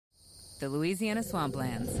the Louisiana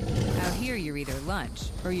swamplands. Out here, you're either lunch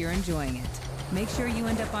or you're enjoying it. Make sure you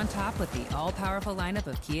end up on top with the all-powerful lineup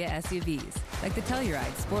of Kia SUVs, like the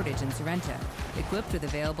Telluride, Sportage, and Sorento, equipped with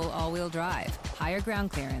available all-wheel drive, higher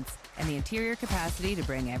ground clearance, and the interior capacity to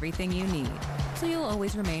bring everything you need, so you'll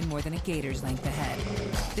always remain more than a gator's length ahead.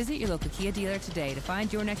 Visit your local Kia dealer today to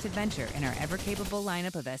find your next adventure in our ever-capable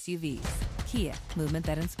lineup of SUVs. Kia, movement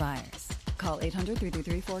that inspires. Call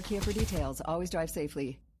 800-3334-KIA for details. Always drive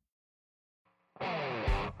safely.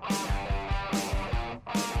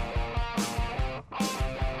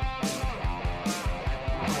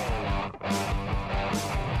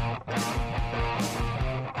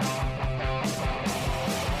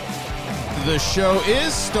 The show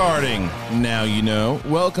is starting. Now you know.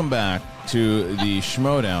 Welcome back to the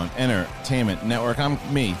Schmodown Entertainment Network. I'm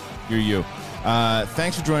me. You're you.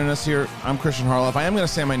 Thanks for joining us here. I'm Christian Harloff. I am going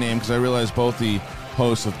to say my name because I realized both the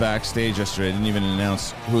hosts of Backstage yesterday didn't even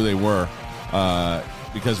announce who they were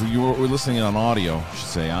because we were listening on audio, I should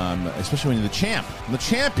say, especially when the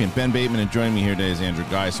champion, Ben Bateman, and joining me here today is Andrew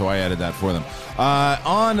Guy, so I added that for them.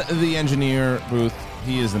 On the engineer booth,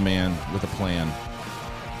 he is the man with a plan.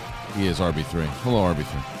 He is RB3. Hello,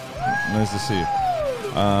 RB3. Nice to see you.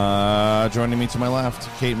 Joining me to my left,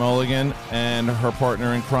 Kate Mulligan, and her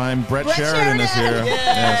partner in crime, Brett Sheridan is here.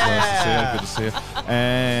 Yeah, nice to see you. Good to see you.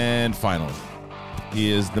 And finally,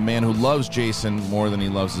 he is the man who loves Jason more than he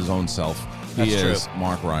loves his own self. He is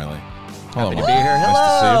Mark Riley. Hello, Happy Mark. to be here. Nice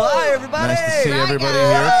to see you. Hi, everybody. Nice to see everybody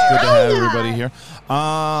here. It's good to have everybody here.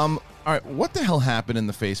 All right, what the hell happened in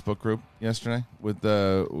the Facebook group yesterday with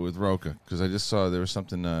Roka? Because I just saw there was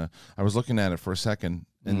something. I was looking at it for a second,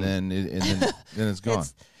 and then it's gone.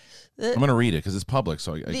 I'm going to read it because it's public,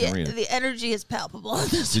 so I can read it. The energy is palpable in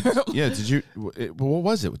this room. Yeah, did you? What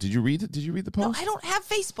was it? Did you read it? Did you read the post? No, I don't have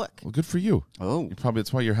Facebook. Well, good for you. Oh,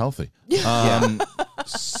 that's why you're healthy.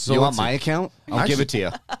 So you want my account? I'll give it to you.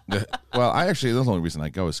 Well, that's the only reason I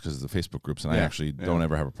go is because of the Facebook groups, and I actually don't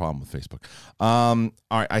ever have a problem with Facebook. All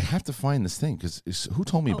right, I have to find this thing because who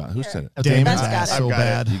told me about it? Who said it? Damon's got it. so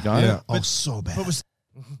bad. You got it? Oh, so bad.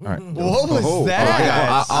 All right. What was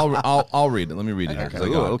that? I'll read it. Let me read it. Okay.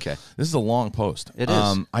 Here, Okay. This is a long post. It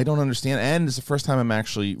is. I don't understand, and it's the first time I'm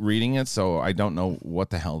actually reading it, so I don't know what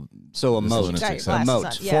the hell. So this emote. lunatic Got your said.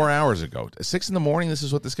 glasses Emote. on, yeah. 4 hours ago, 6 a.m. This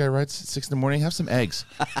is what this guy writes. 6 a.m. Have some eggs.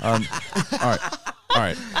 All right.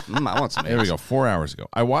 I want some. There we go. 4 hours ago.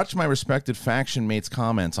 I watched my respected faction mate's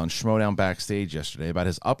comments on Schmodown Backstage yesterday about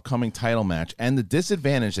his upcoming title match and the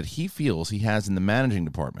disadvantage that he feels he has in the managing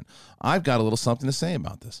department. I've got a little something to say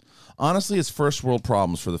about this. Honestly, it's first world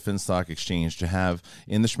problems for the Finstock Exchange to have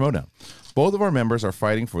in the Schmodown. Both of our members are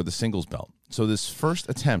fighting for the singles belt. So this first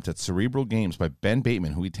attempt at cerebral games by Ben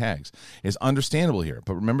Bateman, who he tags, is understandable here.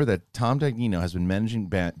 But remember that Tom Dagnino has been managing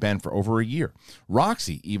Ben for over a year.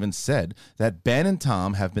 Roxy even said that Ben and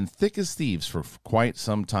Tom have been thick as thieves for quite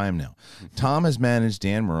some time now. Tom has managed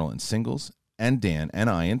Dan Merle in singles and Dan and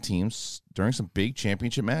I in teams during some big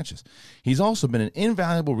championship matches. He's also been an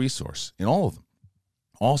invaluable resource in all of them.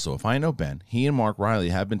 Also, if I know Ben, he and Mark Riley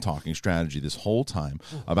have been talking strategy this whole time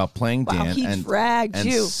about playing Dan and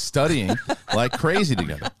studying like crazy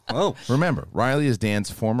together. Oh. Remember, Riley is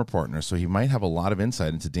Dan's former partner, so he might have a lot of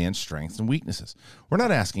insight into Dan's strengths and weaknesses. We're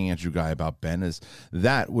not asking Andrew Guy about Ben, as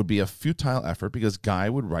that would be a futile effort because Guy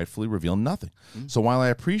would rightfully reveal nothing. So while I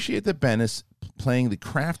appreciate that Ben is playing the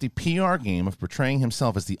crafty PR game of portraying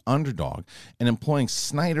himself as the underdog and employing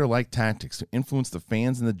Snyder-like tactics to influence the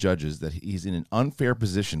fans and the judges that he's in an unfair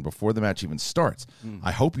position before the match even starts,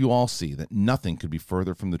 I hope you all see that nothing could be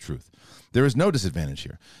further from the truth. There is no disadvantage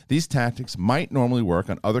here. These tactics might normally work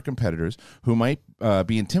on other competitors who might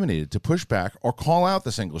be intimidated to push back or call out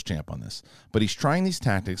the singles champ on this. But he's trying these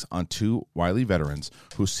tactics on two wily veterans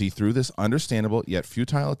who see through this understandable yet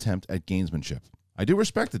futile attempt at gamesmanship. I do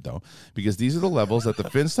respect it, though, because these are the levels that the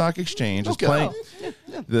Finstock Exchange is playing.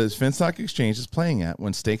 The Finstock Exchange is playing at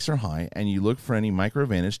when stakes are high and you look for any micro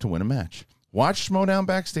advantage to win a match. Watch Schmodown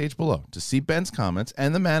Backstage below to see Ben's comments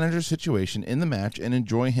and the manager's situation in the match and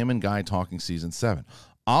enjoy him and Guy talking Season 7.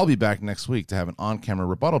 I'll be back next week to have an on-camera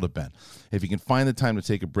rebuttal to Ben, if he can find the time to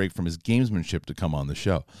take a break from his gamesmanship to come on the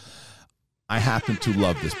show. I happen to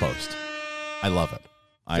love this post. I love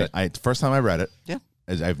it. First time I read it. Yeah.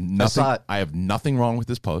 I have nothing wrong with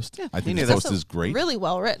this post. Yeah, I think this post is great. Really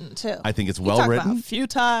well written too. I think it's well written.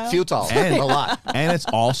 Futile, and a lot, and it's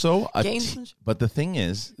also but the thing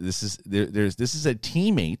is, this is a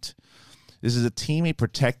teammate. This is a teammate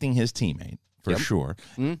protecting his teammate for sure.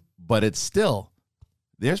 But it's still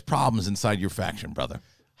there's problems inside your faction, brother.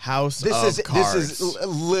 House this of is Cards. This is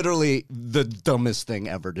literally the dumbest thing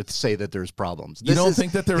ever to say that there's problems. You don't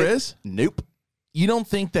think that there is? Nope. You don't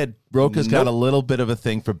think that Rocha's got a little bit of a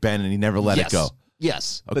thing for Ben and he never let it go?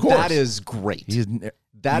 Yes, Of but course. that is great. You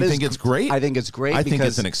think it's great? I think it's great. I because think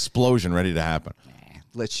it's an explosion ready to happen.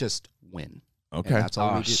 let's just win. Okay. And that's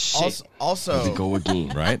all we do. Also, Go again.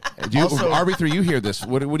 Right? Also- RB3, you hear this.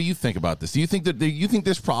 What do you think about this? Do you think that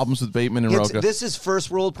there's problems with Bateman and Rocha? This is first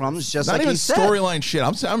world problems, just Not like even he said. storyline shit.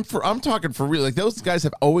 I'm talking for real. Like those guys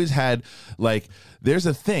have always had like there's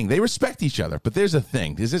a thing. They respect each other, but there's a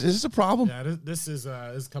thing. Is this a problem? Yeah, this is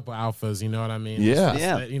a couple alphas. You know what I mean? Yeah.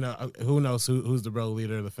 It's- You know, who knows who's the road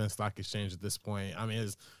leader of the Finstock Exchange at this point? I mean,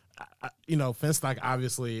 Finstock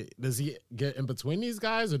obviously, does he get in between these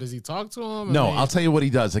guys or does he talk to them? No, I'll tell you what he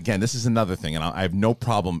does. Again, this is another thing, and I have no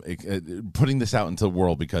problem putting this out into the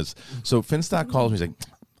world because so Finstock calls me. He's like,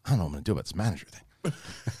 I don't know what I'm going to do about this manager thing.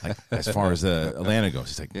 Like as far as Atlanta goes,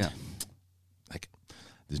 he's like, like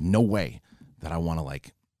there's no way that I want to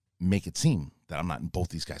like make it seem that I'm not in both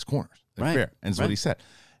these guys' corners. That's Right. fair. And that's what he said.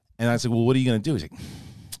 And I said, well, what are you going to do? He's like,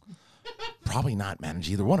 probably not manage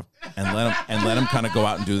either one of them, and let them kind of go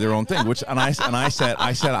out and do their own thing. Which and I said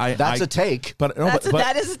That's a take. But no,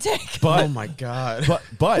 That is a take. but oh my God.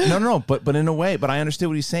 but no, but in a way, but I understood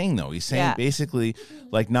what he's saying though. He's saying basically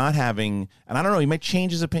like not having, and I don't know, he might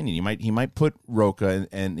change his opinion. He might put Rocha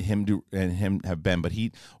and him have Ben, but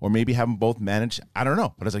or maybe have them both manage. I don't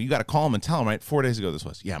know. But it's like you got to call him and tell him. Right, 4 days ago this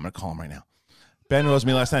was. Yeah, I'm gonna call him right now. Ben rose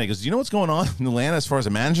me last night. He goes, do you know what's going on in Atlanta as far as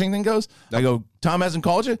the managing thing goes? I go, Tom hasn't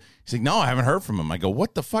called you? He's like, no, I haven't heard from him. I go,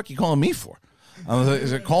 what the fuck are you calling me for? I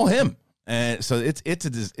was like, call him. And so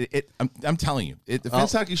I'm telling you, the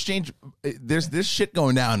Finstock Exchange, there's shit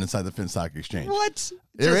going down inside the Finstock Exchange. What?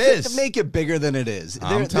 There Just is. Make it bigger than it is.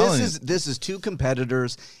 I'm telling you. This is two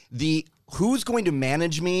competitors. Who's going to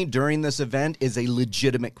manage me during this event is a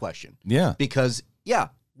legitimate question. Yeah. Because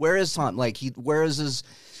where is Tom? Like where is his?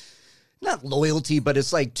 Not loyalty, but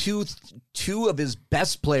it's like two of his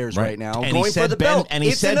best players right now And going he for said the Ben, belt. and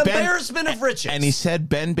he it's said an Ben, embarrassment of riches. And he said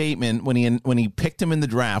Ben Bateman when he picked him in the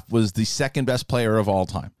draft was the second best player of all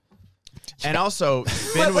time. And also,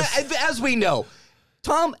 but as we know,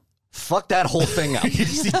 Tom fucked that whole thing up.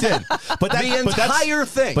 Yes, he did. But The entire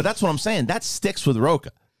thing. But that's what I'm saying. That sticks with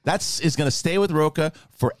Rocha. Is going to stay with Rocha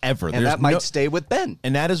forever. And that might stay with Ben.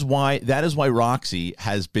 And that is why Roxy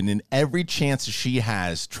has been in every chance she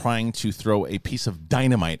has trying to throw a piece of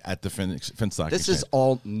dynamite at the Finstock. This is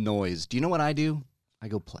all noise. Do you know what I do? I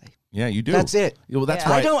go play. Yeah, you do. That's it. Well, that's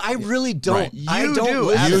Yeah. why I really don't. Right. I You don't do,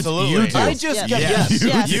 listen. absolutely. You do. I just Yes.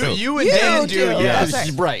 yes. you and Dan do. Yes. Yes.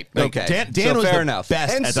 Right. Like, Okay. Dan so was fair the enough.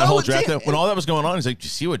 best And at so that whole was draft. Dan. When all that was going on, he's like, "Did you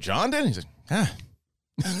see what John did?" He's like, "Ah."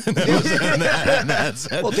 And that's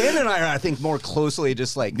it. Well, Dan and I are, I think, more closely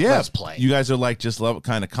just like, Yeah, let's play. You guys are like just love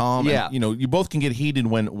kind of calm. Yeah. And, you both can get heated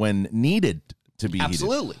when needed to be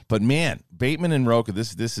Absolutely. heated. But man, Bateman and Rocha,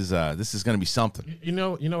 this is going to be something. You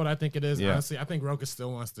know what I think it is. Yeah. Honestly, I think Rocha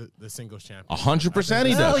still wants the singles champion. 100%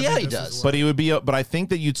 he I think does. Oh, yeah, he this is does. what- But he would be. But I think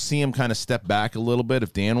that you'd see him kind of step back a little bit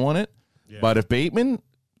if Dan won it. Yeah. But if Bateman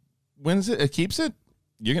wins it, keeps it.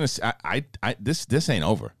 You're gonna. This ain't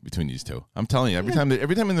over between these two. I'm telling you. Every time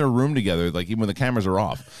in their room together, like even when the cameras are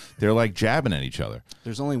off, they're like jabbing at each other.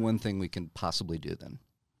 There's only one thing we can possibly do then.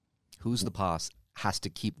 Who's the boss has to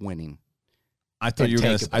keep winning. I thought And you were take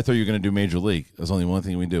gonna. it. I thought you were gonna do Major League. There's only one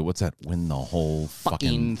thing we do. What's that? Win the whole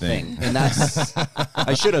fucking thing. And that's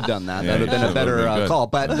I should have done that. Yeah, That would have you been a should. better Would've been good. call.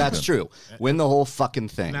 But that's true. Win the whole fucking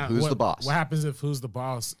thing. Now, Who's what- the boss? What happens if Who's the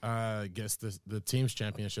Boss gets the team's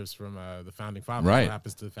championships from the founding fathers? Right. What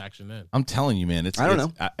happens to the faction then? I'm telling you, man. I don't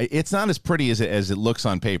know. It's not as pretty as it looks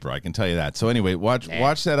on paper. I can tell you that. So anyway, watch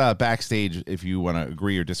that backstage if you want to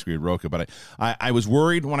agree or disagree with Rocha. But I was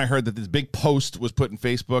worried when I heard that this big post was put in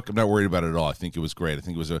Facebook. I'm not worried about it at all. I think it was great. I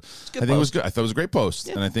think it was good. I thought it was a great post,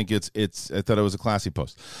 and I think I thought it was a classy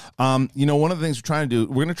post. One of the things we're trying to do,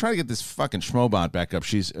 we're going to try to get this fucking Schmobot back up.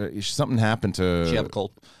 Something happened to. She have a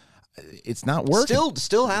cold. It's not working.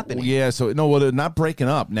 Still happening. Yeah, so they're not breaking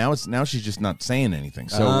up. Now she's just not saying anything.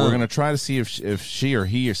 So we're gonna try to see if she or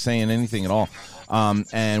he are saying anything at all.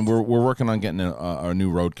 And we're working on getting a new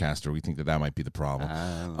roadcaster. We think that might be the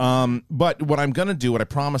problem. But what I'm gonna do, what I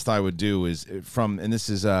promised I would do, is this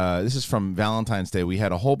is from Valentine's Day. We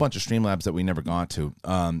had a whole bunch of Streamlabs that we never got to,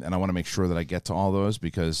 and I want to make sure that I get to all those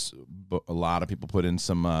because a lot of people put in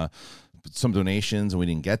some donations and we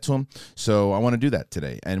didn't get to them. So I want to do that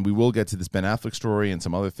today. And we will get to this Ben Affleck story and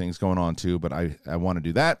some other things going on too, but I want to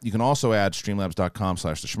do that. You can also add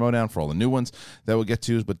streamlabs.com/the Schmodown for all the new ones that we'll get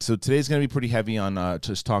to. But so today's going to be pretty heavy on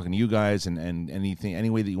just talking to you guys and any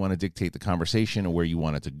way that you want to dictate the conversation or where you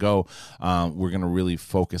want it to go. We're going to really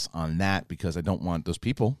focus on that because I don't want those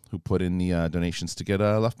people who put in the donations to get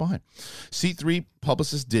left behind. C3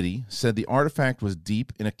 publicist Diddy said the artifact was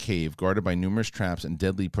deep in a cave guarded by numerous traps and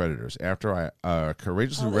deadly predators. After I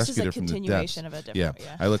courageously rescued it from the depths. Continuation of a different.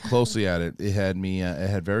 Yeah. I looked closely at it. It had me. It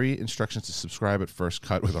had very instructions to subscribe at first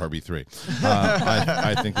cut with RB3.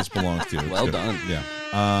 I think this belongs to you. It's Well good. done.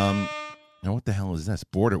 Yeah. Now, what the hell is this?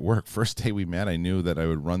 Bored at work. First day we met, I knew that I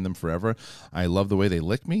would run them forever. I love the way they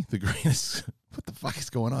lick me. The greatest. What the fuck is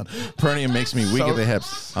going on? Pernium makes me weak at the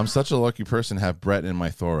hips. I'm such a lucky person to have Brett in my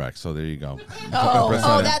thorax. So there you go.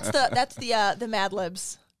 That's the Mad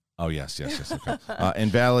Libs. Oh, yes. Okay.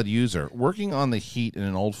 Invalid user. Working on the heat in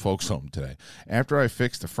an old folks' home today. After I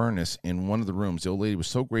fixed the furnace in one of the rooms, the old lady was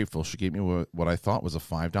so grateful she gave me what I thought was a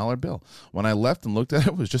 $5 bill. When I left and looked at it,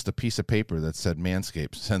 it was just a piece of paper that said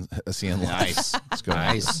Manscaped. SEN Nice. It's good.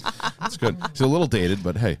 Nice. It's good. It's a little dated,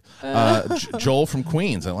 but hey. Joel from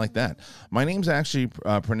Queens. I like that. My name's actually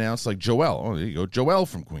pronounced like Joel. Oh, there you go. Joel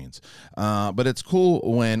from Queens. But it's cool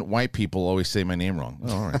when white people always say my name wrong.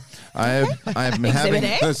 Oh, all right. I've been having...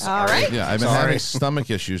 All right. Yeah, I've been having stomach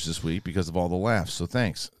issues this week because of all the laughs, so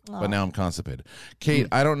thanks. But now I'm constipated. Kate,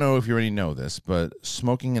 I don't know if you already know this, but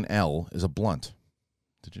smoking an L is a blunt.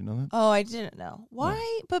 Did you know that? Oh, I didn't know. Why?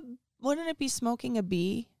 No. But wouldn't it be smoking a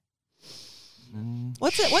B?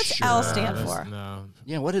 What's L stand for? No.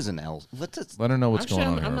 Yeah, what is an L? What's it? Let her know what's Actually,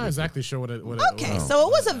 going on. I'm not exactly sure what it Okay, so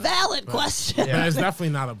it was a valid question. But it's definitely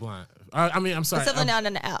not a blunt. I mean, I'm sorry. It's definitely not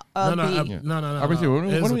an L. No.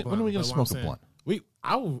 When are we going to smoke a blunt?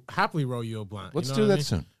 I will happily roll you a blunt. Let's you know do what that I mean?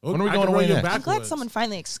 soon. Well, When are we I going can away roll you next? I'm glad backwards. someone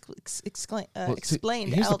finally explained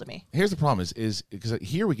L to me. Here's the problem: is because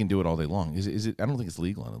here we can do it all day long. Is it? I don't think it's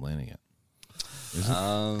legal in Atlanta yet. Is it?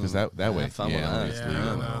 Because that way, fun with I don't that. think it's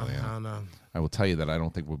legal. I don't know. I will tell you that I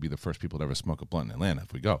don't think we'll be the first people to ever smoke a blunt in Atlanta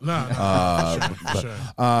if we go. No, for sure.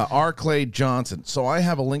 R. Clay Johnson. So I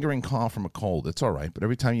have a lingering cough from a cold. It's all right, but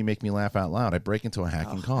every time you make me laugh out loud, I break into a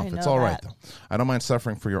hacking cough. It's all right, though. I don't mind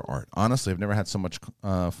suffering for your art. Honestly, I've never had so much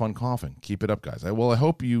fun coughing. Keep it up, guys. I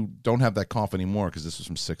hope you don't have that cough anymore because this was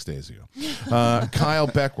from 6 days ago. Kyle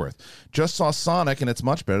Beckworth. Just saw Sonic, and it's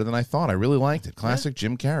much better than I thought. I really liked it. Classic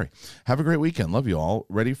Jim Carrey. Have a great weekend. Love you all.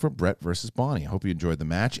 Ready for Brett versus Bonnie. I hope you enjoyed the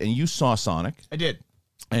match. And you saw Sonic. I did.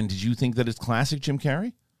 And did you think that it's classic Jim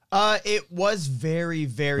Carrey? It was very,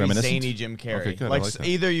 very zany Jim Carrey. Okay, good. Like, that.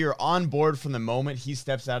 either you're on board from the moment he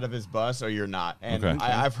steps out of his bus or you're not. And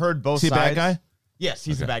I've heard both Is he sides. a bad guy? Yes,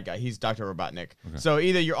 he's a bad guy. He's Dr. Robotnik. So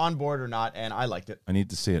either you're on board or not, and I liked it. I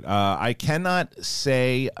need to see it. I cannot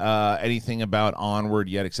say anything about Onward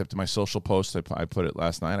yet, except in my social post. I put it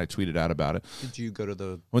last night. I tweeted out about it. Did you go to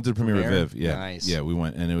the Went to the premiere of Viv. Yeah, Nice. Yeah, we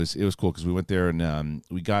went, and it was cool because we went there and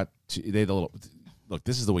we got to, they had a little. Look,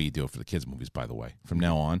 this is the way you do it for the kids' movies, by the way. From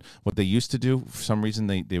now on, what they used to do, for some reason,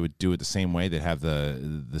 they would do it the same way. They'd have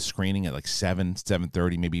the screening at like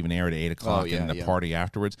 7:30, maybe even air at 8 o'clock, and the party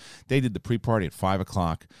afterwards. They did the pre-party at 5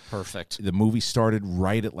 o'clock. Perfect. The movie started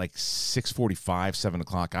right at like 6:45, 7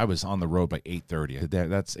 o'clock. I was on the road by 8:30.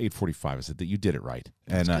 That's 8:45. I said that you did it right,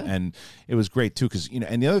 and it was great too because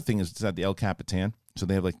and the other thing is it's at the El Capitan. So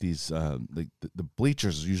they have like these, the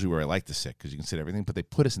bleachers is usually where I like to sit because you can sit everything. But they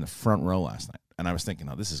put us in the front row last night, and I was thinking,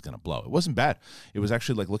 oh, this is gonna blow. It wasn't bad. It was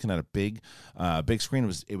actually like looking at a big screen.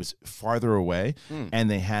 It was farther away, and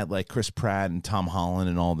they had like Chris Pratt and Tom Holland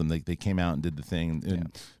and all of them. They came out and did the thing,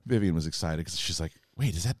 and Vivian was excited because she's like,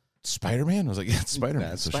 wait, is that Spider-Man? I was like, yeah, it's Spider-Man.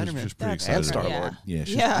 That's so Spider-Man. she was pretty That's excited. and Star-Lord.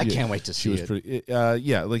 Yeah, I can't wait to see she was it. pretty.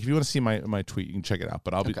 Like if you want to see my tweet, you can check it out.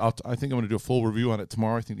 But I think I'm going to do a full review on it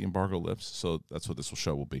tomorrow. I think the embargo lifts, so that's what this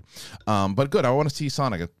show will be. But good. I want to see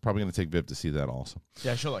Sonic. I'm probably going to take Viv to see that also.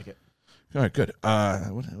 Yeah, she'll like it. All right, good.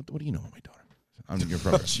 What do you know about my daughter? I'm your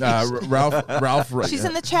brother. Ralph. She's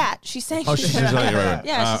in the chat. She's saying. Oh, she's right.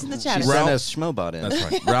 Yeah, she's in the chat. She sent us Schmobot in. That's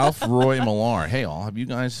right. Ralph Roy Millar. Hey, all. Have you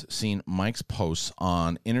guys seen Mike's posts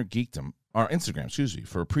on Inner Geekdom? Or Instagram,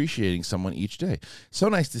 for appreciating someone each day. So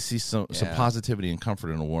nice to see some positivity and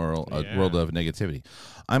comfort in a world of negativity.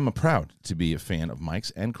 I'm proud to be a fan of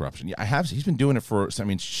Mike's and Corruption. Yeah, I have. He's been doing it for,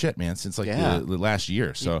 shit, man, since like the last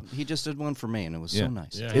year. So he just did one for me, and it was so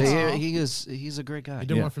nice. Yeah. He's a great guy. He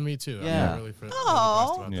did one for me too. Yeah. I'm really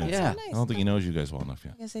Oh, about that. that's so nice. I don't think he knows you guys well enough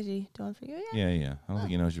yet. I guess I did do one for you. Yeah. I don't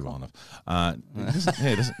think he knows you well enough.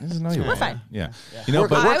 Doesn't know you. We're fine. Yeah. But I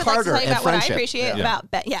work would like to harder tell you and about what I friendship. appreciate about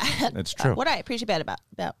Ben. Yeah, That's true. What I appreciate about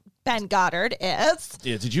Ben Goddard is.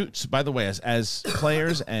 Yeah. Did you? By the way, as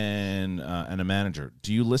players and a manager,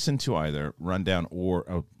 do you listen to either Rundown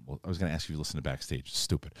or Well, I was going to ask you to listen to Backstage.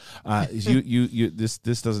 Stupid.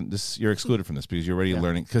 You're excluded from this because you're already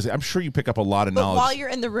learning. Because I'm sure you pick up a lot of knowledge. But while you're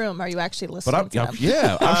in the room, are you actually listening to them? I'm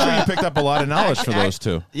sure you picked up a lot of knowledge for those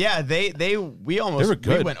two. Yeah, we were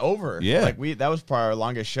good. We went over. Yeah, like that was probably our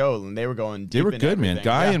longest show, and they were going deep. They were good, man.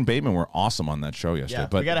 Guy and and Bateman were awesome on that show yesterday. Yeah,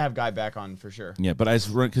 but we got to have Guy back on for sure. Yeah, but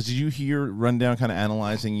because did you hear Rundown kind of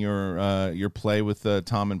analyzing your play with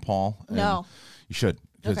Tom and Paul? No, you should.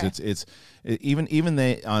 Because it's even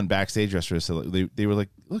they on Backstage yesterday, so they were like,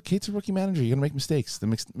 look, Kate's a rookie manager. You're gonna make mistakes. The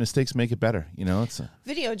mistakes make it better. You know, it's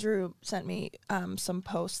Video Drew sent me some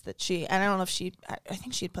posts that and I don't know if I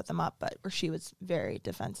think she'd put them up, but where she was very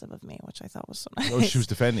defensive of me, which I thought was so nice. Oh, she was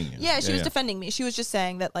defending you. Yeah, she was defending me. She was just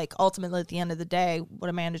saying that, like, ultimately at the end of the day, what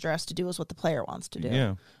a manager has to do is what the player wants to do.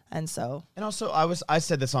 Yeah. And also I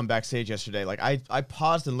said this on Backstage yesterday. Like I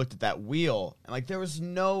paused and looked at that wheel, and like there was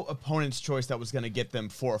no opponent's choice that was going to get them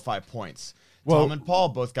 4 or 5 points. Well, Tom and Paul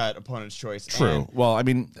both got opponent's choice. True. Well, I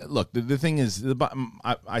mean, look, the thing is,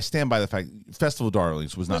 I stand by the fact Festival of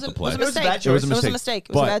Darlings was not the play. It was a mistake. It was a mistake.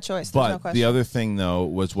 It was a bad choice. There's no question. The other thing, though,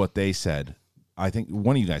 was what they said. I think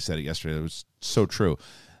one of you guys said it yesterday. It was so true.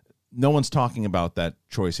 No one's talking about that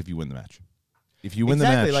choice if you win the match. If you win the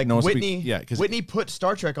match, like no one Whitney put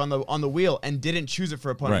Star Trek on the wheel and didn't choose it for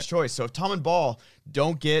opponent's choice. So if Tom and Ball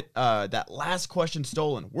don't get that last question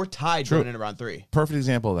stolen, we're tied going in round 3. Perfect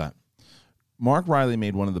example of that. Mark Riley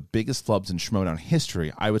made one of the biggest flubs in Schmoedown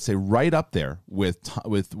history. I would say right up there with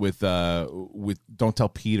Don't Tell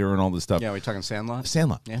Peter and all this stuff. Yeah, we're talking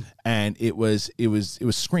Sandlot. Yeah, and it was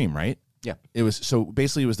Scream, right? Yeah, it was. So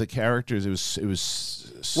basically, it was the characters. It was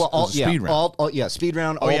speed round. Speed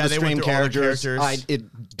round. All the Scream characters.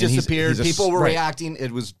 It disappeared. People were reacting.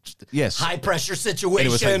 It was high pressure situation. And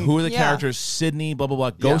it was like, who are the characters? Sydney, blah blah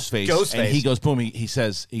blah. Ghostface. And he goes boom. He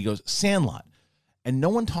goes Sandlot, and no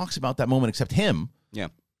one talks about that moment except him. Yeah,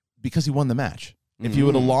 because he won the match. If you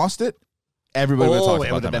would have lost it, everybody would have talked about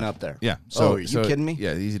it. Would have been up there. Yeah. So, are you kidding me?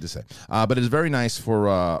 Yeah, easy to say. But it's very nice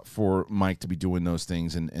for Mike to be doing those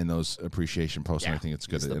things and those appreciation posts. And I think it's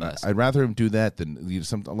good. The best. I'd rather him do that than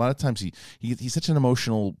a lot of times he's such an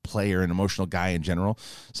emotional player, an emotional guy in general.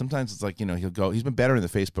 Sometimes it's like, he'll go. He's been better in the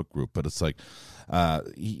Facebook group, but it's like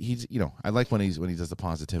he's I like when he does the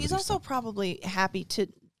positivity. He's also stuff. Probably happy to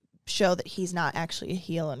show that he's not actually a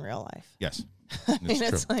heel in real life. Yes.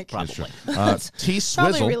 It's like probably. T probably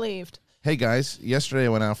Swizzle. relieved. Hey guys, yesterday I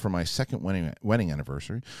went out for my second wedding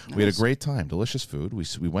anniversary. Nice. We had a great time, delicious food. We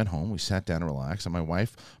went home, we sat down and relaxed, and my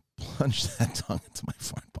wife plunged that tongue into my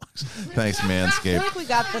fart box. Thanks, Manscaped. I feel like we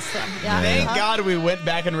got this one. Yeah. Thank God we went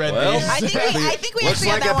back and read these. I think we looks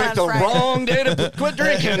actually like had that I picked the one on wrong day to quit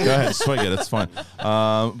drinking. Go ahead, swig it. It's fine.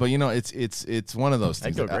 But it's one of those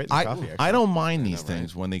things. Go great. I don't mind these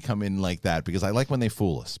things when they come in like that because I like when they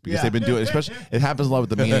fool us because they've been doing. Especially it happens a lot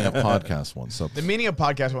with the Meaning of Podcast ones. So the Meaning of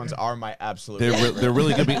Podcast ones are my absolute. They're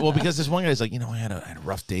really good. Well, because this one guy's like, I had a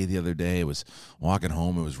rough day the other day. I was walking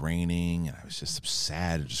home. It was raining, and I was just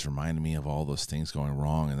sad. It just reminded me of all those things going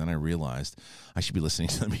wrong, and then I realized I should be listening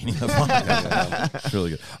to the Meaning of Podcast. It's really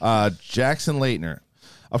good. Jackson Leitner.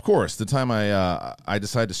 Of course, the time I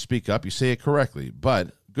decided to speak up, you say it correctly,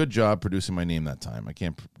 but good job producing my name that time. I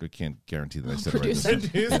can't guarantee that I said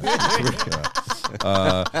it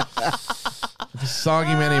right.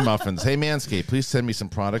 Soggy Mini Muffins. Hey, Manscaped, please send me some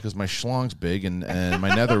product because my schlong's big and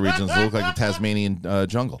my nether regions look like the Tasmanian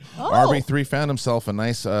jungle. RB3 found himself a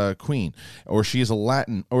nice queen, or she is a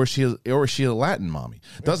Latin mommy.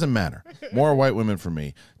 Doesn't matter. More white women for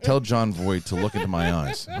me. Tell John Voight to look into my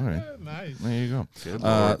eyes. All right. Nice. There you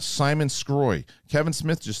go. Simon Scroy. Kevin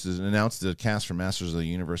Smith just announced the cast for Masters of the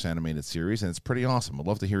Universe animated series, and it's pretty awesome. I'd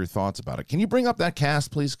love to hear your thoughts about it. Can you bring up that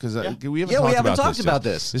cast, please? Because we haven't talked about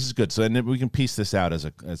this. This is good. So and we can piece this out as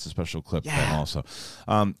a special clip then also.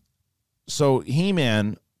 So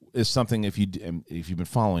He-Man is something if you've been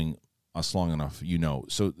following us long enough,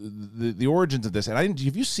 So the origins of this, and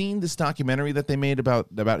have you seen this documentary that they made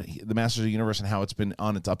about the Masters of the Universe and how it's been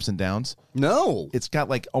on its ups and downs? No, it's got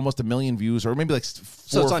like almost 1 million views, or maybe like 400.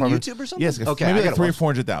 So it's on YouTube or something. Yes, maybe like 300,000 or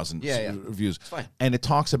 400,000 views. It's fine. And it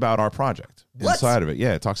talks about our project inside of it.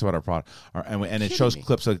 Yeah, it talks about our product, and it shows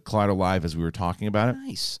clips of Collider Live as we were talking about it.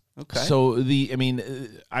 Nice. Okay. So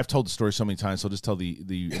I've told the story so many times, so I'll just tell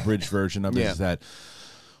the abridged version of it. Is that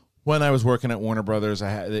when I was working at Warner Brothers,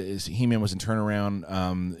 He-Man was in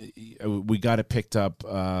turnaround. We got it picked up.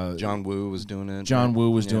 John Woo was doing it. John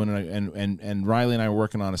Woo was doing it, and Riley and I were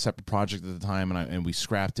working on a separate project at the time, and we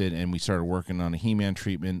scrapped it, and we started working on a He-Man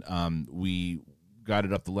treatment. We got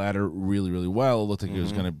it up the ladder really, really well. It looked like it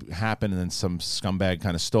was going to happen, and then some scumbag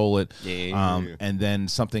kind of stole it. And then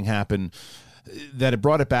something happened. that it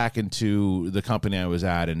brought it back into the company I was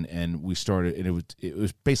at, and we started, and it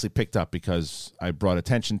was basically picked up because I brought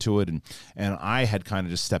attention to it, and I had kind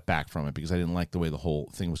of just stepped back from it because I didn't like the way the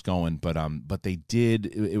whole thing was going. But they did.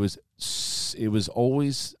 It was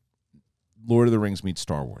always Lord of the Rings meets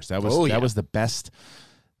Star Wars. That was the best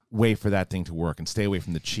way for that thing to work, and stay away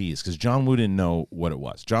from the cheese, because John Woo didn't know what it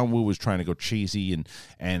was. John Woo was trying to go cheesy,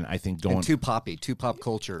 and I think going and too pop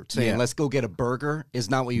culture. Saying let's go get a burger is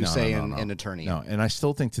not what you say in Attorney. No, and I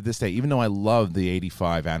still think to this day, even though I love the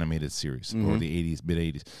 '85 animated series or the '80s, mid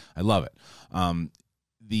 '80s, I love it.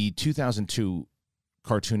 The 2002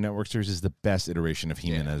 Cartoon Network series is the best iteration of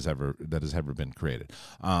He-Man that has ever been created.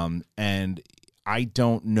 And I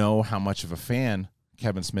don't know how much of a fan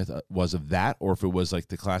Kevin Smith was of that, or if it was like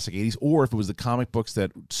the classic 80s, or if it was the comic books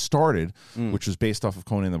that started, which was based off of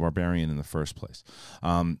Conan the Barbarian in the first place.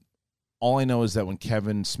 All I know is that when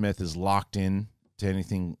Kevin Smith is locked in to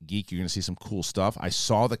anything geek, you're going to see some cool stuff. I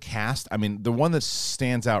saw the cast. I mean, the one that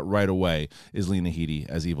stands out right away is Lena Headey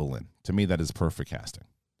as Eva Lynn. To me, that is perfect casting.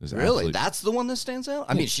 Really? That's the one that stands out?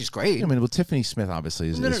 I mean, she's great. I mean, well, Tiffany Smith obviously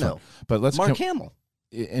is No. fun. But let's Mark Hamill.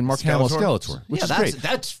 And Mark Hamill is Skeletor, which is great.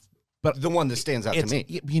 That's the one that stands out to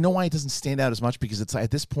me. You know why it doesn't stand out as much? Because it's at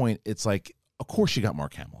this point, it's like, of course you got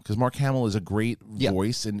Mark Hamill, because Mark Hamill is a great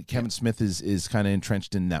voice, and Kevin Smith is kind of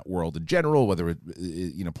entrenched in that world in general, whether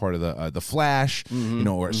it part of the Flash,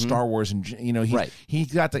 or Star Wars, and he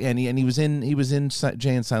got the and he was in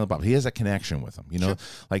Jay and Silent Bob. He has a connection with him,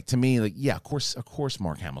 like to me, like of course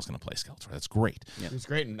Mark Hamill's going to play Skeletor. That's great. Yeah. He was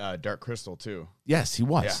great in Dark Crystal too. Yes, he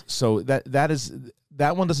was. Yeah. So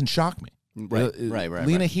that one doesn't shock me. Right.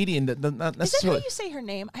 Lena Headey, and not necessarily. Is that how you say her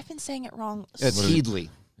name? I've been saying it wrong. It's Headley.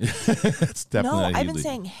 It's definitely No, I've been Headley.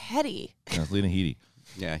 saying Hetty. No, it's Lena Headey.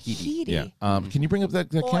 Yeah, Headey. Yeah. Can you bring up that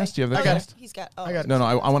cast? Do you have that cast? He's got. I got it. No,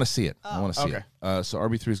 I want to see it. I want to see Okay. it. So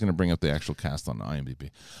RB3 is going to bring up the actual cast on IMDb.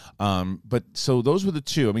 But so those were the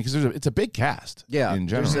two. I mean, because it's a big cast. Yeah, in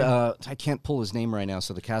general. I can't pull his name right now,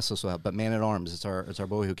 so the cast also have. But Man at Arms, it's our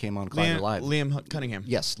boy who came on Climber Live. Liam Cunningham.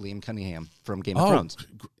 Yes, Liam Cunningham from Game of Thrones.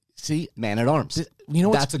 See, Man at Arms. You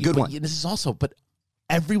know that's a good one. This is also, but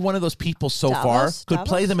every one of those people so far could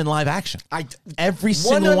play them in live action. Every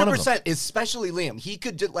single one of them. 100%, especially Liam. He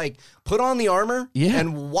could put on the armor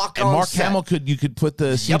and walk on And Mark set. Hamill you could put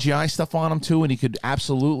the CGI stuff on him too, and he could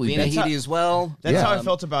absolutely. Lena Headey as well. That's how I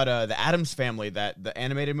felt about the Addams Family, the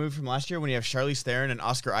animated movie from last year, when you have Charlize Theron and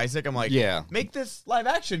Oscar Isaac. I'm like, make this live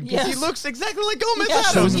action, because he looks exactly like Gomez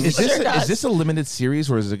Addams. So is this a limited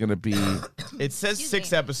series, or is it going to be? It says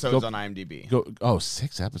 6 episodes on IMDb.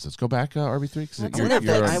 6 episodes. Go back, RB3.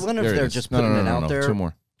 I wonder if they're just putting it out there. 2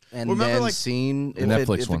 more. And Remember, then seeing if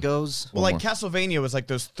Netflix it one. goes. Well, like Castlevania was like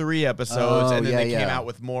those 3 episodes, and then they came yeah. out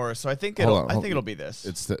with more. So I think Hold on. it'll be this.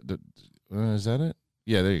 It's is that it?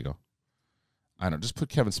 Yeah, there you go. I don't know. Just put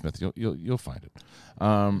Kevin Smith. You'll find it.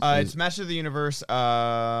 It's Master of the Universe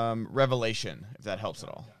Revelation, if that helps at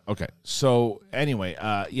all. Okay. So anyway,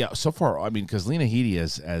 so far, I mean, because Lena Headey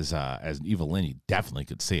as Eva Lynn, you definitely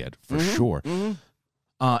could see it for sure.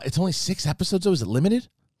 It's only 6 episodes, though. Is it limited?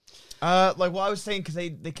 I was saying, because they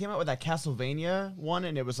came out with that Castlevania one,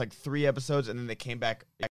 and it was like 3 episodes, and then they came back.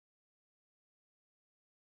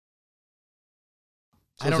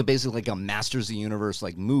 So it's basically like a Masters of the Universe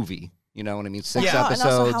movie. You know what I mean? 6 And episodes.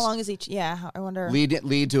 also, how long is each? Yeah, I wonder.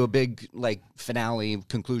 Lead to a big finale,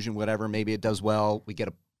 conclusion, whatever. Maybe it does well. We get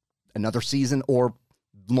another season or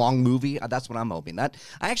long movie. That's what I'm hoping. That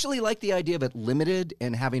I actually like the idea of it limited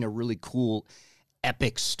and having a really cool,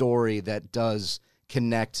 epic story that does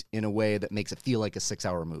connect in a way that makes it feel like a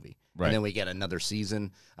 6-hour movie. Right. And then we get another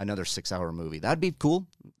season, another 6-hour movie. That'd be cool.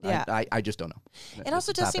 Yeah. I just don't know. It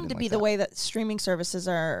also It's does seem happening to be like the that. way that streaming services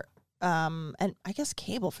are, and I guess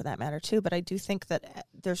cable for that matter too. But I do think that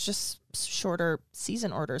there's just shorter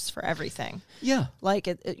season orders for everything. Yeah. Like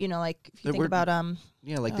if you think about the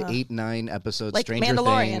 8-9 episodes. like Stranger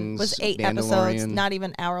Mandalorian Things, was 8 Mandalorian. episodes, not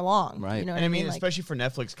even hour long. Right. You know what And I I mean, mean? especially for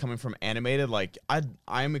Netflix coming from animated,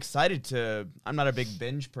 I'm excited to. I'm not a big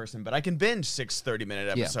binge person, but I can binge 6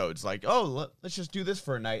 30-minute episodes. Let's just do this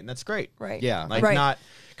for a night, and that's great. Right. Yeah. Not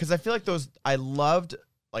because I feel like I loved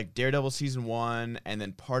Daredevil season 1 and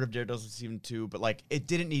then part of Daredevil season 2, but it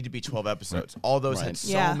didn't need to be 12 episodes. All those had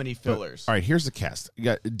so many fillers. All right, here's the cast. You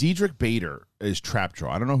got Diedrich Bader is Trapjaw.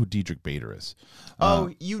 I don't know who Diedrich Bader is.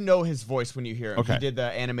 You know his voice when you hear him. Okay. He did the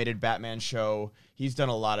animated Batman show. He's done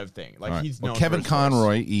a lot of things. He's known Kevin for his voice.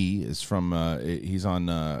 Conroy is from he's on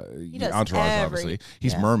does Entourage, every- obviously.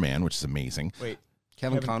 He's Merman, which is amazing. Wait,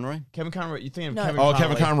 Kevin Conroy? Kevin Conroy. You think of No. Kevin Oh, Conroy.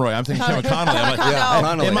 Kevin Conroy. I'm thinking Kevin Connolly. I'm like,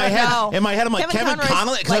 Connolly. in my head, No. I'm like Kevin Kevin Conroy's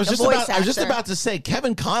Connolly because like I was the just voice about actor. to say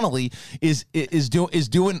Kevin Connolly is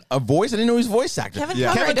doing a voice. I didn't know he was voice actor. Kevin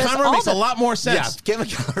Kevin does Conroy all makes the- a lot more sense. Kevin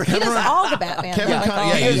Conroy. He does all the Batman. Kevin like Conroy,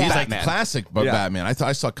 all he's the- like Batman. the classic Batman.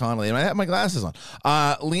 I saw Connolly, and I had my glasses on.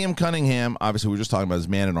 Liam Cunningham, obviously, we were just talking about his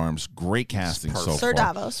Man at Arms. Great casting so Sir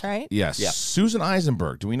far. Davos, right? Yes. Yeah. Susan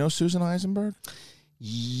Eisenberg. Do we know Susan Eisenberg?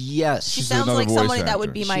 Yes. She She's sounds another like voice somebody that actor.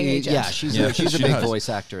 would be my She- agent. Yeah, she's Yeah, a she big does. voice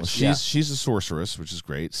actress. Well, she's a sorceress, which is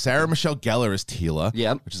great. Sarah Michelle Gellar is Tila,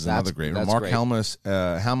 Yep, which is that's- another great one. that's Mark great. Hamill is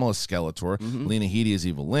Skeletor. Lena Headey is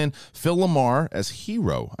Evil Lynn. Phil Lamar as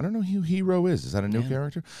Hero. I don't know who Hero is. Is that a new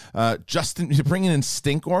character? Justin, you're bringing in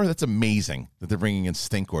Stinkor. That's amazing that they're bringing in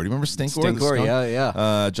Stinkor. Do you remember Stinkor? the Stinkor, skunk?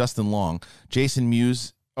 yeah. Justin Long. Jason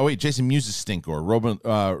Mewes. Oh wait, Jason Mewes is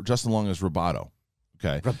Stinkor. Justin Long is Roboto.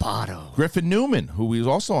 Okay. Roboto. Griffin Newman, who was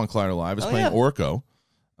also on Collider Live, is playing yeah. Orko.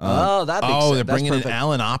 Oh, that makes sense. they're That's bringing in perfect.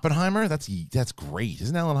 Alan Oppenheimer. That's great.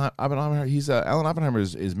 Isn't Alan Oppenheimer? He's Alan Oppenheimer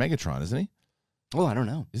is Megatron, isn't he? Oh, I don't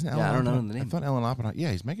know. Isn't Alan? I don't know Oppenheimer? the name. I thought Alan Oppenheimer. Yeah,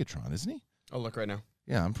 he's Megatron, isn't he? I'll look right now.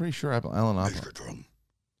 Yeah, I'm pretty sure Alan Oppenheimer.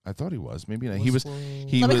 I thought he was. Maybe not. He was.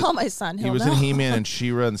 He Let was. me call my son. He He'll was know. in He-Man and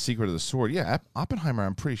She-Ra and the Secret of the Sword. Yeah, Oppenheimer.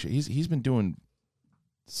 I'm pretty sure he's been doing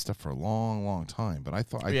stuff for a long time. But I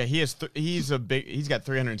thought. Yeah, he's got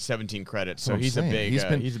 317 credits, so That's what he's a I'm saying.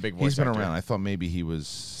 big he's a big voice He's been actor. around. I thought maybe he was.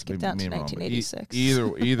 Skipped maybe, out to maybe I'm wrong, but 1986.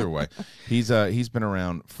 Either way, he's been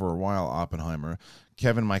around for a while. Oppenheimer.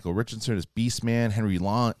 Kevin Michael Richardson is Beastman. Henry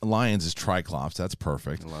Lyons is Triclops. That's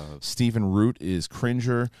perfect. Stephen Root is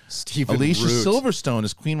Cringer. Stephen Alicia Root. Silverstone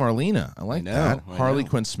is Queen Marlena. I like know, that. I Harley know.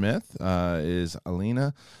 Quinn Smith is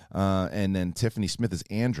Alina, and then Tiffany Smith is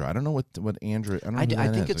Andra. I don't know what Andra. I don't know. I who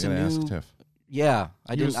that think is. it's I a gotta ask new- Tiff. Yeah,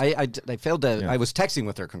 I didn't. I failed to. Yeah. I was texting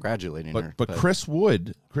with her, congratulating her. But Chris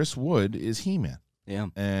Wood is He-Man. yeah,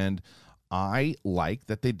 And I like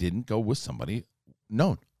that they didn't go with somebody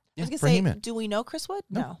known. I was gonna for say, He-Man. do we know Chris Wood?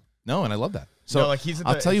 No. No, and I love that. So No, like he's at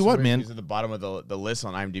I'll the, tell you it's what, weird, man. He's at the bottom of the list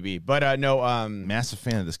on IMDb. But no, Massive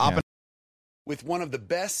fan of this Oppen- cat. With one of the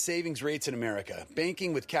best savings rates in America,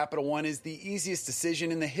 banking with Capital One is the easiest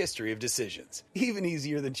decision in the history of decisions. Even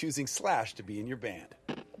easier than choosing Slash to be in your band.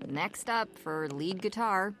 Next up for lead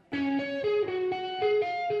guitar.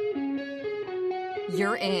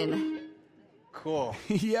 You're in. Cool.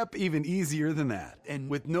 Yep, even easier than that. And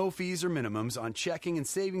with no fees or minimums on checking and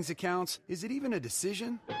savings accounts, is it even a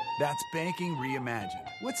decision? That's banking reimagined.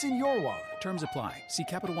 What's in your wallet? Terms apply. See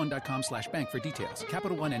CapitalOne.com/bank for details.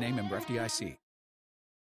 Capital One N.A. member FDIC.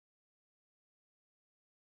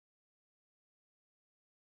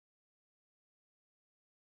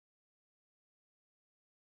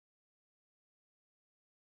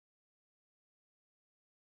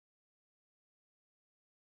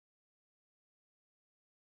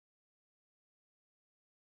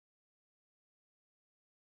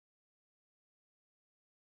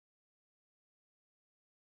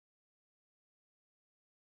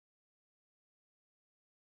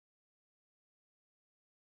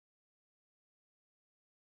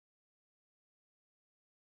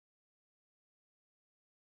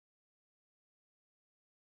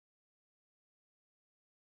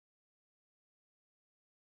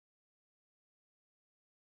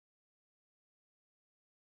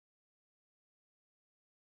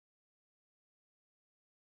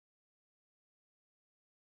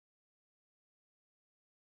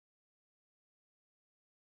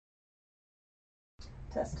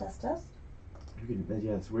 Test.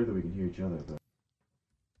 Yeah, it's weird that we can hear each other, but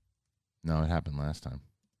No, it happened last time.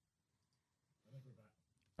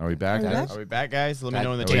 Are we back, Are we guys? back? are we back, guys? Let me That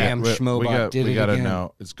know in the damn chat. schmobot did we it gotta again.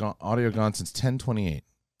 know. It's gone. Audio gone since 10:28.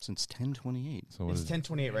 Since 10:28. So what It's is it?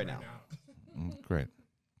 10:28 right now. Great.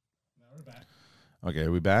 Okay,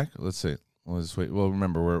 are we back? Let's see. Well, let's wait. Well,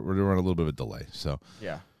 remember we're on a little bit of a delay, so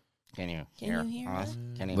Yeah. Can you hear us? us?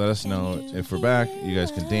 Can you? let us know you if we're back. hear You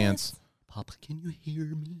guys can dance. Papa, can you hear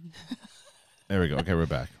me? There we go. Okay, we're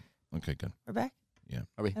back. Okay, good. We're back.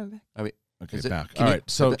 Are we? We're back. Are we? Okay, Is it- back. can All you- right.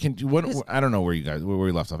 So but can you, what? Is- I don't know where you guys where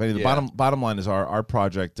we left off. Anyway, the Yeah. bottom line is our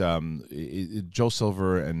project. Joe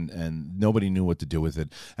Silver and nobody knew what to do with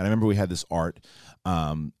it. And I remember we had this art.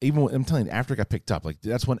 Even when, I'm telling you, after it got picked up, like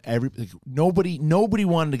that's when nobody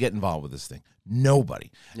wanted to get involved with this thing.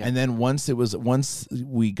 Nobody. Yeah. And then once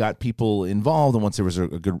we got people involved, and once there was a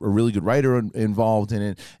really good writer involved in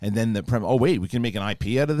it, and then we can make an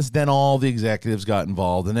IP out of this. Then all the executives got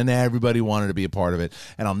involved, and then everybody wanted to be a part of it.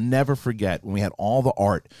 And I'll never forget when we had all the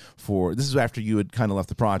art for this is after you had kind of left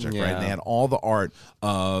the project, right? And they had all the art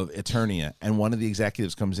of Eternia, and one of the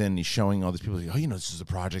executives comes in and he's showing all these people, like, this is a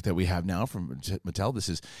project that we have now from Mattel. This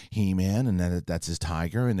is He-Man, and that's his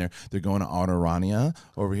tiger, and they're going to Autorania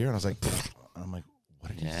over here. And I was like, I'm like,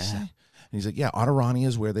 what did you say? And he's like, yeah, Autorania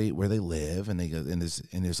is where they live, and they go, and there's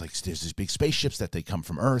these big spaceships that they come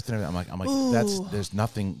from Earth, and I'm like, there's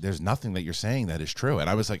nothing that you're saying that is true. And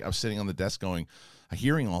I was sitting on the desk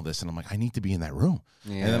hearing all this, and I'm like, I need to be in that room.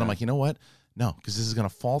 And then I'm like, you know what? No, because this is going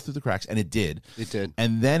to fall through the cracks, and it did. It did.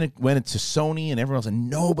 And then it went into Sony and everyone else, and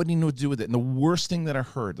nobody knew what to do with it. And the worst thing that I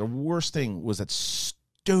heard, was that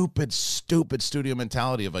stupid studio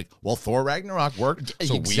mentality of like, well, Thor Ragnarok worked,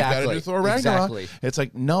 so we got to do Thor Ragnarok. Exactly. It's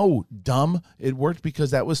like, no, dumb. It worked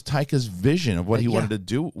because that was Taika's vision of what he wanted to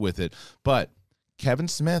do with it. But Kevin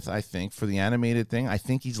Smith, I think, for the animated thing, I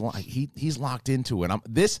think he's locked into it.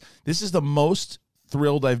 This is the most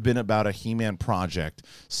thrilled I've been about a He-Man project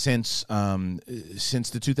since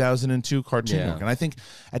the 2002 cartoon arc. And I think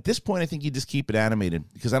at this point, I think you just keep it animated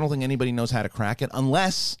because I don't think anybody knows how to crack it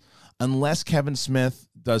unless Kevin Smith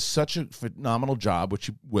does such a phenomenal job, which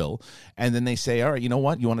he will, and then they say, all right, you know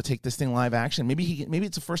what? You want to take this thing live action? Maybe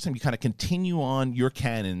it's the first time you kind of continue on your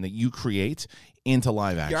canon that you create into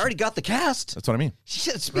live action. You already got the cast. That's what I mean.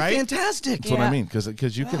 It's fantastic. That's what I mean,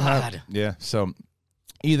 because you can have so.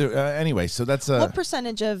 Either anyway, so that's what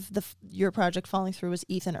percentage of your project falling through was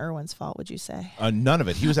Ethan Irwin's fault? Would you say? None of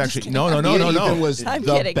it. He was actually no. Ethan was I'm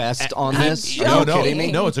the kidding. best on this.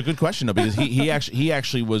 No, it's a good question though because he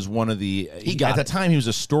actually was one of the. At the time he was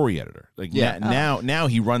a story editor. Now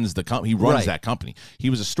he runs the he runs that company.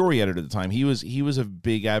 He was a story editor at the time. He was a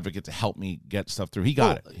big advocate to help me get stuff through. He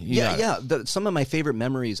got it. Some of my favorite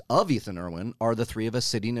memories of Ethan Irwin are the three of us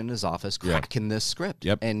sitting in his office cracking this script.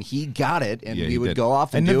 Yep. And he got it, and we would go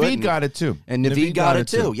off. And Naveed got it too. And Naveed got it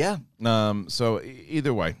too. Yeah. So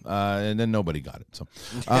either way, and then nobody got it. So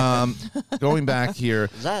going back here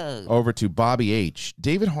over to Bobby H.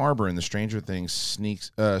 David Harbour in the Stranger Things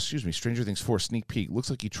 4 sneak peek looks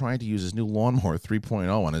like he tried to use his new lawnmower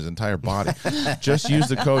 3.0 on his entire body. Just use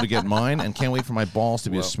the code to get mine, and can't wait for my balls to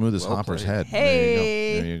be as smooth as Hopper's head.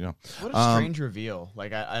 Hey, there you go. What a strange reveal!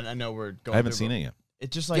 Like I know we're going. I haven't seen it yet. It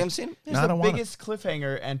just you haven't seen it? It's the biggest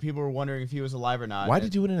cliffhanger, and people were wondering if he was alive or not. Why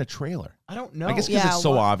did you do it in a trailer? I don't know. I guess because it's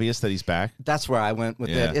so obvious that he's back. That's where I went with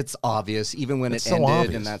it. It's obvious. Even when it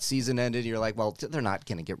ended and that season ended, you're like, well, they're not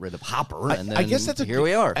going to get rid of Hopper. And then I guess here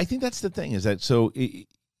we are. I think that's the thing is that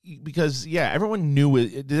because everyone knew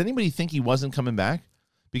it. Did anybody think he wasn't coming back?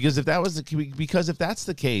 Because if that's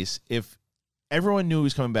the case, if everyone knew he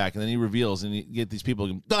was coming back and then he reveals and you get these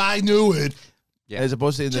people, I knew it. Yeah. As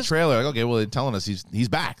opposed to in the trailer, like, okay, well, they're telling us he's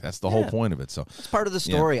back. That's the whole point of it. So it's part of the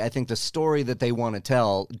story. Yeah. I think the story that they want to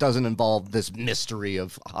tell doesn't involve this mystery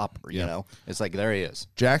of Hopper. You know, it's like there he is.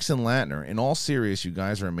 Jackson Latner. In all serious, you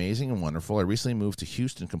guys are amazing and wonderful. I recently moved to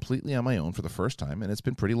Houston completely on my own for the first time, and it's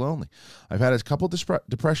been pretty lonely. I've had a couple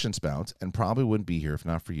depression spouts, and probably wouldn't be here if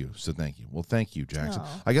not for you. So thank you. Well, thank you, Jackson.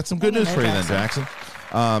 Aww. I got some good news for you then, Jackson.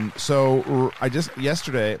 So I just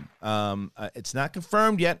yesterday. It's not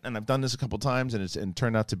confirmed yet, and I've done this a couple times, and it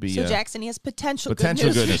turned out to be. So Jackson, he has potential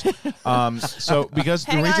goodness. So because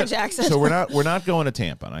Hang on, Jackson. So we're not going to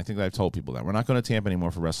Tampa, and I think I've told people that we're not going to Tampa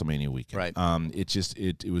anymore for WrestleMania weekend. Right.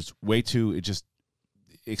 It was way too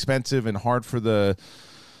expensive and hard for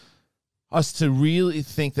us to really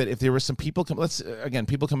think that if there were some people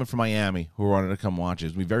people coming from Miami who wanted to come watch it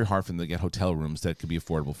would be very hard for them to get hotel rooms that could be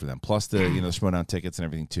affordable for them. Plus the the Schmoedown tickets and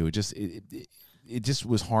everything too. It just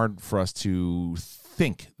was hard for us to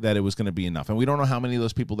think that it was going to be enough. And we don't know how many of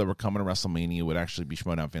those people that were coming to WrestleMania would actually be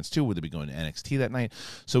Schmoedown fans too. Would they be going to NXT that night?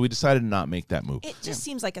 So we decided to not make that move. It just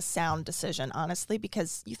seems like a sound decision, honestly,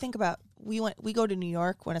 because you think about we go to New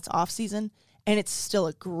York when it's off season and it's still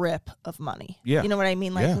a grip of money. Yeah. You know what I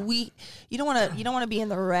mean? Like you don't want to be in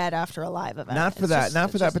the red after a live event. Not for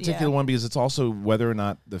that particular one, because it's also whether or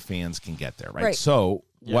not the fans can get there, right? So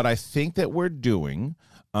what I think that we're doing,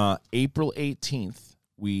 April 18th,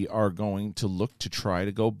 we are going to look to try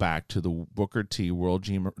to go back to the Booker T World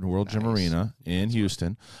Gym Arena in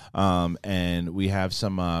Houston, and we have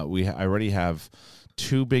some. I already have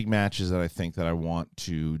 2 big matches that I think that I want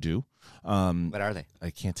to do. What are they? I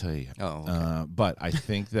can't tell you yet. Oh, okay. But I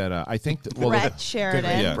think that Brett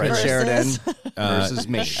Sheridan. Brett Sheridan versus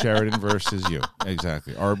me. Sheridan versus you.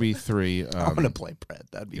 Exactly. RB3. I'm gonna play Brett.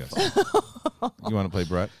 That'd be fun. You want to play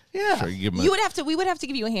Brett? Yeah. Sure, you give him We would have to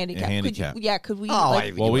give you a handicap. Could we? Oh,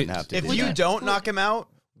 like, we wouldn't have to. If you don't knock him out,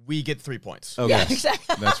 we get 3 points. Okay. Yeah,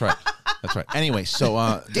 exactly. That's right. That's right. Anyway,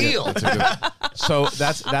 so deal. So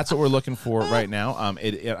that's what we're looking for right now.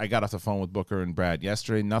 I got off the phone with Booker and Brad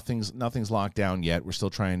yesterday. Nothing's locked down yet. We're still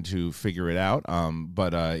trying to figure it out.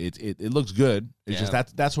 But it looks good. It's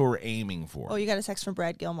just that's what we're aiming for. Oh, you got a text from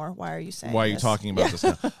Brad Gilmore. Why are you saying? Why are you this? talking about this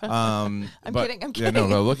now? I'm kidding. Yeah,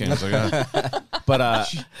 no, looking. I was like, but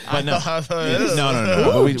no.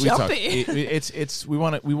 But we talk.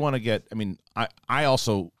 We want to get. I mean,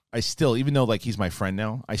 I still, even though like he's my friend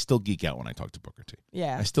now, I still geek out when I talk to Booker T.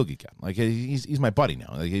 Yeah, I still geek out. Like he's my buddy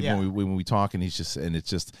now. Like when we talk, and and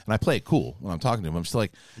I play it cool when I'm talking to him. I'm still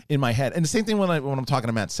like in my head, and the same thing when I'm talking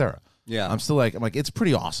to Matt Serra. Yeah, I'm still like it's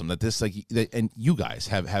pretty awesome that this and you guys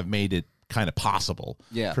have made it kind of possible.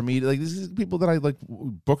 Yeah, for me, like this is people that I like.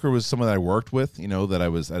 Booker was someone that I worked with. That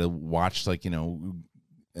I watched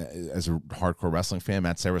as a hardcore wrestling fan.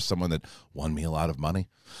 Matt Serra was someone that won me a lot of money.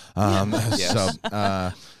 So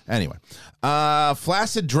anyway,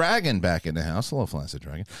 Flaccid Dragon back in the house. Hello, Flaccid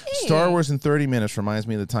Dragon. Hey. Star Wars in 30 minutes reminds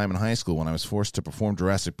me of the time in high school when I was forced to perform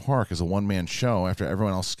Jurassic Park as a one-man show after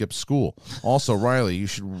everyone else skipped school. Also, Riley,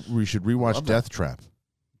 we should rewatch Death Trap.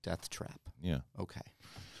 Death Trap. Yeah. Okay.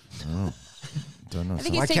 Oh. Don't know.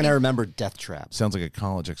 Why can't I remember Death Trap? Sounds like a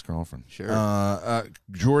college ex-girlfriend. Sure.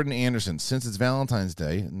 Jordan Anderson, since it's Valentine's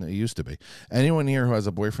Day, and it used to be, anyone here who has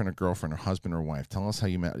a boyfriend or girlfriend or husband or wife, tell us how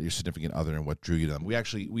you met your significant other and what drew you to them. We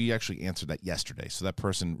actually answered that yesterday, so that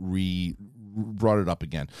person brought it up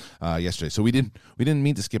again yesterday. So we didn't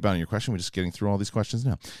mean to skip out on your question. We're just getting through all these questions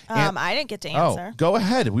now. I didn't get to answer. Oh, go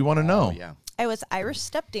ahead. We want to know. Yeah. I was Irish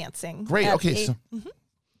step dancing. Great. Okay.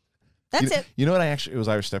 That's it. You know what it was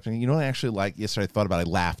Irish stepping. You know what I actually like? Yesterday I thought about it.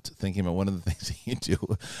 I laughed thinking about one of the things that you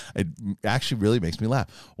do. It actually really makes me laugh.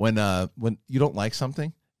 When you don't like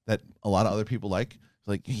something that a lot of other people like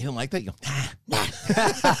you don't like that? You go, nah.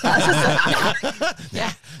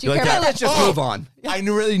 Yeah. Do you care about Let's just move on.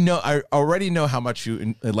 I already know how much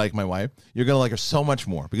you like my wife. You're going to like her so much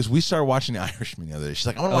more because we started watching The Irishman the other day. She's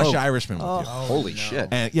like, I want to watch The Irishman with you. Holy shit.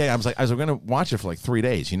 And yeah, I was going to watch it for like 3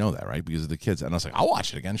 days. You know that, right? Because of the kids. And I was like, I'll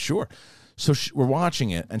watch it again. Sure. So we're watching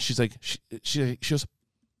it. And she's like, she goes,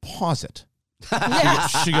 pause it.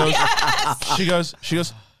 She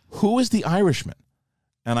goes, who is the Irishman?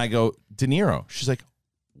 And I go, De Niro. She's like,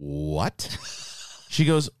 what? She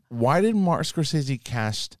goes, why did Martin Scorsese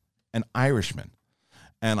cast an Irishman?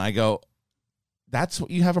 And I go, that's what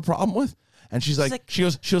you have a problem with? And she's like, she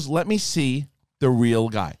goes, let me see the real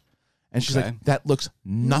guy. And she's like, that looks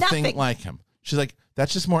nothing like him. She's like,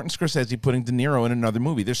 that's just Martin Scorsese putting De Niro in another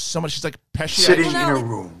movie. There's so much. She's like, Pesci. Sitting in a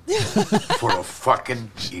room for a fucking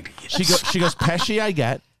idiot. She goes, Pesci, I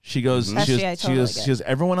get. She goes, she goes,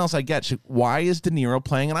 everyone else I get. Why is De Niro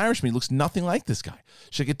playing an Irishman? He looks nothing like this guy.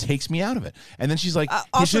 She's like, it takes me out of it. And then she's like,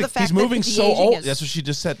 he's moving so old. That's what she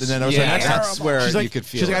just said. And then I was like, that's where she's like, you could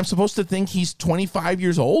feel she's like, I'm supposed to think he's 25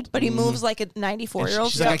 years old. But he moves like a 94-year-old.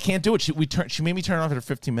 She's like, I can't do it. She made me turn it off after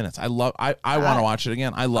 15 minutes. I want to watch it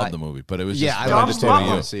again. I love the movie, but it was just, I just told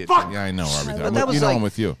you. See it. Yeah, I know, Robbie. I'm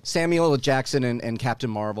with you. Samuel L. Jackson and Captain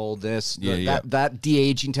Marvel. That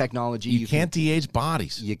de-aging technology. You can't de-age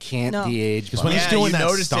bodies. You can't de-age. Because when he's doing that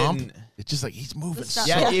stomp, it's just like he's moving.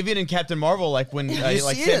 Even in Captain Marvel, like when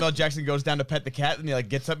Samuel L. Jackson goes down to pet the cat and he like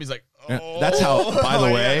gets up, he's like, oh. That's how. By the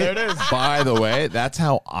way, there it is. By the way, that's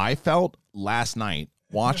how I felt last night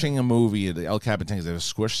watching a movie at the El Capitan. They have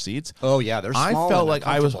squish seats. Oh yeah, they're small. I felt like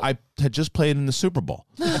I had just played in the Super Bowl.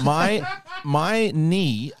 My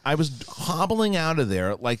knee, I was hobbling out of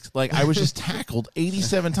there like I was just tackled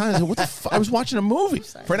 87 times. I said, what the fuck? I was watching a movie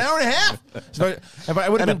for an hour and a half. So if I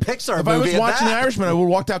would have been Pixar if I was watching The Irishman, I would have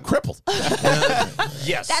walked out crippled.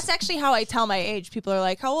 Yes, that's actually how I tell my age. People are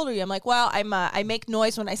like, "How old are you?" I'm like, "Well, I make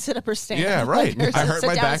noise when I sit up or stand." Yeah, right. I hurt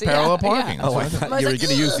my back parallel parking. Yeah. Oh, I thought you were going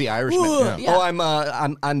to use The Irishman. Yeah. Oh,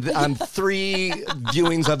 I'm 3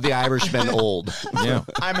 viewings of The Irishman old. Yeah,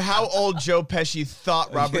 I'm how old Joe Pesci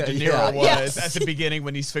thought Robert De Niro was at the beginning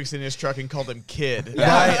when he's fixing his truck and called him kid.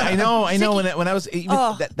 Yeah, I know. When I was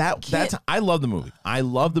that's I love the movie. I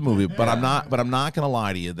love the movie, but I'm not gonna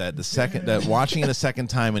lie to you that watching it a second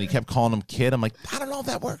time when he kept calling him kid, I'm like, I don't know if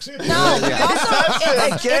that works. No,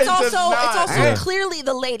 it's also clearly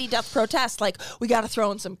the lady doth protest. Like, we got to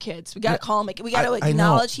throw in some kids. We got to call him. We got to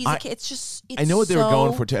acknowledge he's a kid. It's just. I know what they were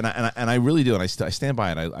going for too, and I really do, and I stand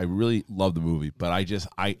by it. I really love the movie, but I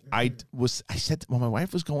I said when my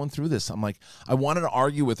wife was going through this, I'm like, I wanted to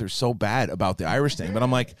argue with her so bad about the Irish thing, but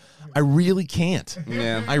I'm like, I really can't.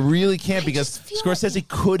 Yeah. I really can't because Scorsese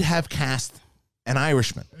could have cast an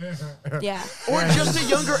Irishman. Yeah. Or just a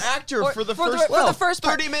younger actor for the first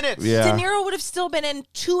 30 minutes. Yeah. De Niro would have still been in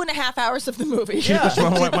 2.5 hours of the movie. Yeah.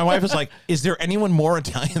 My wife was like, is there anyone more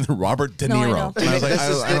Italian than Robert De Niro? No, I know. And I was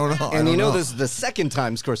like, I don't know. And this is the second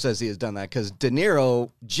time Scorsese has done that because De Niro,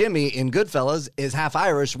 Jimmy in Goodfellas, is half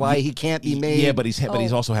Irish. Why he can't be made? Yeah, but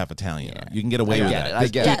he's also half Italian. Yeah. You can get away with that. I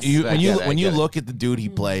get it. When you look at the dude he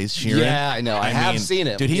plays, Sheeran. Yeah, I know. I have seen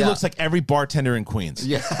him. Dude, he looks like every bartender in Queens.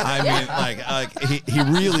 Yeah. I mean, like he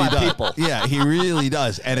really does. People. Yeah, he really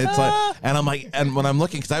does. And it's like, and I'm like, and when I'm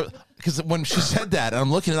looking, because when she said that, and I'm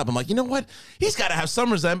looking it up, I'm like, you know what? He's got to have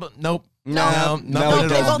some resemblance. Nope. No, it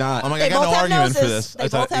does not. I'm like, I got no argument for this. I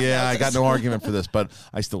got no argument for this, but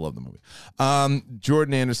I still love the movie.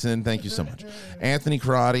 Jordan Anderson, thank you so much. Anthony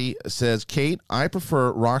Karate says, Kate, I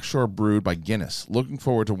prefer Rockshore Brewed by Guinness. Looking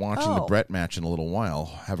forward to watching the Brett match in a little while.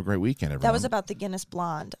 Have a great weekend, everyone. That was about the Guinness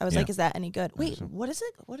Blonde. I was like, is that any good? Wait, what is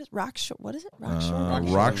it? What is Rockshore? What is it?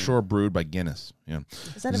 Rockshore Brewed by Guinness. Yeah.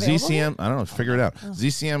 Is that available? ZCM, I don't know, figure it out.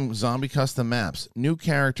 ZCM Zombie Custom Maps. New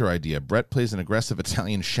character idea. Brett plays an aggressive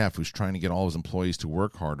Italian chef who's trying to get all his employees to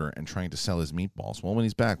work harder and trying to sell his meatballs. Well, when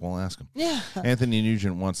he's back, we'll ask him. Yeah. Anthony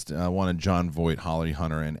Nugent wanted John Voight, Holly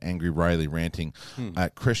Hunter, and Angry Riley ranting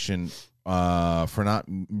at Christian for not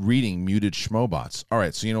reading muted schmobots. All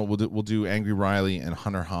right, so we'll do Angry Riley and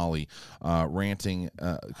Hunter Holly ranting.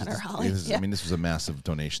 Hunter Holly. I mean, this was a massive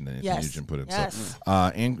donation that Anthony Nugent put in. Yes. So,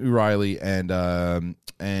 Angry Riley and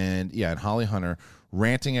Holly Hunter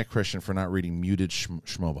ranting at Christian for not reading muted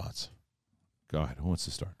schmobots. Go ahead. Who wants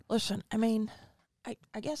to start? Listen, I mean,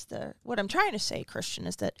 I guess what I'm trying to say, Christian,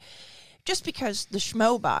 is that just because the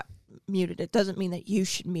schmobot muted it doesn't mean that you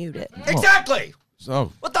should mute it. Exactly.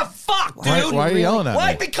 So what the fuck, dude? Why are you yelling at me?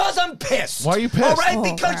 Why? Because I'm pissed. Why are you pissed? All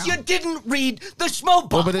right, because you didn't read the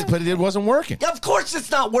schmobot. Well, but it wasn't working. Of course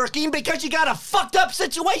it's not working because you got a fucked up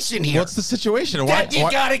situation here. What's the situation? That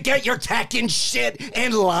you got to get your tech and shit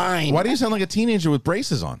in line. Why do you sound like a teenager with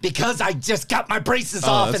braces on? Because I just got my braces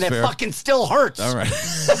off and fair. it fucking still hurts. All right.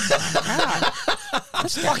 I'm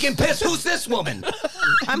fucking pissed. Who's this woman?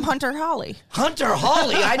 I'm Hunter Holly. Hunter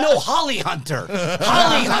Holly? I know Holly Hunter.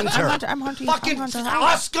 Holly Hunter. I'm Hunter. Fucking Hunter Holly.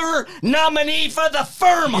 Oscar nominee for the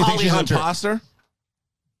firm, You Holly think she's Hunter. an imposter?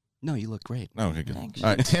 No, you look great. Oh, okay, good. Thanks. All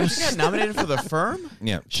right, Tim. She got nominated for the firm?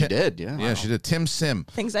 Yeah, She did, yeah. Yeah, she did. Tim Sim.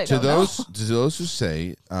 Things I to don't those know. to those who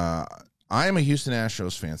say I am a Houston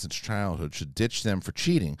Astros fan since childhood, should ditch them for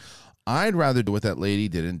cheating. I'd rather do what that lady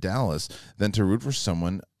did in Dallas than to root for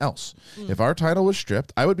someone else. If our title was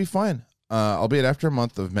stripped, I would be fine. Albeit after a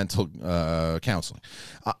month of mental counseling.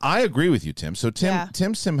 I agree with you, Tim. So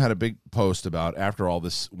Tim Sim had a big post about after all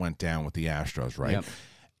this went down with the Astros, right? Yep.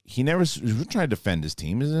 He never was trying to defend his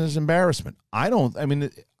team. It's his embarrassment. I don't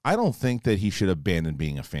think that he should abandon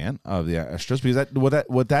being a fan of the Astros because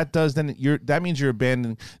what that does then that means you're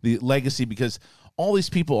abandoning the legacy because all these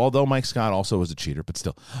people, although Mike Scott also was a cheater, but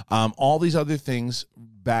still, all these other things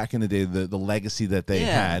back in the day, the legacy that they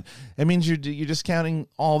had, it means you're discounting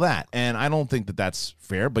all that. And I don't think that that's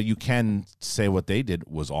fair, but you can say what they did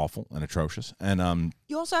was awful and atrocious. And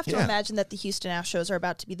you also have to imagine that the Houston Astros are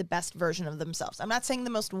about to be the best version of themselves. I'm not saying the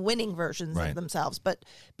most winning versions of themselves, but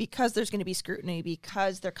because there's going to be scrutiny,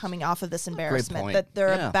 because they're coming off of this embarrassment, that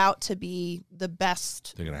they're about to be the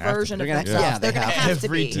best version of themselves. They're going to have to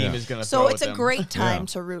Every be. team is going to So it's a great time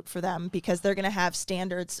to root for them because they're going to have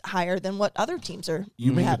standards higher than what other teams are.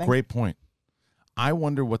 You make a great point. I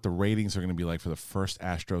wonder what the ratings are going to be like for the first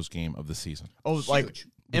Astros game of the season. Oh, like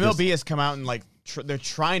MLB has come out and like they're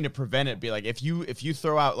trying to prevent it. Be like if you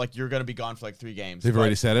throw out like you're going to be gone for like 3 games. They've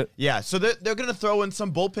already said it. Yeah, so they're going to throw in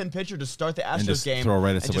some bullpen pitcher to start the Astros and just game. Throw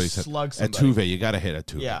right at somebody. Slug at somebody. Tuve, you got to hit at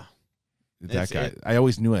Tuve. Yeah. That guy, I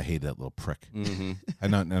always knew I hated that little prick. Mm-hmm. I'm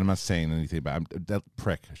not saying anything about that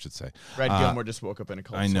prick, I should say. Brad Gilmore just woke up in a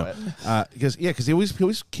cold sweat. I know, because he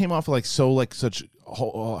always came off like such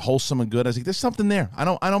wholesome and good. I was like, there's something there. I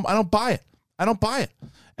don't buy it. I don't buy it.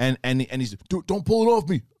 And he's don't pull it off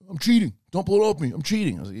me. I'm cheating. Don't pull it off me. I'm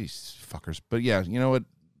cheating. I was like, these fuckers. But yeah, you know what?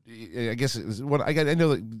 I guess I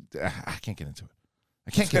know that I can't get into it. I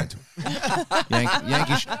can't get into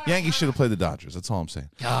it. Yankees should have played the Dodgers. That's all I'm saying.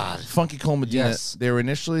 God. Funky Cole Medina, Yes. they were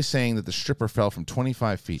initially saying that the stripper fell from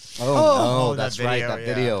 25 feet. Oh, no, that's that right, video, that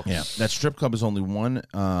video. Yeah, that strip club is only 1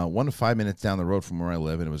 to 5 minutes down the road from where I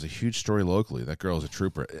live, and it was a huge story locally. That girl is a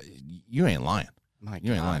trooper. You ain't lying.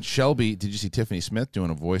 You ain't lying. Shelby, did you see Tiffany Smith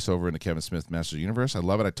doing a voiceover in the Kevin Smith Masters of the Universe? I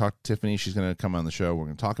love it. I talked to Tiffany. She's going to come on the show. We're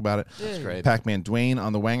going to talk about it. That's great. Pac-Man Dwayne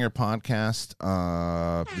on the Wanger podcast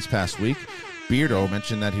this past week. Beardo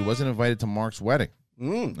mentioned that he wasn't invited to Mark's wedding.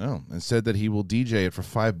 No, and said that he will DJ it for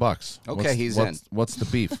 $5. Okay, he's in. What's the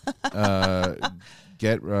beef?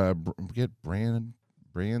 Get Brand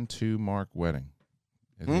to Mark wedding.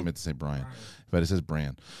 I think I meant to say Brian, but it says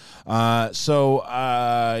Brand. Yeah,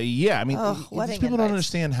 I mean, these people don't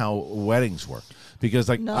understand how weddings work because,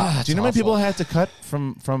 like, do you know how many people I had to cut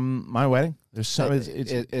from my wedding? There's so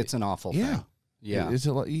it's an awful thing. Yeah,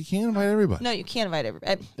 you can't invite everybody. No, you can't invite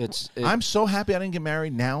everybody. I'm so happy I didn't get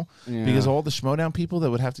married now because all the Schmodown people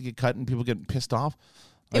that would have to get cut and people getting pissed off.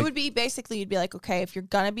 Like, it would be basically, you'd be like, okay, if you're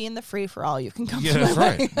going to be in the free-for-all, you can come to my that's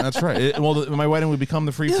wedding. right. That's right. My wedding would become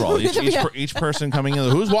the free-for-all. Each person coming in,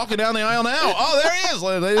 who's walking down the aisle now? Oh, there he is,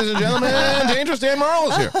 ladies and gentlemen. Dangerous Dan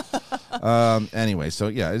Marlowe's here. Anyway, so,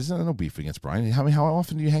 yeah, there's no beef against Brian. How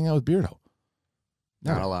often do you hang out with Beardo?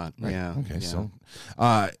 Not a lot. Right. Yeah. Okay, so...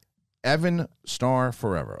 Evan Star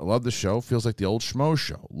Forever. I love the show. Feels like the old Schmo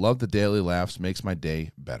show. Love the daily laughs. Makes my day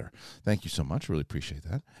better. Thank you so much. Really appreciate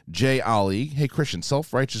that. Jay Ali. Hey, Christian.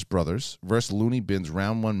 Self-Righteous Brothers versus Looney Bins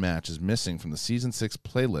round 1 match is missing from the season 6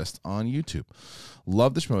 playlist on YouTube.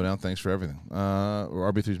 Love the Schmodown. Thanks for everything.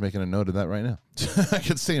 RB3's making a note of that right now. I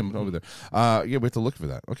can see him over there. Yeah, we have to look for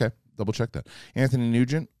that. Okay. Double check that. Anthony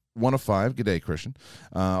Nugent. 1 of 5. Good day, Christian.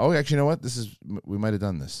 Actually, you know what? We might have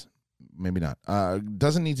done this. Maybe not.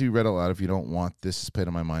 Doesn't need to be read out loud if you don't want. This is played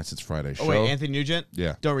on my mind since Friday. Oh, wait, Anthony Nugent?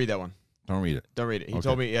 Yeah. Don't read that one. Don't read it. Don't read it. He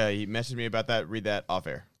told me, he messaged me about that. Read that off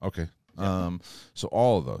air. Okay. Yeah. So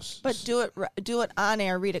all of those. But do it on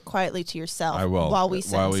air. Read it quietly to yourself. I will. While we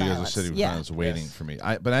sit in you guys are silence. sitting in silence waiting for me.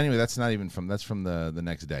 But anyway, that's from the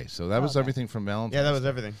next day. So that was everything from Valentine's. Yeah, that was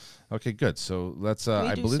everything. Okay, good. So let's. Can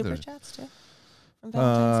I do believe super there's chats too. From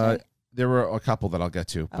Valentine's Day? There were a couple that I'll get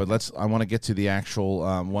to, but I want to get to the actual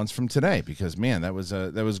ones from today because man, that was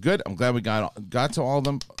good. I'm glad we got to all of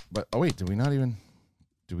them. But did we not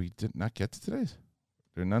get to today's?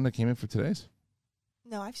 There are none that came in for today's?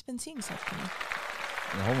 No, I've been seeing stuff coming.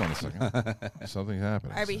 Yeah, hold on a second. Something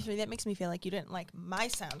happened. RB3, that makes me feel like you didn't like my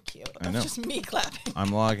sound cue. I know. Just me clapping.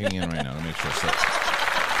 I'm logging in right now to make sure.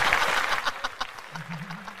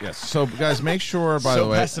 Yes. So, guys, make sure. By the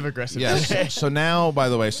way, passive aggressive. Yes. So now, by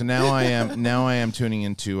the way, now I am tuning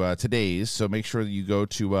into today's. So make sure that you go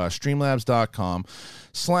to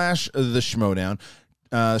streamlabs.com/theschmodown.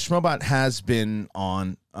 Schmobot has been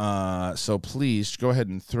on. So please go ahead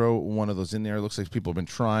and throw one of those in there. It looks like people have been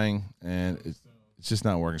trying, and it's just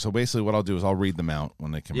not working. So basically, what I'll do is I'll read them out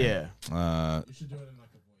when they come in. You should do it in voice.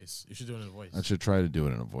 You should do it in a voice. I should try to do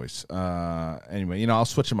it in a voice. Anyway, I'll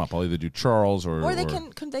switch them up. I'll either do Charles or they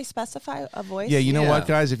couldn't they specify a voice? Yeah, you know what,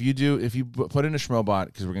 guys? If you put in a Schmobot,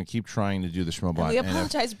 because we're gonna keep trying to do the Schmobot. And we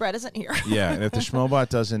apologize, Brett isn't here. Yeah, and if the Schmobot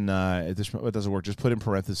doesn't work, just put in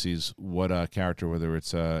parentheses what character, whether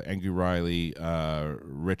it's Angry Riley,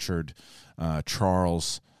 Richard,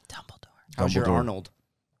 Charles, Dumbledore. How's your Arnold?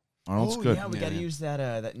 Arnold's good. Yeah, we got to use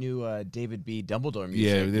that new David B. Dumbledore music.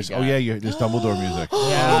 Yeah, there's Dumbledore music. It's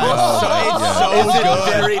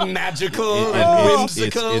very magical and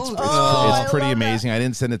whimsical. It's pretty amazing. I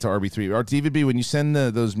didn't send it to RB3 or David B. When you send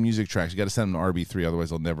those music tracks, you got to send them to RB3,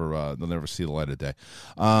 otherwise they'll never see the light of day.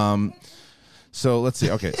 So let's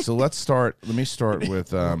see. Okay, so let's start. Let me start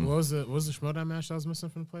with what was the Schmodown match that was missing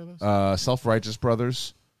from the playlist? Self-Righteous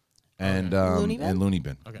Brothers and Looney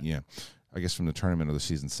Bin. Okay. Yeah. I guess from the tournament of the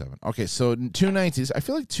season 7. Okay, so 290s. I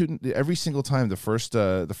feel like every single time the first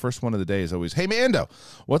one of the day is always, hey Mando,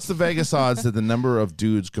 what's the Vegas odds that the number of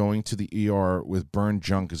dudes going to the ER with burned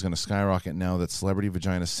junk is going to skyrocket now that celebrity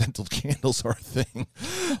vagina scented candles are a thing?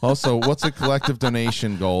 Also, what's a collective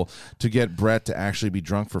donation goal to get Brett to actually be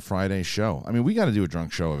drunk for Friday's show? I mean, we got to do a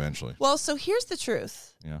drunk show eventually. Well, so here's the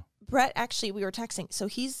truth. Yeah. Brett, actually, we were texting. So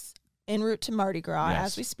he's en route to Mardi Gras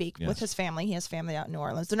as we speak with his family. He has family out in New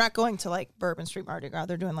Orleans. They're not going to like Bourbon Street Mardi Gras.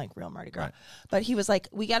 They're doing like real Mardi Gras. Right. But he was like,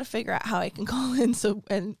 we got to figure out how I can call in. So,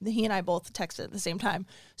 and he and I both texted at the same time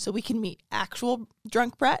so we can meet actual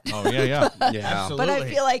drunk Brett. Oh yeah. Absolutely. But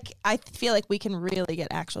I feel like we can really get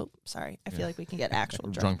actual. Sorry, I feel like we can get actual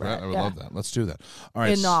drunk Brett. I would love that. Let's do that. All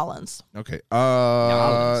right. In Nolans. Okay.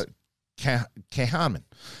 Kahaman.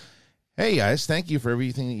 Hey guys, thank you for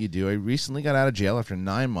everything that you do. I recently got out of jail after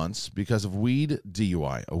 9 months because of weed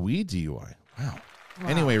DUI. A weed DUI? Wow.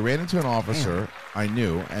 Anyway, ran into an officer I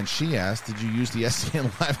knew, and she asked, did you use the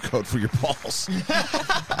SEN live code for your balls?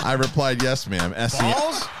 I replied, yes, ma'am.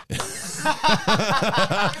 Balls?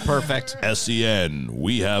 Perfect. SEN,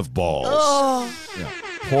 we have balls. Oh. Yeah.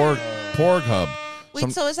 Porg Hub.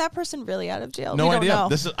 Wait, so is that person really out of jail? No we idea. Don't know.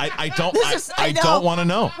 This is I don't want to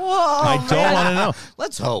know. Whoa, I don't want to know.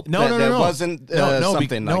 Let's hope. No. That wasn't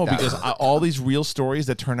something like that. Because all these real stories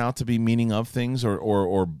that turn out to be meaning of things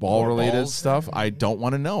or ball related stuff, I don't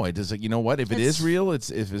want to know. I just you know what? If it is real, if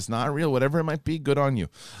it's not real, whatever it might be, good on you.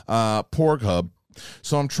 Porg Hub.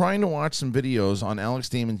 So I'm trying to watch some videos on Alex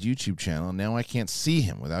Damon's YouTube channel, and now I can't see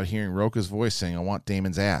him without hearing Roka's voice saying, I want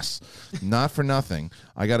Damon's ass. Not for nothing.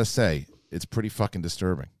 I got to say, it's pretty fucking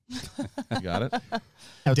disturbing. You got it?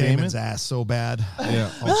 Damon's ass so bad. Yeah.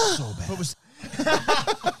 So bad.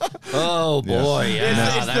 Oh boy,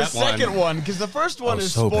 It's the second one because the first one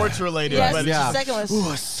is so sports bad. related. Yes, but the second one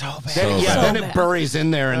is so bad. So Then bad. it buries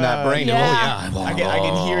in there in that brain. yeah. I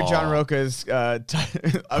can hear John Roca's. I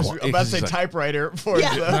was about to say typewriter for.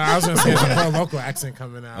 Yeah. No, I was going to say the local accent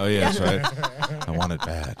coming out. Oh, yeah, that's right. I want it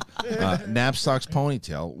bad. Knapsack's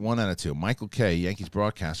Ponytail, 1 out of 2. Michael Kay, Yankees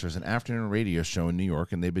broadcaster, is an afternoon radio show in New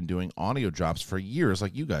York, and they've been doing audio drops for years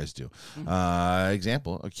like you guys do.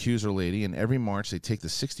 Example, Accuser Lady, and every March they take the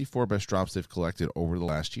 64 best drops they've collected over the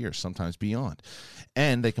last year, sometimes beyond.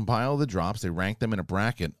 And they compile the drops, they rank them in a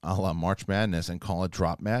bracket a la March Madness and call it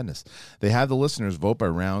Drop Madness. They have the listeners vote by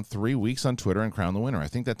round 3 weeks on Twitter and crown the winner. I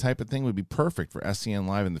think that type of thing would be perfect for SEN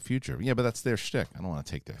Live in the future. Yeah, but that's their shtick. I don't want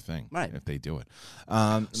to take their thing if they do it.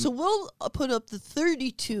 So we'll put up the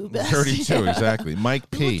 32 best. 32, exactly.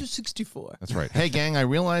 Mike P. We went to 64. That's right. Hey, gang, I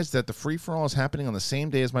realized that the free-for-all is happening on the same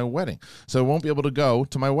day as my wedding, so I won't be able to go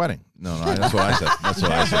to my wedding. No, that's what I said. That's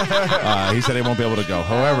what I said. He said he won't be able to go.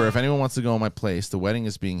 However, if anyone wants to go in my place, the wedding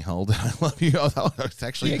is being held. I love you. Oh,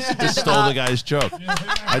 actually, just stole the guy's joke.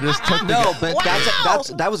 I just took the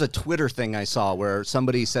but that was a Twitter thing I saw where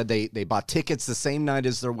somebody said they bought tickets the same night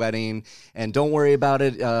as their wedding, and don't worry about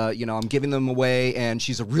it. I'm giving them away, and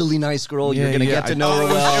she's a really nice girl. You're gonna get to know her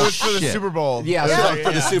well. It was for the Super Bowl. Yeah,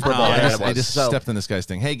 for the Super Bowl. I just stepped in this guy's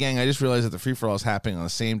thing. Hey, gang, I just realized that the free-for-all is happening on the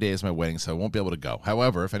same day as my wedding, so I won't be able to go.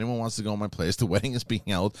 However, if anyone wants to go in my place, the wedding is being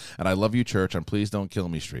held, and I love you, church, on Please Don't Kill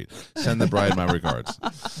Me Street. Send the bride my regards.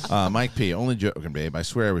 Mike P. Only joking, babe. I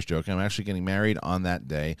swear I was joking. I'm actually getting married on that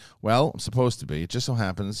day. Well, I'm supposed to be. It just so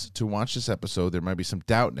happens to watch this episode, there might be some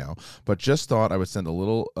doubt now, but just thought I would send a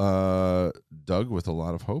little Doug with a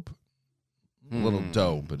lot of hope. A little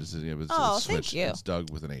dough, but it's switched. Thank you. It's Doug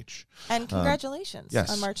with an H. And congratulations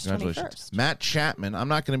on March 21st. Matt Chapman, I'm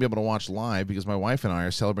not going to be able to watch live because my wife and I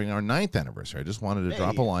are celebrating our 9th anniversary. I just wanted to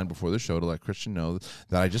drop a line before the show to let Christian know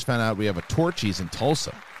that I just found out we have a Torchy's in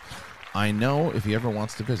Tulsa. I know if he ever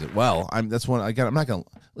wants to visit. Well, I'm not going to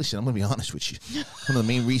listen. I'm going to be honest with you. One of the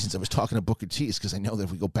main reasons I was talking to Booker T is because I know that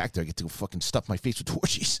if we go back there, I get to go fucking stuff my face with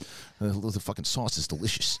Torchy's. The fucking sauce is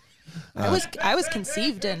delicious. I was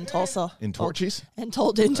conceived in Tulsa. In Torchy's? And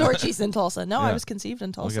told in Torchy's in Tulsa. No, Yeah. I was conceived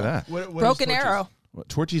in Tulsa. Look at that. What Broken Arrow.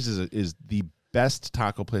 Torchy's is the best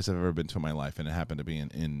taco place I've ever been to in my life, and it happened to be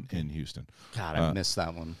in Houston. God, I missed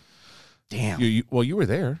that one. Damn. You were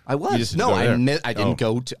there. I was. You just didn't No, go there. I didn't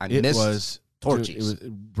go to. I missed Torchy's.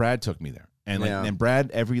 Brad took me there. And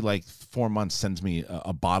Brad every 4 months sends me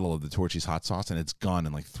a bottle of the Torchy's hot sauce, and it's gone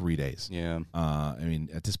in 3 days. Yeah. I mean,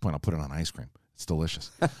 at this point, I'll put it on ice cream. It's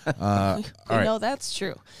delicious. We know that's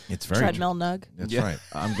true. It's very treadmill true. nug. That's right.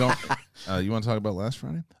 I'm going. You want to talk about last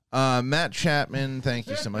Friday? Matt Chapman, thank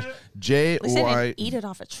you so much. At least I didn't eat it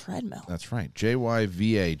off a treadmill. That's right.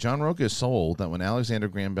 JYVA. John Roca is sold that when Alexander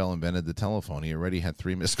Graham Bell invented the telephone, he already had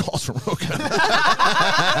 3 missed calls from Roca.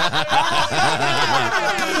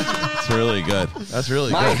 That's really good. That's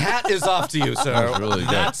really My good. hat is off to you, sir. That's really good.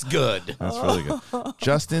 That's good. That's really good.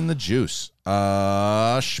 Justin the Juice.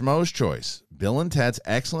 Schmo's Choice. Bill and Ted's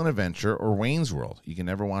Excellent Adventure or Wayne's World. You can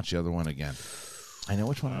never watch the other one again. I know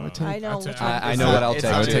which one I would take. I know which one. I know what I'll take.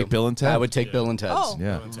 I would take Bill and Ted. I would take Bill and Ted's. Oh.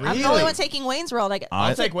 Yeah. I'm the only one taking Wayne's World.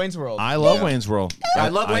 I'll take Wayne's World. I love Wayne's World. I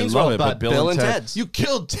love Wayne's World, but Bill and Ted's. You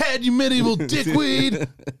killed Ted, you medieval dickweed.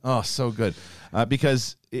 Oh, so good.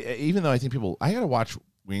 Because even though I think I got to watch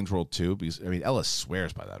Wayne's World 2 because Ellis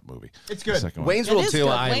swears by that movie. It's good. Wayne's World 2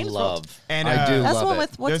 I love. And I do that's love one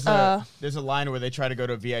it. with there's a line where they try to go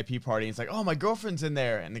to a VIP party and it's like, oh, my girlfriend's in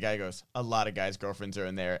there, and the guy goes, a lot of guys' girlfriends are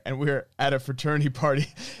in there, and we're at a fraternity party,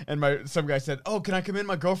 and some guy said, oh, can I come in?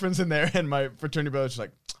 My girlfriend's in there, and my fraternity brother's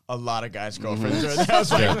like, a lot of guys' girlfriends are in there. I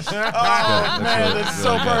was like, that's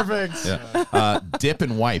so perfect. Yeah. Dip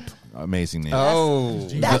and Wipe, amazing name. Oh,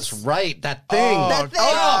 that's right, that thing. That thing.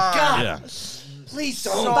 Oh God. Yeah. Please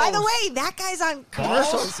don't. By the way, that guy's on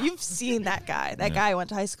commercials. You've seen that guy. That guy I went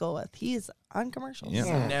to high school with. He's on commercials.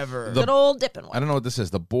 Yeah. Never. Good old dipping one. I don't know what this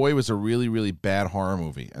is. The Boy was a really, really bad horror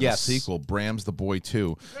movie. And Yes. the sequel, Bram's The Boy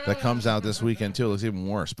 2, that comes out this weekend, too. It looks even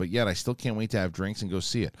worse. But yet, I still can't wait to have drinks and go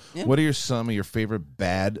see it. Yeah. What are some of your favorite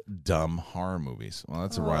bad, dumb horror movies? Well,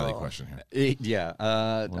 that's a Riley question here.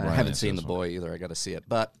 I haven't seen The Boy either. I got to see it.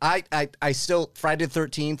 But I still, Friday the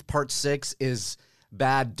 13th, part 6 is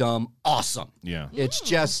bad, dumb, awesome. Yeah. It's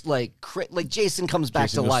just like Jason comes back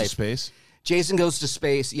Jason to Goes life. to Space? Jason Goes to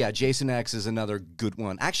Space. Yeah, Jason X is another good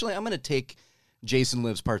one. Actually, I'm going to take Jason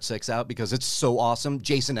Lives Part 6 out because it's so awesome.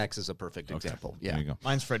 Jason X is a perfect example. Yeah. There you go.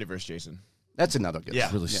 Mine's Freddy vs. Jason. That's another good one.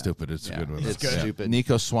 It's really stupid. It's a good one. It's good. Stupid.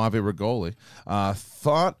 Nico Suave Rigoli.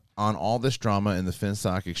 Thought on all this drama in the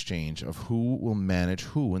Finstock exchange of who will manage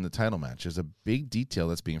who in the title match is a big detail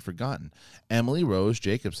that's being forgotten. Emily Rose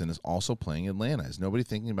Jacobson is also playing Atlanta. Is nobody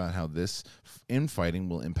thinking about how this infighting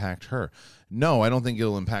will impact her? No, I don't think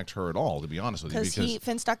it'll impact her at all, to be honest with you. Because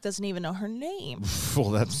Finstock doesn't even know her name. Well,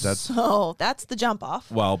 that's so that's the jump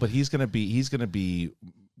off. Well, but he's gonna be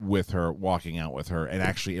with her, walking out with her, and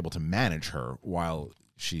actually able to manage her while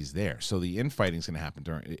she's there. So the infighting is going to happen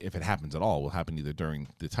if it happens at all, will happen either during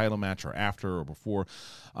the title match or after or before.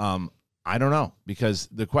 I don't know, because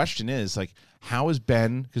the question is, like, how is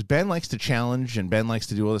Ben? Because Ben likes to challenge and Ben likes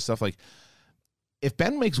to do all this stuff. Like, if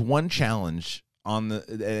Ben makes one challenge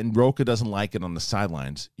and Roka doesn't like it on the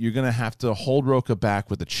sidelines, you're going to have to hold Roka back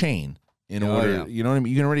with a chain in order. Yeah. You know what I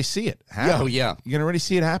mean? You can already see it happen. Oh, yeah. You can already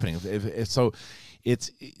see it happening.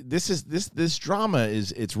 This drama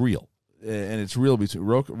it's real. And it's real between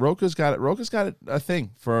Roka's got it. Roka's got a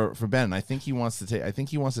thing for Ben. I think he wants to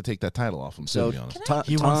take that title off him. So to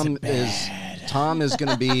be honest, Tom is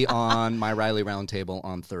going to be on my Riley Roundtable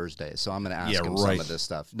on Thursday. So I'm going to ask him some of this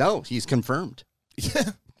stuff. No, he's confirmed.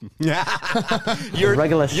 You're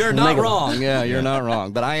not wrong. Yeah, you're not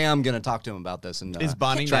wrong. But I am going to talk to him about this and is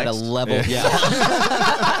Bonnie try next? to level. Yeah,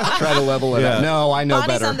 try to level it up. No, I know Bonnie's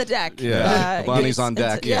better. on the deck. Yeah. Bonnie's on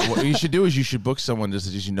deck. Yeah. What you should do is you should book someone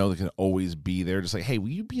just that that can always be there. Just like, hey, will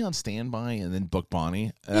you be on standby, and then book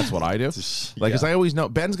Bonnie? And that's what I do. Because I always know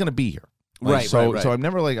Ben's going to be here. Right. So I'm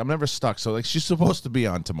never stuck. So like she's supposed to be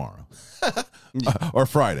on tomorrow or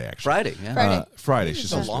Friday actually. Friday. Yeah. Friday.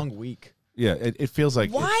 It's a long week. Yeah, it feels like.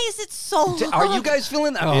 Why is it so long? Are you guys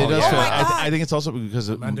feeling that? It does feel, my God. I think it's also because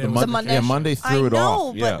of Monday. Monday threw it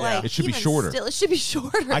off. But like, it should be even shorter. Still, it should be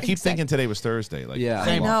shorter. I keep thinking today was Thursday. Like,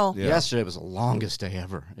 I know. Yeah. Yesterday was the longest day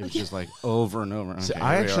ever. It was just like over and over. So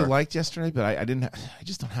I actually liked yesterday, but I didn't. I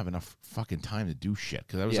just don't have enough fucking time to do shit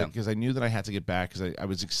because I was because I knew that I had to get back because I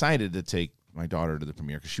was excited to take my daughter to the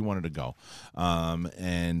premiere because she wanted to go,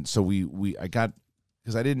 and so I got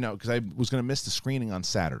because I didn't know because I was going to miss the screening on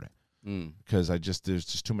Saturday. Because there's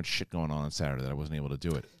just too much shit going on Saturday that I wasn't able to do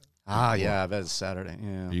it. Yeah, that's Saturday.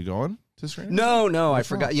 Yeah. Are you going to screen? No, I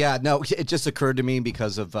forgot. Yeah, no, it just occurred to me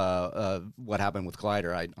because of what happened with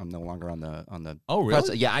Collider. I'm no longer on the. Oh, really?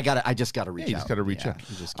 Press. Yeah, I just got to reach out. You just got to reach out.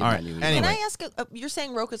 Just all right. Anyway. Can I ask? You're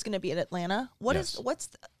saying Roka's going to be at Atlanta. What's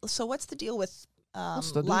the deal with?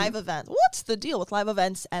 Live events. What's the deal with live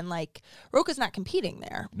events and like Roka's not competing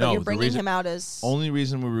there? But No, you're bringing him out as only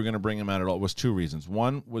reason we were going to bring him out at all was two reasons.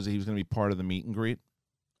 One was that he was going to be part of the meet and greet.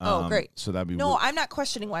 Oh, great! So that'd be I'm not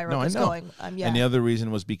questioning why Roka's going. Yeah. And the other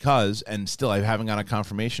reason was because, and still I haven't got a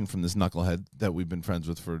confirmation from this knucklehead that we've been friends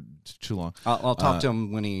with for too long. I'll talk to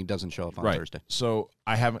him when he doesn't show up on Thursday. So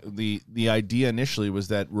I haven't. The idea initially was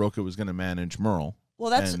that Roka was going to manage Merle. Well,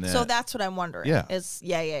 that's what I'm wondering. Yeah,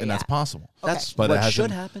 and that's possible. Okay. That's what should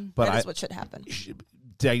happen. That is what should happen.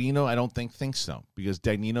 Dagnino, I don't thinks so because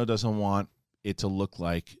Dagnino doesn't want it to look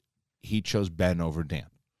like he chose Ben over Dan.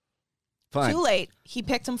 Fine. Too late. He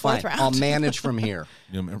picked him fourth round. I'll manage from here.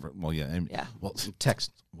 You remember? Well, yeah. Yeah. Well,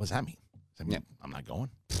 text. What does that mean? Does that mean I'm not going?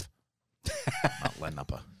 I'm not letting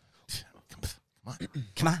up a.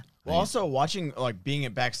 Come on. Well, also watching being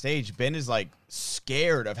at backstage, Ben is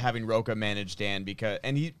scared of having Roka manage Dan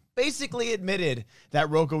and he basically admitted that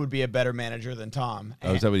Roka would be a better manager than Tom.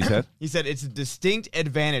 Oh, is that what he said? He said it's a distinct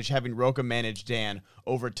advantage having Roka manage Dan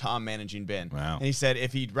over Tom managing Ben. Wow. And he said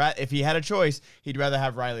if he had a choice, he'd rather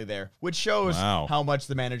have Riley there, which shows how much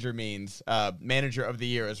the manager means. Manager of the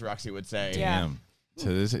year, as Roxy would say. Yeah. Damn. So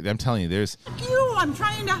I'm telling you, there's. I'm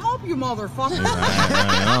trying to help you, motherfucker.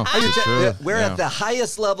 I know. We're at the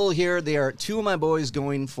highest level here. There are two of my boys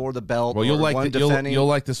going for the belt. Well, you'll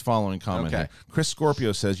like this following comment. Okay. Here. Chris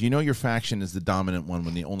Scorpio says, your faction is the dominant one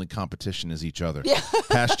when the only competition is each other. Yeah.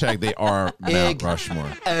 Hashtag they are Mount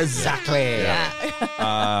Rushmore. Exactly.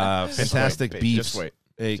 Yeah. Fantastic beefs. Just wait.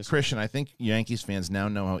 Hey, Christian, I think Yankees fans now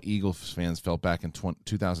know how Eagles fans felt back in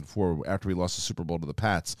 2004 after we lost the Super Bowl to the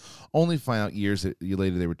Pats, only to find out years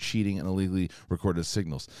later they were cheating and illegally recorded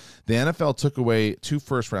signals. The NFL took away 2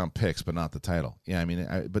 first-round picks, but not the title. Yeah, I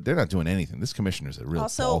mean, but they're not doing anything. This commissioner's a real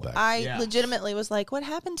fallback. I legitimately was like, what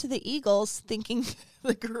happened to the Eagles thinking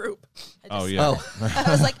the group? I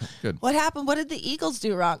was like, Good. what happened? What did the Eagles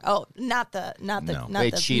do wrong? Oh, not the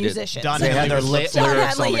they cheated. musicians. Don They had their lyrics on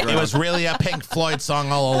the It ground. was really a Pink Floyd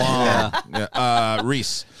song all along.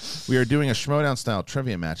 Reese, we are doing a Schmodown-style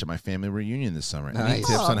trivia match at my family reunion this summer. Any Nice.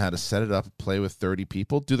 tips on how to set it up, play with 30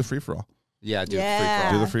 people? Do the free-for-all. Yeah, do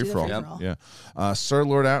Yeah. Do the free-for-all. free-for-all. Yeah. Sir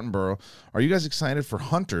Lord Attenborough, are you guys excited for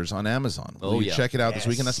Hunters on Amazon? Will you check it out this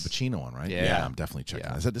weekend? That's the Pacino one, right? Yeah. I'm definitely checking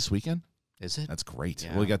it. Is that this weekend? Is it? That's great.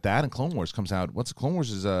 Yeah. We got that, and Clone Wars comes out. What's Clone Wars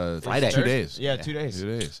is Friday. 2 days. Yeah, 2 days.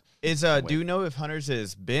 2 days. Is do you know if Hunters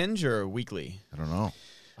is binge or weekly? I don't know.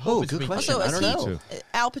 Oh, it's good weekly. question. Also, I don't know.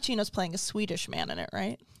 Al Pacino's playing a Swedish man in it,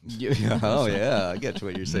 right? Oh, yeah. I get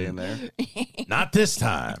what you're saying there. Not this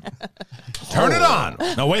time. Turn it on.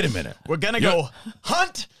 No, wait a minute. We're gonna go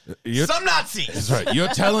hunt some Nazis. That's right. You're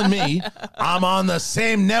telling me I'm on the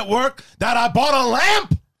same network that I bought a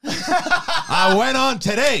lamp? I went on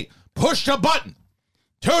today, pushed a button.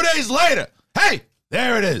 2 days later, hey,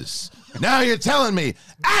 there it is. Now you're telling me,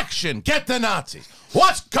 action, get the Nazis.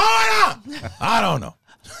 What's going on? I don't know.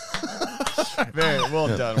 Very well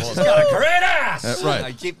done. Well Got a great ass. That's right.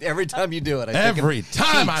 I keep every time you do it. Every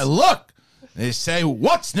time I look, they say,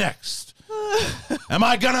 what's next? Am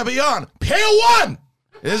I going to be on Pier 1?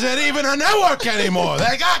 Is it even a network anymore?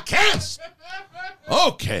 They got canceled.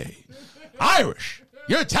 Okay. Irish.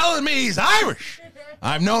 You're telling me he's Irish?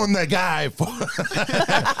 I've known the guy for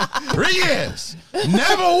 3 years.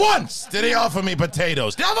 Never once did he offer me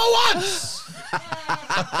potatoes. Never once.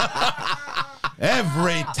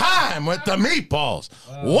 Every time with the meatballs.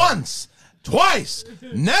 Once, twice,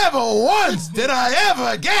 never once did I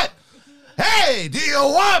ever get, hey, do you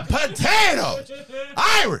want potatoes?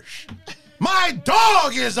 Irish. My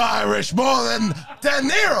dog is Irish more than De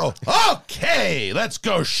Niro. Okay, let's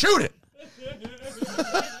go shoot it.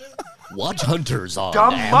 Watch Hunters on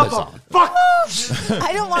Dumb Amazon. motherfucker!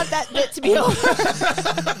 I don't want that bit to be over.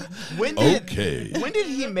 when did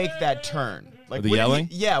he make that turn? Like The when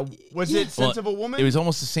did yelling? Was it Sense of a Woman? It was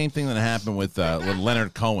almost the same thing that happened with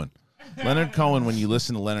Leonard Cohen. Leonard Cohen, when you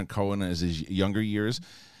listen to Leonard Cohen as his younger years,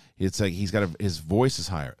 it's like he's got his voice is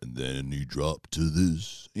higher. And then he dropped to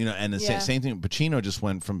this. And the same thing. Pacino just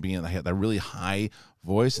went from being like that really high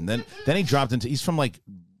voice, and then he dropped into, he's from like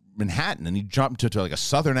Manhattan, and he dropped into like a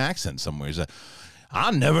southern accent somewhere. He's like,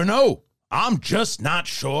 I never know. I'm just not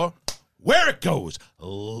sure where it goes.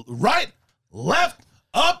 Right, left,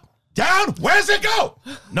 up, down. Where's it go?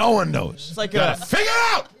 No one knows. It's like gotta figure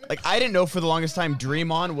it out. Like, I didn't know for the longest time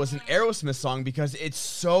Dream On was an Aerosmith song because it's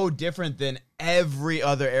so different than every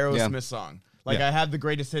other Aerosmith song. Like, I have the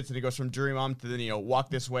greatest hits, and it goes from Dream On to then, Walk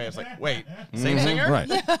This Way. It's like, wait, same singer?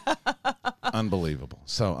 Right. Unbelievable.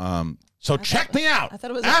 So check me out. I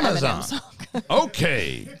thought it was Amazon. an Eminem song.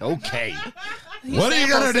 Okay. What are you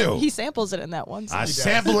going to do? He samples it in that one song. I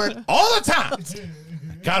sample it all the time.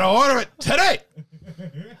 Got to order it today.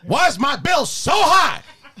 Why is my bill so high?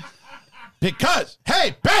 Because,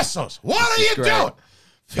 hey, Bezos, what are you doing?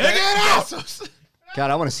 Figure it out. God,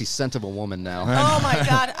 I want to see Scent of a Woman now. Oh, my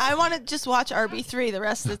God. I want to just watch RB3 the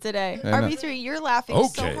rest of today. RB3, you're laughing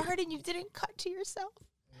so hard, and you didn't cut to yourself.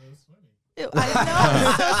 I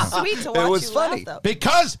know. It's so sweet to watch. It was you funny. laugh, though.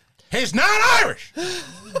 Because he's not Irish.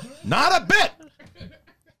 Not a bit.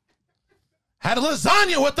 Had a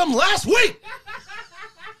lasagna with them last week.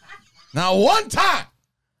 Now, one time,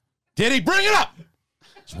 did he bring it up?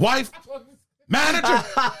 His wife, manager,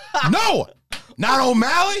 no one. Not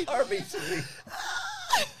O'Malley. RB3.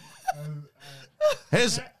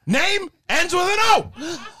 His name ends with an O.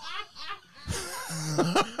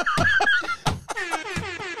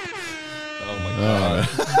 Oh, my God.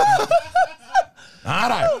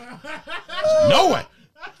 Not Irish. No way.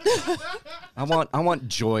 I want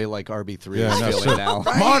joy like RB3 Yeah, is no, feeling so- now.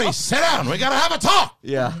 Marty, sit down. We got to have a talk.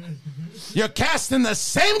 Yeah. You're casting the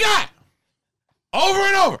same guy over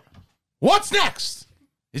and over. What's next?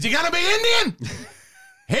 Is he going to be Indian?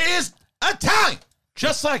 He is Italian,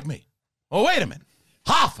 just like me. Oh, wait a minute.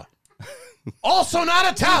 Hoffa. Also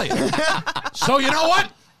not Italian. So you know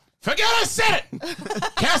what? Forget I said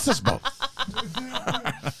it. Cast us both.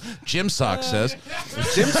 Jim Sock says.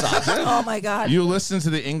 Jim Sock. Oh my God. You listen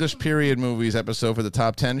to the English period movies episode for the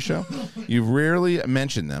top 10 show. You've rarely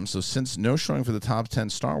mentioned them. So since no showing for the top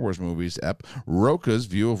 10 Star Wars movies, Roka's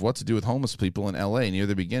view of what to do with homeless people in L.A. near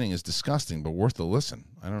the beginning is disgusting, but worth a listen.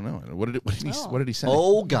 I don't know. What did he say?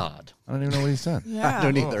 Oh God. I don't even know what he said. Yeah. I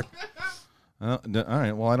don't either. All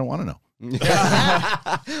right. Well, I don't want to know.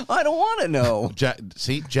 I don't want to know.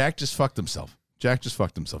 Jack just fucked himself. Jack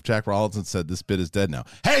Rollinson said this bit is dead now.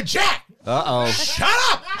 Hey, Jack! Uh-oh. Shut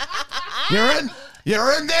up!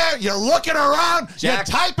 You're in there, you're looking around, Jack.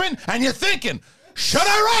 you're typing, and you're thinking, should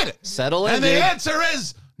I write it? Settle in, And dude. the answer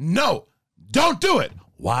is no. Don't do it.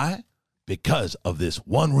 Why? Because of this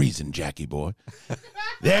one reason, Jackie boy.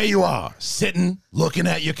 There you are, sitting, looking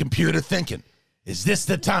at your computer, thinking, is this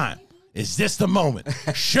the time? Is this the moment?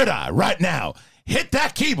 Should I, right now, hit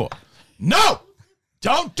that keyboard? No!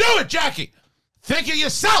 Don't do it, Jackie! Think of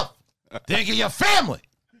yourself! Think of your family!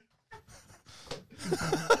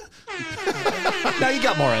 Now you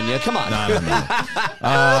got more on you. Come on. No.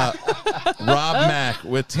 Rob Mack,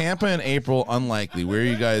 with Tampa in April unlikely, where are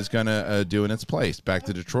you guys going to do in its place? Back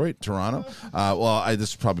to Detroit, Toronto? This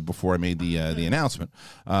is probably before I made the announcement.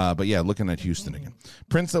 But yeah, looking at Houston again.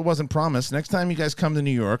 Prince that wasn't promised. Next time you guys come to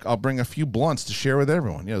New York, I'll bring a few blunts to share with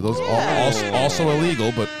everyone. Yeah, those also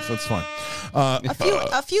illegal, but that's fine.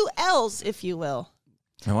 A few L's, if you will.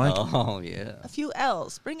 I like it. Oh, yeah. A few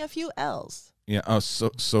L's. Bring a few L's. Yeah,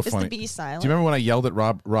 so Is funny. the B silent? Do you remember when I yelled at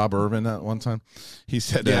Rob Irvin that one time? He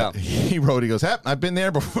said, he wrote, he goes, I've been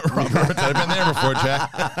there before. Rob Irvin said, I've been there before, Jack.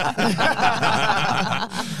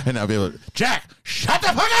 And I'll be able to, Jack, shut the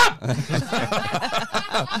fuck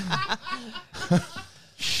up!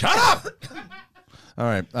 Shut up! All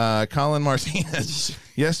right, Colin Martinez.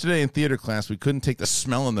 Yesterday in theater class, we couldn't take the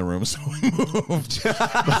smell in the room, so we moved.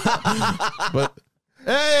 but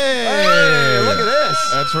Hey, look at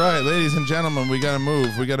this. That's right, ladies and gentlemen. We got to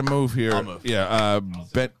move. We got to move here. I'll move. Yeah.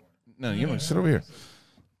 No, you want to sit over here.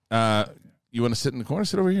 You want to sit in the corner?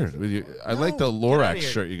 Sit over here. I like the Lorax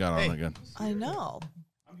shirt you got on again. I know.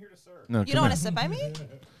 I'm here to serve. No, You don't want to sit by me?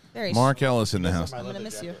 Very Mark Ellis in the house. I'm gonna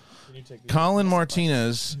miss you. Colin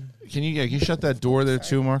Martinez. Can you shut that door there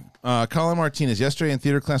too, Mark? Colin Martinez. Yesterday in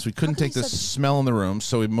theater class, we couldn't take the smell in the room,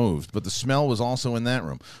 so we moved. But the smell was also in that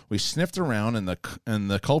room. We sniffed around, and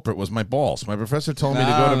the culprit was my balls. My professor told me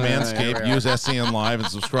to go to Manscaped, use SEN Live, and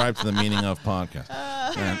subscribe to the Meaning of podcast.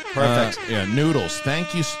 Perfect. Noodles.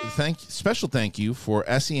 Special thank you for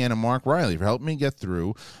SEN and Mark Riley for helping me get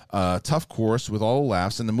through a tough course with all the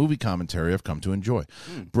laughs and the movie commentary I've come to enjoy.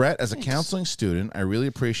 Brett, as a counseling student, I really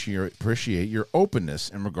appreciate your openness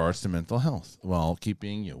in regards to mental health. Well, keep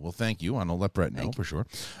being you. Well, thank you. I'll let Brett know for sure.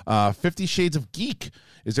 50 Shades of Geek.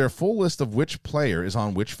 Is there a full list of which player is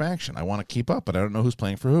on which faction? I want to keep up, but I don't know who's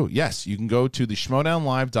playing for who. Yes, you can go to the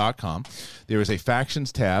schmodownlive.com. There is a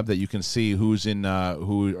factions tab that you can see who's in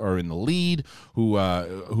who are in the lead,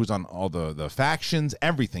 who's on all the factions,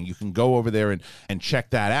 everything. You can go over there and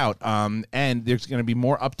check that out. And there's going to be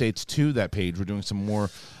more updates to that page. We're doing some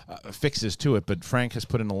more fixes to it, but Frank has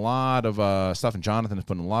put in a lot of stuff, and Jonathan has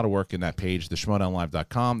put in a lot of work in that page, the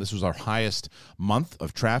schmodownlive.com. This was our highest month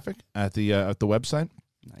of traffic at the website.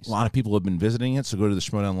 Nice. A lot of people have been visiting it, so go to the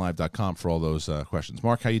schmodownlive.com for all those questions.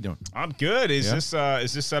 Mark, how you doing? I'm good. Is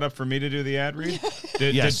this set up for me to do the ad read?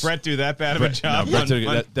 Did Brett do that bad of a job? No,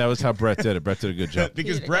 that was how Brett did it. Brett did a good job.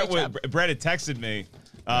 Because Brett had texted me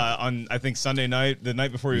on, I think, Sunday night, the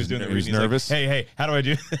night before he was doing the read. He was nervous. Like, hey, how do I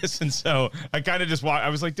do this? And so I kind of just walked. I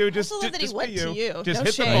was like, dude, just that he went to you. Just no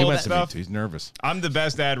hit shame. the bold He went stuff. to me too. He's nervous. I'm the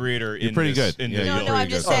best ad reader. You're pretty good. No, I'm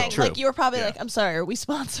just saying, like, you were probably like, I'm sorry, are we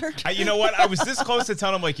sponsored? You know what? I was this close to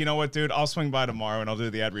telling him, like, you know what, dude, I'll swing by tomorrow and I'll do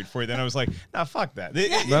the ad read for you. Then I was like, nah, fuck that.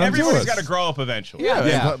 Everybody's got to grow up eventually.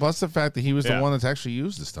 Yeah. Plus the fact that he was the one that's actually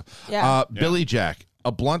used this stuff. Yeah. Billy Jack.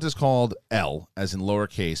 A blunt is called L, as in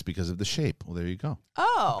lowercase, because of the shape. Well, there you go.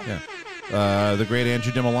 Oh. Yeah. The great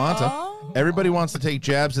Andrew DiMolanta. Oh. Everybody wants to take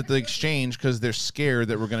jabs at the exchange because they're scared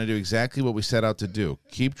that we're going to do exactly what we set out to do.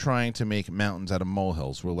 Keep trying to make mountains out of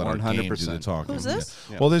molehills. We'll let our game do the talking. Who's this?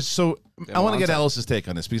 Yeah. Well, I want to get Ellis's take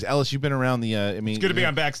on this because Ellis, you've been around the. It's good to be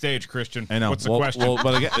on Backstage, Christian. I know. What's the question? Well,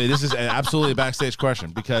 but again, this is absolutely a backstage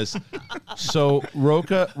question because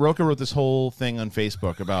Roka wrote this whole thing on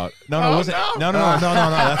Facebook about that was good.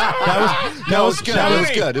 That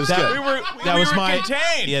was good. We were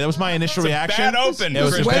contained. Yeah, that was my initial reaction. Bad open.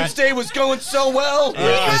 Wednesday was was going so well. We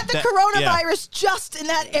had the coronavirus just in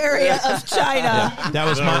that area of China. That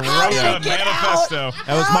was my How did it get manifesto. out?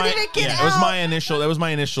 That was How my did it get That was out? my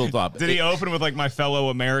initial thought. Did he open with like my fellow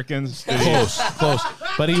Americans? Close.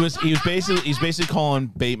 But he's basically calling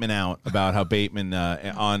Bateman out about how Bateman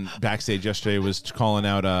on backstage yesterday was calling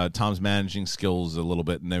out Tom's managing skills a little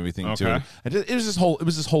bit and everything too. It was this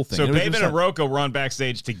whole thing. So Bateman and Rocco were on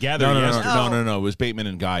backstage together. No. It was Bateman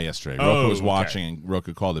and Guy yesterday. Rocco was watching, and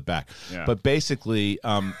Rocco called it back. Yeah. But basically,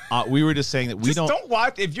 we were just saying that we don't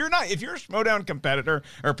watch if you're a Schmodown competitor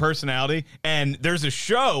or personality, and there's a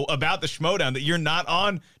show about the Schmodown that you're not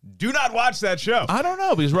on. Do not watch that show. I don't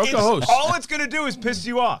know because Rocco hosts. All it's going to do is piss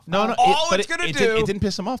you off. No. It's going to do. It didn't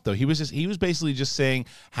piss him off though. He was basically just saying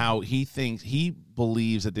how he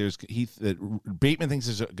believes that that Bateman thinks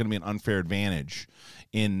there's going to be an unfair advantage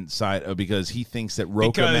inside because he thinks that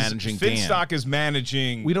Rocco managing Finstock Dan is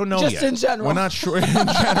managing. We don't know just yet. in general. We're not sure in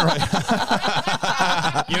general.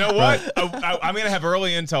 You know what? I'm going to have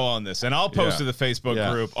early intel on this, and I'll post to the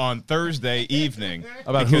Facebook group on Thursday evening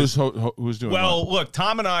about who's doing. Well, look,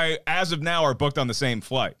 Tom and I, as of now, are booked on the same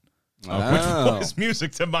flight. Which was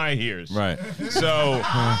music to my ears. Right. So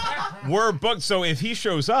we're booked. So if he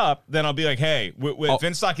shows up, then I'll be like, hey,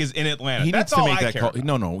 Finstock is in Atlanta. He That's needs to all make I that care call.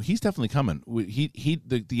 No, he's definitely coming.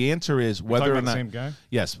 The answer is We're whether talking or about not the same guy?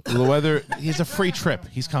 Yes, whether he's a free trip.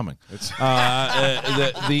 He's coming.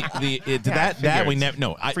 That we never.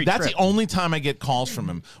 No, that's the only time I get calls from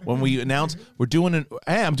him when we announce we're doing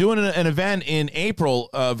I'm doing an event in April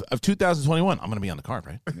of 2021. I'm going to be on the card,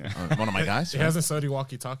 right? One of my guys. He hasn't sold you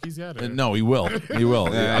walkie-talkies yet? Or? No, he will. He will.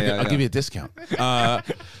 I'll give you a discount.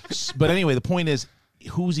 But anyway, the point is,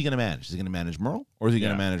 who's he going to manage? Is he going to manage Merle, or is he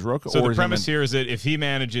going to manage Rocco? So the premise here is that if he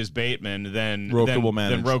manages Bateman, then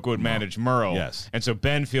Rocco would manage Merle. Yes. And so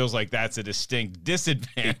Ben feels like that's a distinct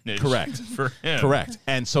disadvantage. Correct. For him. Correct.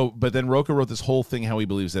 And so, but then Rocco wrote this whole thing how he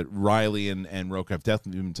believes that Riley and Rocco have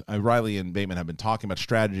definitely Riley and Bateman have been talking about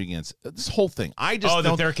strategy against this whole thing.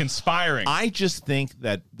 That they're conspiring. I just think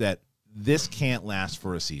that this can't last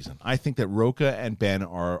for a season. I think that Roca and Ben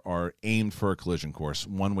are aimed for a collision course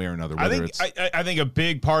one way or another. I think a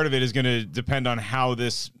big part of it is going to depend on how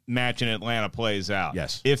this match in Atlanta plays out.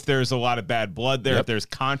 Yes. If there's a lot of bad blood there, if there's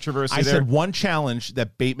controversy there. I said one challenge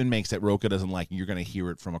that Bateman makes that Roca doesn't like, and you're going to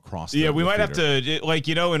hear it from across the we might theater. have to, like,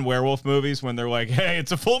 in werewolf movies when they're like, hey,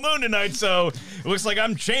 it's a full moon tonight, so it looks like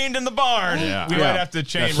I'm chained in the barn. Yeah. We might have to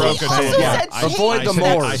chain Roca Roca. Avoid the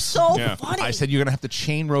moors. That's so funny. I said you're going to have to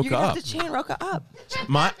chain Roca You're gonna up. have to chain Roca up.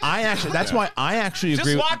 That's why I actually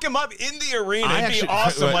agree. Just lock him up in the arena. It'd be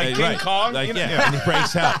awesome, like King Kong. And he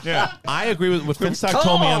breaks out. I agree with what Finstock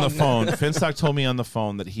told me on the phone. Finstock told me on the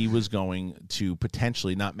phone that he was going to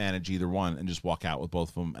potentially not manage either one and just walk out with both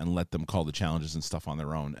of them and let them call the challenges and stuff on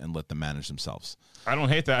their own and let them manage themselves. I don't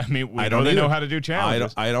hate that. I mean, I don't they know how to do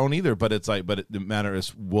challenges. I don't either. But it's like, the matter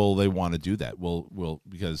is, will they want to do that?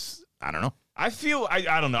 Because I don't know. I feel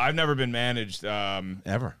I don't know. I've never been managed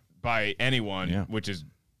ever by anyone, which is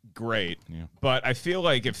great. Yeah. But I feel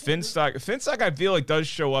like if Finstock, I feel like does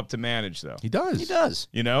show up to manage though. He does.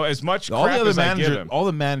 As much all crap the other as I give him. all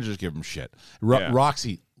the managers give him shit.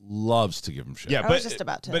 Roxy loves to give him shit. Yeah, I was just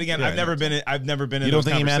about to. But again, I've never been in. You don't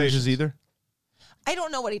think he manages either? I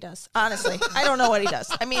don't know what he does. Honestly, I don't know what he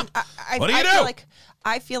does. I mean, What do you do?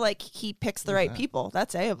 I feel like he picks the right people.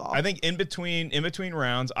 That's A-of-all. I think in between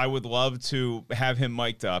rounds, I would love to have him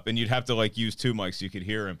mic'd up, and you'd have to use two mics so you could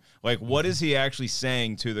hear him. Like, what is he actually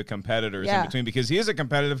saying to the competitors in between? Because he is a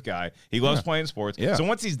competitive guy. He loves playing sports. Yeah. So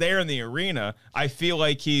once he's there in the arena, I feel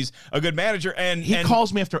like he's a good manager. And he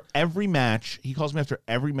calls me after every match. And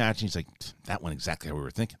he's like, that went exactly how we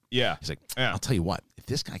were thinking. Yeah. He's like, I'll tell you what, if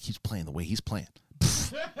this guy keeps playing the way he's playing,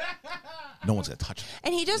 no one's gonna touch him.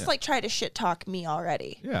 And he just try to shit talk me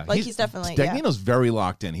already. Yeah, he's definitely. Dagnino's very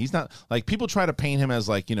locked in. He's not like people try to paint him as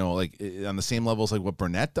on the same level as what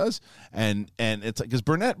Burnett does, and it's because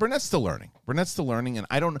Burnett's still learning. And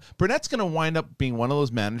Burnett's gonna wind up being one of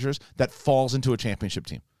those managers that falls into a championship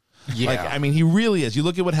team. Yeah, he really is. You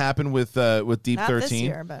look at what happened with Deep Not 13. this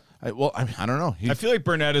year, but I don't know. I feel like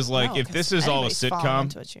Burnett is if this is all a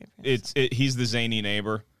sitcom, it's he's the zany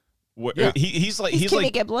neighbor. Yeah. He's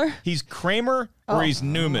Kimmy Gibbler. He's Kramer or he's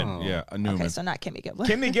Newman. Yeah, Newman. Okay, so not Kimmy Gibbler.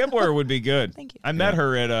 Kimmy Gibbler would be good. Thank you. I met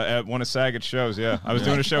her at one of Saget's shows. Yeah, I was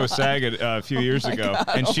doing a show with Saget a few years ago,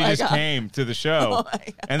 and she just came to the show.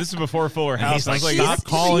 And this is before Fuller House. I was like, stop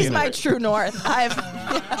calling. She's my true north.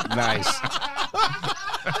 Nice.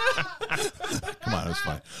 Come on, it was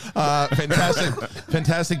fine.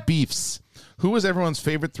 Fantastic beefs. Who was everyone's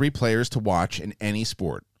favorite 3 players to watch in any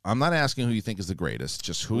sport? I'm not asking who you think is the greatest,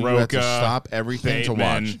 just who you had to stop everything Bateman,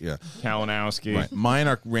 to watch. Yeah. Kalinowski. Right. Mine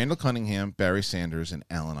are Randall Cunningham, Barry Sanders, and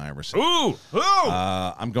Allen Iverson. Ooh!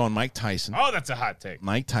 I'm going Mike Tyson. Oh, that's a hot take.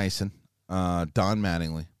 Mike Tyson, Don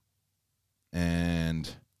Mattingly, and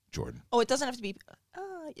Jordan. Oh, it doesn't have to be.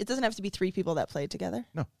 It doesn't have to be 3 people that played together.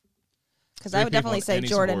 No. Because I would definitely say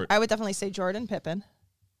Jordan. Sport. I would definitely say Jordan Pippen.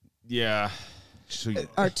 Yeah. So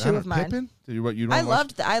are 2 of mine. Pippen? I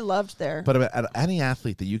loved their. But any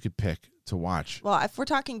athlete that you could pick to watch. Well, if we're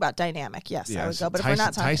talking about dynamic, yes, I would go. But Tyson, if we're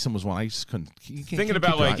not talking, Tyson was one I just couldn't. Thinking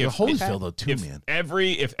about like if Holyfield though too, man.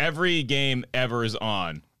 If every game ever is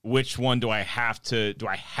on, which one do I have to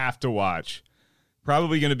watch?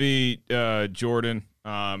 Probably going to be Jordan.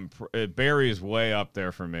 Barry is way up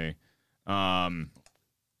there for me. Man,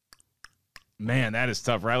 that is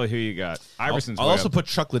tough. Riley, who you got? Iverson's. I'll also put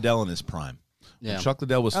Chuck Liddell in his prime. Yeah. Chuck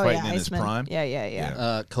Liddell was fighting in his prime.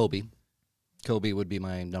 Yeah. Kobe. Kobe would be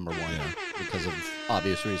my number 1 because of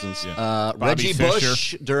obvious reasons. Yeah. Reggie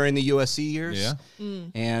Bush during the USC years. Yeah.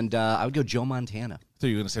 And I would go Joe Montana. I thought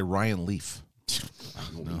you were going to say Ryan Leaf.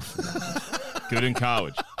 Good in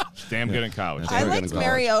college. Damn good in college. I liked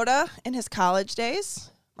Mariota in his college days.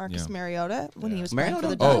 Marcus Mariota when he was playing for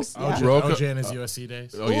the Ducks. OJ in his USC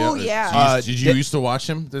days. Oh yeah. Did you used to watch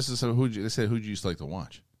him? This is who'd you used to like to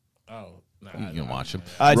watch? Oh, no, you can watch him.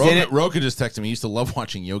 Roka just texted me. He used to love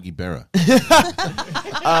watching Yogi Berra.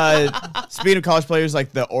 Speaking of college players,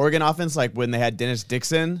 like the Oregon offense, like when they had Dennis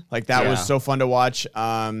Dixon, like that was so fun to watch.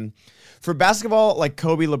 For basketball, like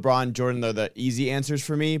Kobe, LeBron, Jordan, they're the easy answers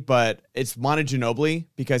for me, but it's Manu Ginobili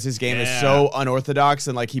because his game is so unorthodox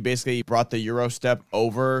and like he basically brought the Euro step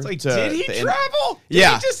over. Like, did he travel?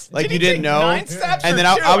 Yeah, you didn't know. 9 steps and then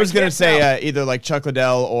I was gonna say either like Chuck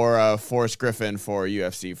Liddell or Forrest Griffin for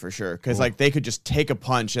UFC for sure because like they could just take a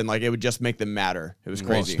punch and like it would just make them matter. It was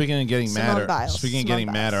crazy. Well, speaking of getting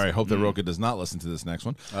madder, I hope that Roka does not listen to this next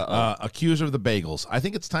one. Accuser of the bagels. I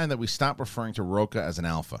think it's time that we stop referring to Roka as an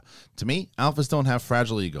alpha. To me, alphas don't have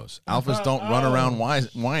fragile egos. Alphas don't run around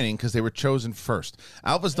whining because they were chosen first.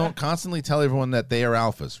 Alphas don't constantly tell everyone that they are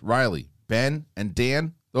alphas. Riley, Ben, and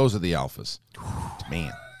Dan, those are the alphas.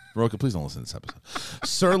 Man. Roka, please don't listen to this episode.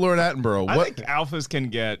 Sir Lord Attenborough, what? I think alphas can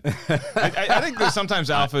get. I think that sometimes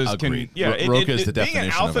alphas can. Yeah, Roka is the definition.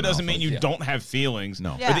 Being an alpha doesn't alpha. mean you don't have feelings.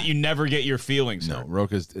 No, but that you never get your feelings. No, hurt.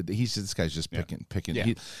 Roka's. This guy's just picking.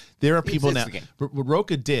 Yeah. There are people now. What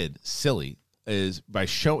Roka did silly is by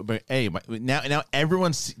now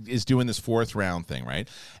everyone is doing this 4th round thing, right?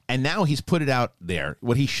 And now he's put it out there.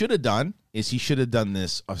 What he should have done is he should have done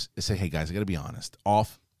this. Say, hey guys, I got to be honest.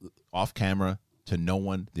 Off camera. To no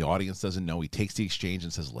one, the audience doesn't know. He takes the exchange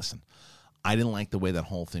and says, listen, I didn't like the way that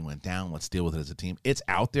whole thing went down. Let's deal with it as a team. It's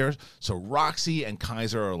out there. So Roxy and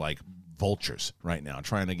Kaiser are like vultures right now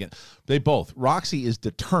trying to get. They both. Roxy is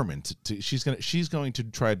determined to. She's going to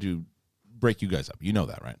try to break you guys up. You know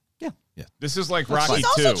that, right? Yeah. This is like Rocky She's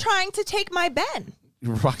also trying to take my Ben.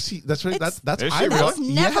 Roxy, that's right. That's That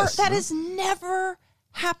is never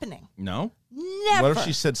happening. No. Never. What if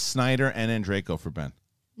she said Snyder and Andreyko for Ben?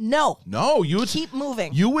 No. You would keep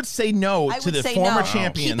moving. You would say no to the former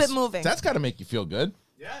champions. Keep it moving. That's got to make you feel good.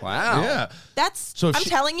 Yeah. Wow. Yeah. I'm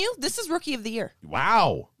telling you, this is Rookie of the Year.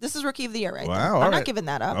 Wow. This is Rookie of the Year right wow, there. I'm not giving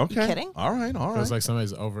that up. Okay. You kidding? All right. Feels like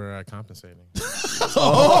somebody's over compensating.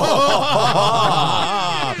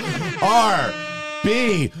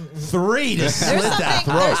 RB3 to slit that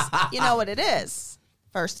throat. You know what it is.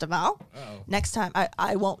 First of all, next time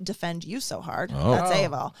I won't defend you so hard. Oh. That's A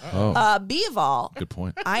of all. B of all. Good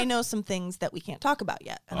point. I know some things that we can't talk about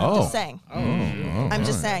yet. And I'm just saying. I'm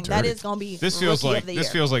just saying that is going to be. This feels like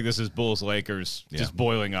this is Bulls Lakers just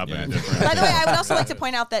boiling up. By the way, I would also like to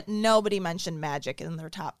point out that nobody mentioned Magic in their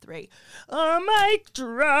top 3. Mic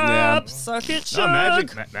drop, suck it,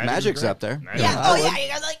 Chuck. Magic's up there. Yeah.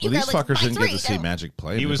 You guys these fuckers didn't get to see Magic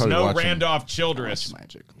play. He was no Randolph Childress.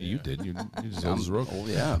 Magic. You did. You just held his rope. Oh,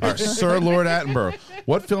 yeah. All right, Sir Lord Attenborough,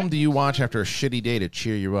 what film do you watch after a shitty day to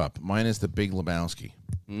cheer you up? Mine is The Big Lebowski.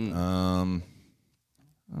 I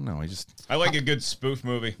don't know. I like a good spoof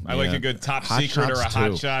movie. I like a good Top Secret or a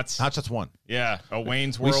Hot Shots. Hot Shots 1. Yeah, a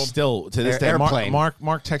Wayne's World. We still, to this day, Mark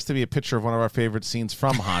texted me a picture of one of our favorite scenes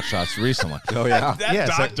from Hot Shots recently. Oh, yeah. That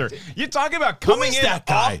doctor. You're talking about coming in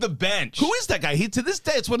off the bench. Who is that guy? To this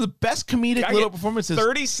day, it's one of the best comedic little performances.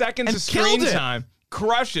 30 seconds of screen time.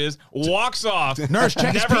 crushes, walks off. Nurse,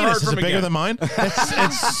 check his never penis. heard Is from it bigger again. than mine?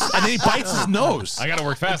 And then he bites his nose. I got to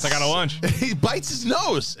work fast. I got to lunch. He bites his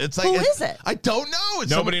nose. It's like Who is it? I don't know. It's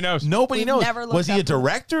Nobody knows. Nobody We've knows. never looked Was he a up-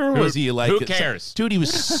 director? Was he like? Who cares? Dude, he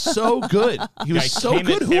was so good. He was Guy so came in-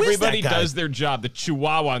 good. Who is everybody that guy? does their job. The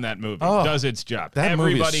Chihuahua in that movie does its job. That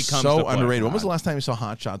Everybody movie is comes so to play. underrated. When was the last time you saw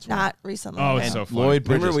Hot Shots? Not recently. Oh, no. it's so funny. Lloyd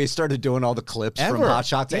Bridges. Remember we started doing all the clips Ever. from Hot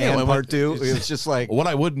Shots Yeah, and when- Part 2? It was just like, what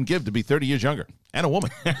I wouldn't give to be 30 years younger and a woman.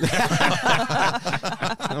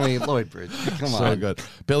 I mean, Lloyd Bridges. Come So on. good.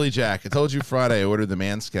 Billy Jack, I told you Friday I ordered the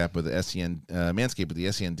Manscaped with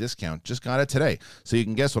the SEN discount. Just got it today. So you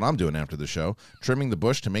can guess what I'm doing after the show. Trimming the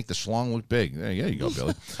bush to make the schlong look big. There you go,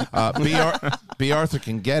 Billy. B. Arthur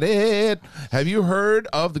can get it. Have you heard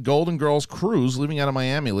of the Golden Girls cruise leaving out of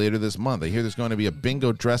Miami later this month? I hear there's going to be a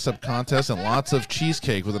bingo dress-up contest and lots of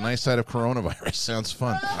cheesecake with a nice side of coronavirus. Sounds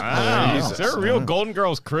fun. Wow. Is there a real Golden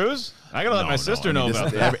Girls cruise? I gotta let my sister know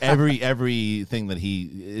about that. Everything that he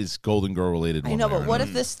is Golden Girl related. I know, but what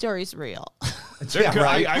if this story's real? There could-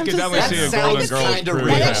 I could definitely see a Golden Girls cruise.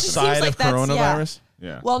 That actually side seems like of that's, coronavirus.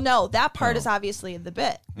 Yeah. Well, no, that part is obviously the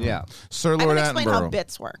bit. Yeah. Sir I Lord can explain how Attenborough.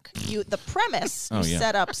 bits work. The premise, Oh, you yeah.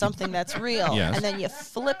 set up something that's real, Yes. and then you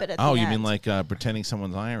flip it at Oh, the you end. mean like pretending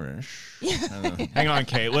someone's Irish? Hang on,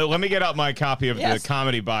 Kate. Let me get out my copy of Yes. the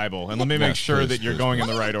comedy Bible, and let me make Yes, sure please, that you're please, going in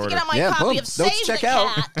the right order. Get out my Yeah, copy boom. of Save Notes the check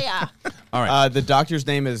out. Cat. Yeah. All right. The doctor's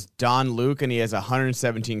name is Don Luke, and he has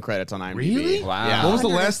 117 credits on IMDb. Really? Wow. Yeah. What was the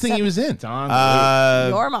last thing he was in? Don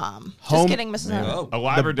Your mom. Home- Just kidding, Mrs. Hunt.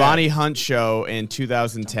 Alive The or dead? Bonnie Hunt Show in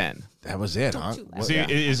 2010. That was it, huh?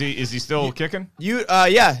 Is he still kicking? You'd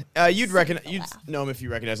recognize. You'd know him if you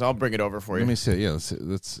recognize. I'll bring it over for you. Let me see. Yeah,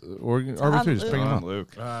 let's arbitrary. Just bring it Don on.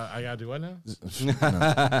 Luke. I gotta do what now?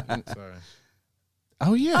 Sorry.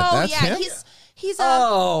 Oh yeah, Oh that's yeah, him. he's a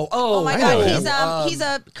Oh my I god, know he's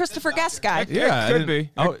a Christopher Guest guy. yeah, Could be.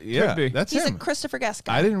 Oh It yeah, could be. that's He's him. a Christopher Guest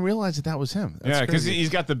guy. I didn't realize that was him. That's Yeah, because crazy. he's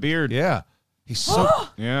got the beard. Yeah, he's so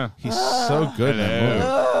Yeah. he's so good in that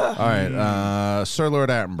movie. All right, Sir Lord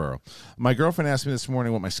Attenborough. My girlfriend asked me this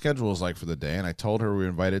morning what my schedule was like for the day, and I told her we were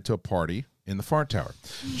invited to a party in the fart tower.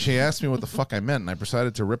 She asked me what the fuck I meant, and I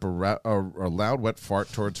proceeded to rip a loud, wet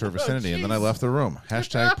fart towards her vicinity, and then I left the room.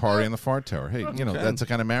 Hashtag party in the fart tower. Hey, that's the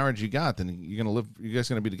kind of marriage you got. Then you're gonna live. You guys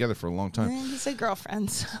gonna be together for a long time. He said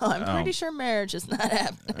girlfriend, so I'm pretty sure marriage is not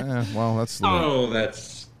happening. Well, that's.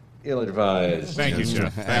 That's ill-advised. Thank you,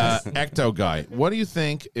 Jeff. Ecto guy. What do you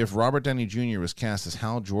think if Robert Downey Jr. was cast as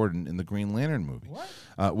Hal Jordan in the Green Lantern movie?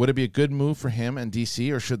 Would it be a good move for him and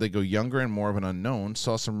DC, or should they go younger and more of an unknown?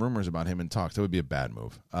 Saw some rumors about him in talks. That would be a bad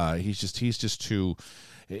move. He's just too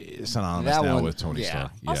synonymous That now one, with Tony yeah.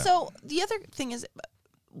 Stark. Yeah. Also, the other thing is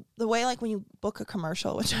the way like when you book a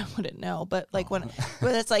commercial, which I wouldn't know, but like when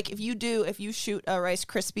it's like if you shoot a Rice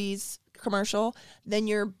Krispies commercial, then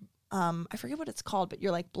you're I forget what it's called, but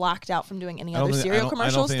you're like blocked out from doing any other cereal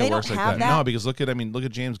commercials. I don't think They it don't works like have that. that. No, because look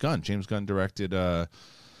at James Gunn. James Gunn directed.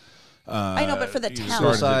 I know, but for the talent.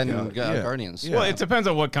 Suicide and Guardians. Yeah. Well, it depends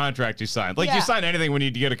on what contract you sign. Like, Yeah. you sign anything when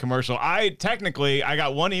you get a commercial. I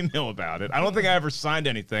got one email about it. I don't think I ever signed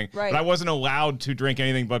anything, Right. but I wasn't allowed to drink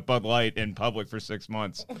anything but Bud Light in public for 6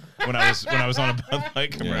 months when I was on a Bud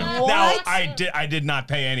Light commercial. Now, What? I did not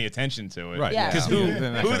pay any attention to it. Right. Yeah. Because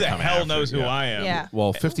They're not who gonna the come hell after knows you. who I am? Yeah.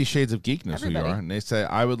 Well, 50 Shades of Geek knows who you Everybody. are. And they say,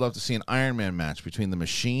 I would love to see an Iron Man match between the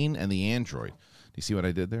Machine and the Android. Do you see what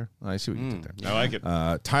I did there? I see what you did there. I like it.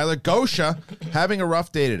 Tyler Gosha having a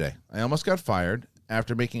rough day today. I almost got fired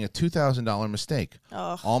after making a $2,000 mistake.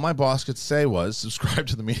 Ugh. All my boss could say was, subscribe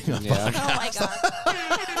to the meeting on podcast. Oh my god,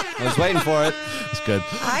 I was waiting for it. It's good.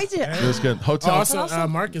 I did. It was good. Hotel. Also,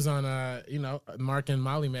 Mark is on. Mark and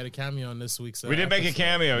Molly made a cameo on this week's. We did make a episode.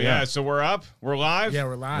 cameo, yeah. So we're up? We're live? Yeah,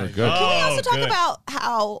 we're live. We're good. Can we also talk good. about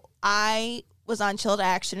how I was on Chilled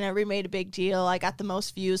Action and everybody made a big deal? I got the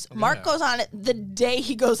most views. Mark goes on it the day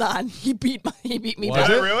he goes on. He beat me. Was back.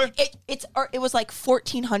 it? Really? It was like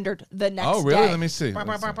 1,400 the next Oh, really? day. Let me see. I'm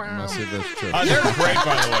gonna see if that's true. They're great,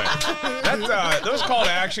 by the way. Those call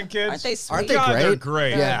to action kids. Aren't they sweet? Aren't they God, great? they're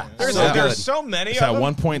great. Yeah. There's So there's good. so many It's of at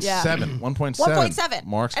them. 1.7. Yeah. 1.7.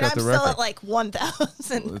 Mark's and got I'm the still record. at like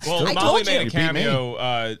 1,000. Well, I Molly told made you. a cameo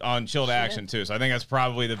on Chilled Action too, so I think that's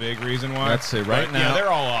probably the big reason why. Let's see, right But, now- yeah, they're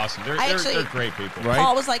all awesome. They're Actually- great people. Right?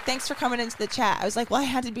 Paul was like, "Thanks for coming into the chat." I was like, "Well, I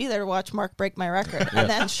had to be there to watch Mark break my record." And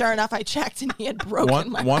then, sure enough, I checked and he had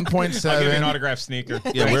broken my record. 1.7. I'll give you an autographed sneaker.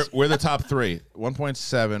 Yeah, we're the top three.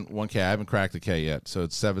 1.7, 1K. I haven't cracked the K yet, so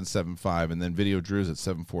it's 775, and then Video Drew's at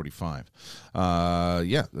 745.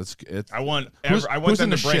 Yeah, that's it. I want Who's them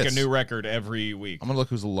in to the break a shits? new record every week. I'm gonna look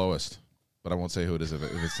who's the lowest, but I won't say who it is if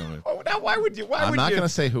it's somebody. Oh, now why would you? I'm not gonna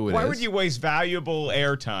say who it Why is. would you waste valuable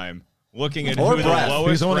airtime looking at Or who the breath. lowest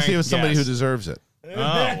Because I want to see if ranked it's somebody who guest. deserves it. Oh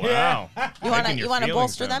wow! You want to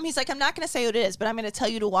bolster them? He's like, I'm not going to say who it is, but I'm going to tell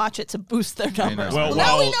you to watch it to boost their numbers. Well,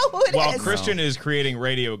 now we know who it is. While Christian is creating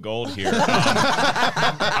radio gold here,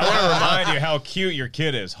 I want to remind you how cute your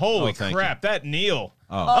kid is. Holy crap, that Neil!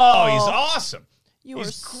 Oh, he's awesome.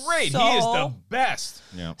 He's great. He is the best.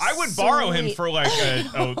 Yeah. I would borrow him for like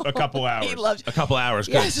a couple hours. He loves A couple hours.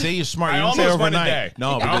 Good. Yes. See, you're smart. I You didn't say almost went a overnight. day.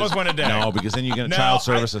 No, I almost went a day. No, because then you get No, child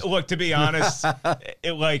services. look, to be honest,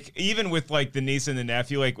 like even with like the niece and the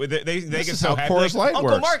nephew, like they get is so how happy. Coors Like, Light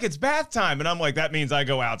Uncle works. Mark, it's bath time, and I'm like, that means I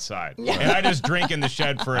go outside and I just drink in the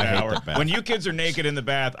shed for an hate hour. the bath. When you kids are naked in the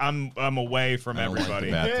bath, I'm away from I don't like the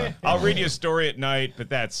everybody. bath time. I'll read you a story at night, but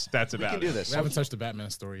that's about We can it. do this. We haven't touched the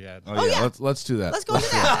Batman story yet. Oh, yeah. Let's do that. Let's go into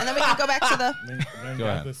that, and then we can go back to the. Go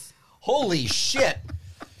ahead. Holy shit.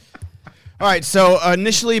 All right, so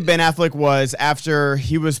initially Ben Affleck was after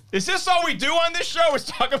he was. Is this all we do on this show? Is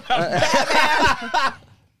talk about Batman?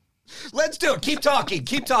 Let's do it. Keep talking.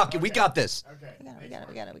 Keep talking. We got this. Okay. We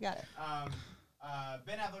got it.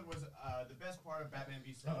 Ben Affleck was the best part of Batman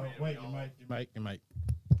v Oh, Superman. wait, you might.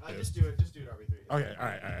 Just do it. Just do it, RB3. Okay, all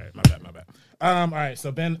right. My bad. All right,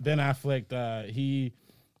 so Ben Affleck, he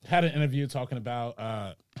had an interview talking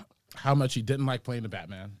about how much he didn't like playing the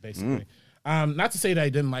Batman, basically. Not to say that he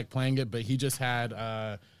didn't like playing it, but he just had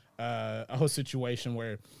a whole situation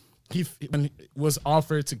where when he was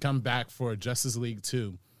offered to come back for Justice League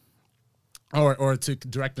 2 or to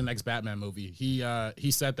direct the next Batman movie.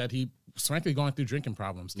 He said that he was frankly going through drinking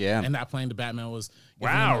problems. Yeah. And not playing the Batman was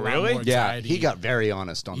giving Wow, him a lot really? more Yeah, anxiety. he got very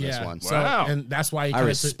honest on this one. So, Wow. and that's why I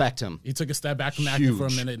respect him. He took a step back from acting for a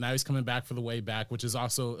Huge. minute. Now he's coming back for The Way Back, which is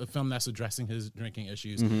also a film that's addressing his drinking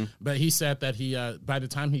issues. Mm-hmm. But he said that he, by the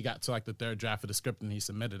time he got to like the third draft of the script and he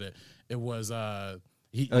submitted it, it was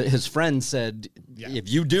His friend said, if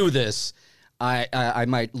you do this, I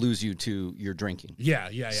might lose you to your drinking.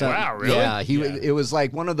 Yeah. So, Wow, really? Yeah, it was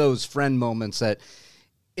like one of those friend moments that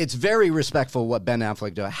it's very respectful what Ben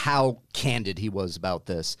Affleck did, how candid he was about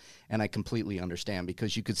this. And I completely understand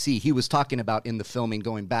because you could see he was talking about in the filming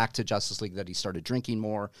going back to Justice League that he started drinking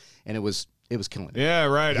more and it was killing him. Yeah,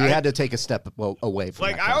 right. He had to take a step away from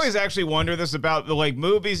Like that I case. always actually wonder this about the like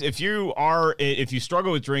movies. If you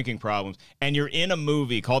struggle with drinking problems and you're in a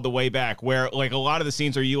movie called The Way Back, where like a lot of the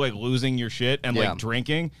scenes are you like losing your shit and like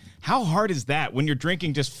drinking, how hard is that when you're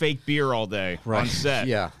drinking just fake beer all day on set?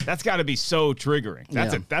 Yeah. That's got to be so triggering.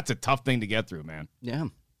 That's a tough thing to get through, man. Yeah.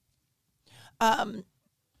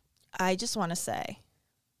 I just want to say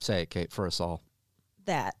Say it, Kate, for us all.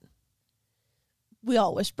 that we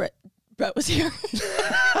all wish Brett was here.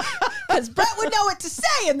 Because Brett would know what to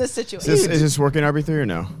say in this situation. Is this working RB3 or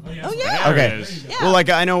no? Oh, yeah. Okay. Well, like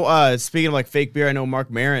I know, speaking of like fake beer, I know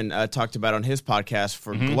Mark Maron talked about on his podcast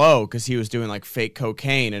for Glow because he was doing like fake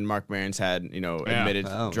cocaine, and Mark Maron's had admitted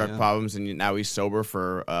drug problems, and now he's sober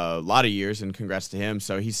for a lot of years. And congrats to him.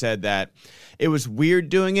 So he said that it was weird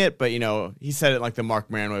doing it, but he said it like the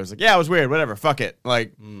Mark Maron way. It was like, yeah, it was weird, whatever, fuck it,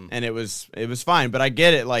 like, and it was fine. But I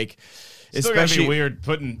get it, like. Still Especially gotta be weird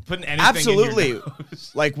putting anything absolutely in your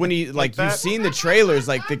nose. like when he like that? you've seen the trailers,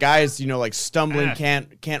 like the guys like stumbling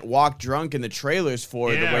can't walk drunk in the trailers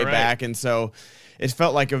for The Way Back, and so it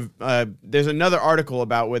felt like there's another article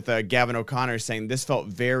about with Gavin O'Connor saying this felt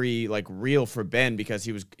very like real for Ben because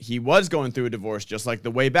he was going through a divorce just like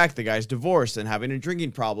The Way Back, the guy's divorced and having a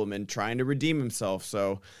drinking problem and trying to redeem himself.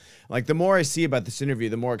 So like the more I see about this interview,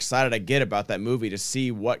 the more excited I get about that movie to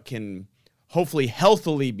see what can hopefully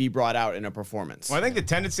healthily be brought out in a performance. Well, I think the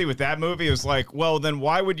tendency with that movie is like, well, then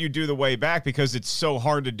why would you do The Way Back? Because it's so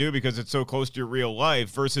hard to do because it's so close to your real life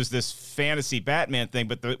versus this fantasy Batman thing.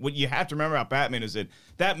 But what you have to remember about Batman is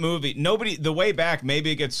that movie, The Way Back,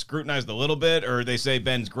 maybe it gets scrutinized a little bit or they say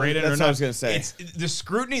Ben's great in it or not. That's what I was going to say. It's the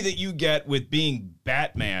scrutiny that you get with being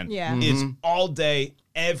Batman Yeah. is all day,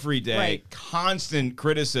 every day, Right. constant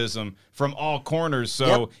criticism from all corners.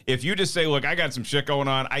 So if you just say, look, I got some shit going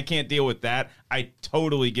on, I can't deal with that, I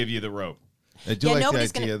totally give you the rope. I do like the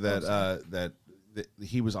nobody's idea gonna- that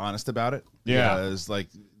he was honest about it. Yeah. Because like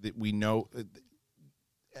we know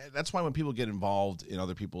that's why when people get involved in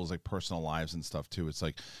other people's like personal lives and stuff too, it's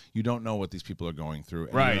like you don't know what these people are going through.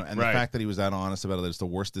 And, Right, and the fact that he was that honest about it, it's the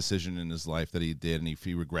worst decision in his life that he did, and if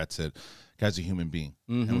he regrets it, guy's a human being.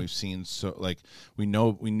 And we've seen we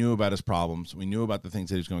knew about his problems, we knew about the things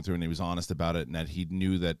that he was going through, and he was honest about it, and that he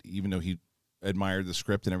knew that even though he admired the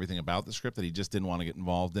script and everything about the script, that he just didn't want to get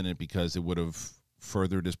involved in it because it would have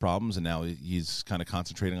furthered his problems, and now he's kind of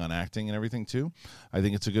concentrating on acting and everything too. I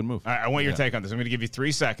think it's a good move. All right, I want your take on this. I'm going to give you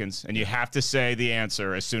 3 seconds, and you have to say the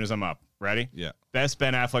answer as soon as I'm up. Ready? Yeah. Best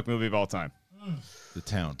Ben Affleck movie of all time. The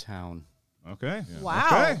Town. Okay. Yeah. Wow.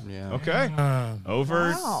 Okay. Yeah. Okay.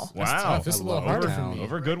 Over. Wow. That's tough. It's a little harder for me.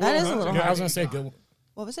 Over Good Will That is a little Hunting. I was gonna say Good.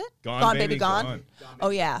 What was it? Gone, Baby, Gone. Oh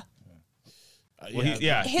yeah. Well, he's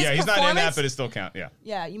not in that, performance? but it still counts. Yeah.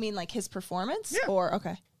 Yeah, you mean like his performance? Yeah. Or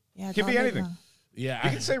okay. Yeah. Could Gone, be Baby, anything. Gone. Yeah,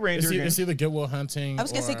 You can say Ranger again. It's either Good Will Hunting. I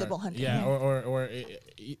was gonna say Good Will Hunting. Yeah, or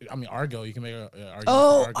I mean Argo. You can make an argument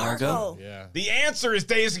for Argo. Yeah. The answer is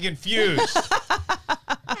Dazed and Confused.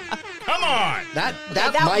 Come on. That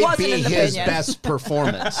that might be wasn't an his opinion. best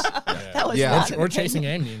performance. That was Yeah. not an Or opinion. Chasing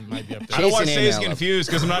Amy might be up there. I don't want to Jason say he's Amy, I love. confused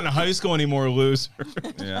because I'm not in high school anymore, loser.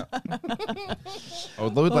 Yeah. I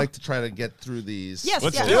would like to try to get through these. Yes,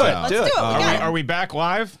 Let's yes. do it. Let's do it. We got it. Are we back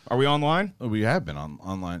live? Are we online? We have been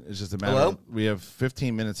online. It's just a matter. Hello? We have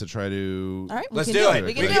 15 minutes to try to. All right, Let's we can do do it. We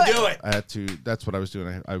We can can do it. I had to. That's what I was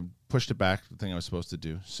doing. I pushed it back. The thing I was supposed to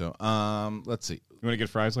do. So, let's see. You want to get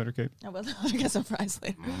fries later, Kate? I will get some fries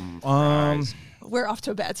later. We're off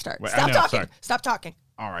to a bad start. Wait, I Stop know, talking. sorry. Stop talking.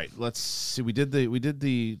 All right. Let's see. We did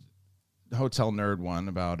the hotel nerd one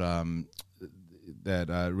about that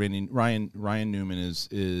Ryan Newman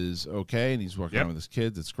is okay and he's working on with his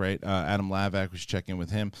kids. It's great. Adam Lavak, we should check in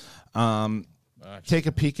with him. Take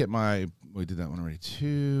a peek at we did that one already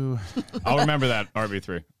too. I'll remember that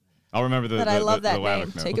RB3. I'll remember the. But I love that the name.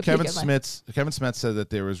 Lavak note. Take a Kevin peek at my- Smith said that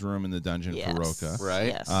there was room in the dungeon Yes. for Roka. Right.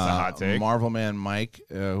 Yes. It's a hot take. Marvel Man Mike,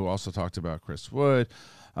 who also talked about Chris Wood.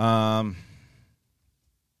 It's a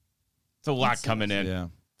lot coming in. Yeah.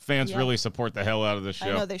 Fans Yeah. really support the hell out of this show.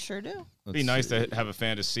 I know they sure do. It'd be nice to have a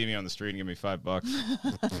fan just see me on the street and give me $5.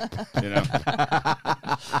 You know,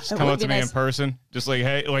 just come would up to be me in nice. person, just like,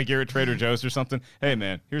 hey, like you're at Trader Joe's or something. Hey,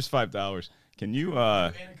 man, here's $5. Can you? Yeah,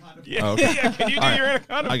 Okay. yeah. Can you do your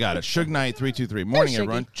anaconda? I got it. Suge Knight 323. Morning, Shuggy.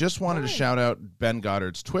 everyone. Just wanted to shout out Ben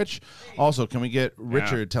Goddard's Twitch. Also, can we get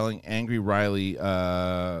Richard telling Angry Riley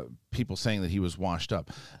people saying that he was washed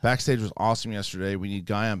up? Backstage was awesome yesterday. We need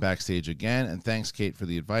Guy on Backstage again. And thanks, Kate, for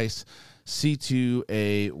the advice.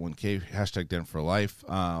 C2A1K hashtag Den for Life.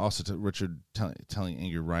 Also to Richard telling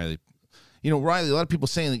Angry Riley. You know, Riley, a lot of people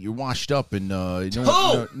saying that you're washed up, and no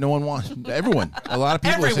one wants everyone. A lot of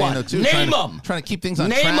people are saying that too. Name them. Trying to keep things on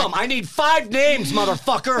Name track. them. I need 5 names,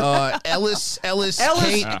 motherfucker. Ellis, Ellis,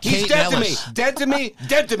 he's Kate dead Ellis. to me. Dead to me.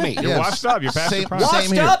 Dead to me. You're washed up. You're past your prime.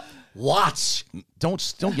 Washed here. up. Watch. Don't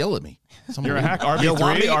yell at me. You're a hack. You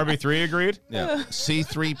want me? RB3 agreed. Yeah.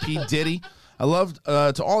 C3P Diddy. I loved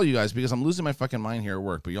to all you guys because I'm losing my fucking mind here at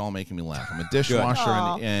work, but y'all are making me laugh. I'm a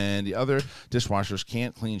dishwasher, and the other dishwashers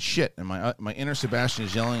can't clean shit. And my inner Sebastian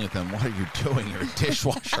is yelling at them, "What are you doing? You're a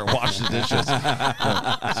dishwasher. Wash the dishes."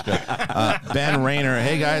 That's good. Ben Rayner.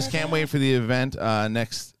 Hey guys, can't wait for the event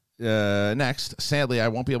next. Sadly, I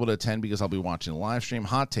won't be able to attend because I'll be watching the live stream.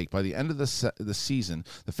 Hot take: by the end of the season,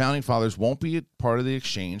 the founding fathers won't be a part of the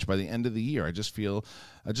exchange by the end of the year. I just feel,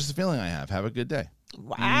 just a feeling I have. Have a good day.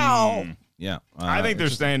 Wow. Yeah, I think they're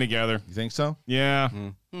staying together. You think so? Yeah,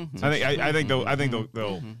 I think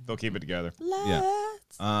they'll keep it together.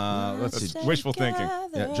 Let's see. Wishful thinking.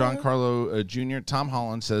 Yeah, John Carlo Jr. Tom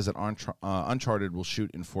Holland says that Uncharted will shoot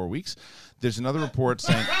in 4 weeks. There's another report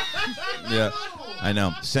saying, yeah, I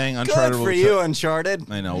know, saying Uncharted. Good for you,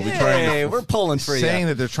 Uncharted. I know. We'll be Yay, trying. we're pulling for you. Saying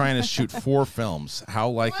that they're trying to shoot 4 films. How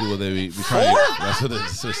likely will they be trying? That's what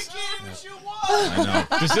this is. I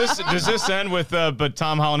know. Does this end with? But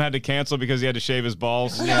Tom Holland had to cancel because he had to shave his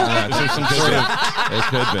balls. Yeah, Is there some sort of? It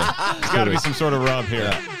could be. There's got to be some sort of rub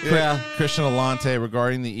here. Yeah. Christian Alante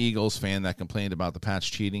regarding the Eagles fan that complained about the Pats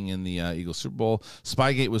cheating in the Eagles Super Bowl.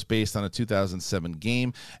 Spygate was based on a 2007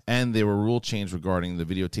 game, and there were rule change regarding the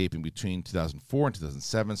videotaping between 2004 and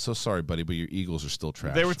 2007. So sorry, buddy, but your Eagles are still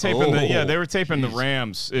trash. They were taping they were taping the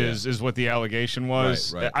Rams is what the allegation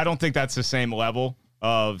was. Right. I don't think that's the same level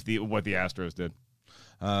of what the Astros did.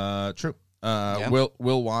 True.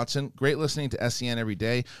 Will Watson, great listening to SEN every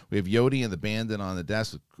day. We have Yodi and the Bandit on the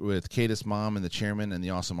desk with Kate's mom and the chairman and the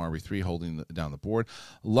awesome RB3 holding down the board.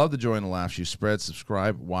 Love the joy and the laughs you spread.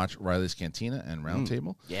 Subscribe, watch Riley's Cantina and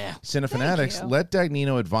Roundtable. Yeah. Cinefanatics, let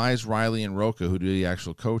Dagnino advise Riley and Roka, who do the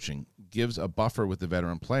actual coaching. Gives a buffer with the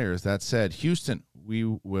veteran players. That said, Houston, we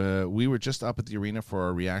were just up at the arena for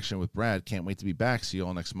our reaction with Brad. Can't wait to be back. See you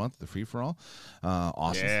all next month. The free for all.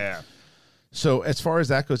 Awesome. Yeah. So as far as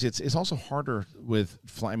that goes, it's also harder with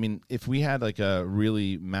fly. I mean, if we had like a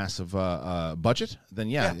really massive budget,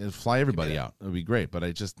 then it'd fly everybody out. It would be great. But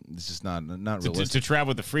it's just not realistic. To travel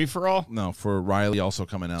with the free for all. No, for Riley also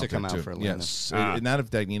coming out To come there out too. for Atlanta. Yes, not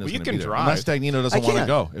if Dagnino's going to be there. drive. Unless Dagnino doesn't want to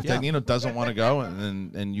go. If Yeah. Dagnino doesn't want to go,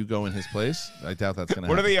 and you go in his place, I doubt that's going to happen.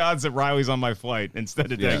 What are the odds that Riley's on my flight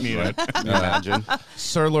instead of Dagnino? Right. Imagine.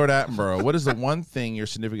 Sir Lord Attenborough, what is the one thing your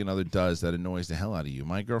significant other does that annoys the hell out of you?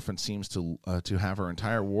 My girlfriend seems to to have her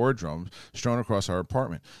entire wardrobe strewn across our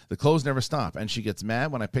apartment. The clothes never stop, and she gets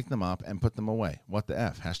mad when I pick them up and put them away. What the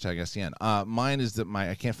F? Hashtag SEN. Mine is that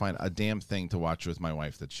I can't find a damn thing to watch with my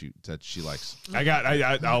wife that she likes.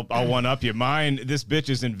 I'll one up you. Mine, this bitch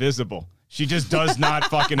is invisible. She just does not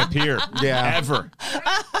fucking appear. Yeah. Ever.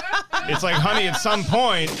 It's like, honey, at some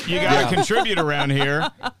point, you got to contribute around here,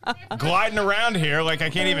 gliding around here like I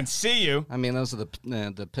can't even see you. I mean, those are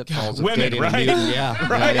the pitfalls of women, dating right? a mutant. Yeah.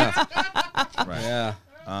 Right. Right. Yeah.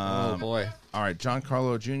 Oh, boy. All right, John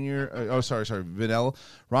Carlo Jr. Sorry. Vidal.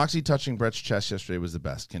 Roxy touching Brett's chest yesterday was the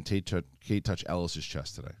best. Can Kate touch Ellis's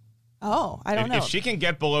chest today? Oh, I don't know. If she can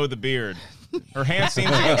get below the beard, her hand seems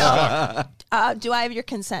to get stuck. Do I have your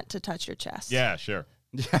consent to touch your chest? Yeah, sure.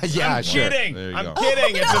 Yeah, I'm sure. kidding. There you I'm go.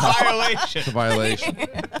 kidding. It's a violation. It's a violation.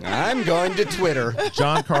 I'm going to Twitter.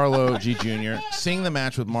 John Carlo G. Jr. Seeing the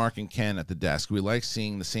match with Mark and Ken at the desk. We like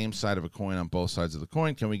seeing the same side of a coin on both sides of the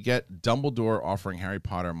coin. Can we get Dumbledore offering Harry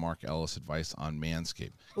Potter and Mark Ellis advice on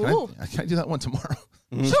Manscaped? Can I do that one tomorrow?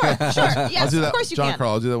 Sure. Yes, I'll do that. of course you John can.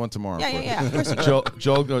 Carlo, I'll do that one tomorrow. Yeah. Of course you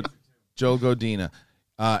can. Joel Godina.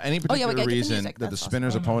 Any particular we gotta get the reason music. that the That's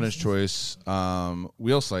spinner's awesome. opponent's choice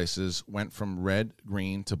wheel slices went from red,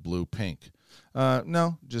 green to blue, pink?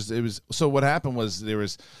 No, just it was. So what happened was there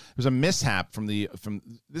was a mishap from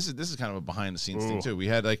this is kind of a behind the scenes thing too. We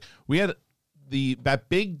had that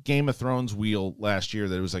big Game of Thrones wheel last year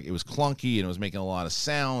that it was clunky and it was making a lot of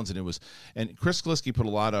sounds and Chris Sklisky put a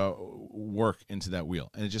lot of work into that wheel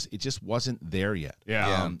and it just wasn't there yet.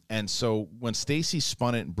 Yeah. And so when Stacy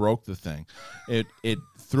spun it and broke the thing, it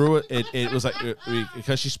threw it. It was like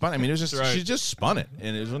because she spun. I mean, it was just she just spun it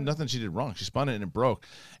and it was nothing she did wrong. She spun it and it broke.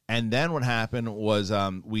 And then what happened was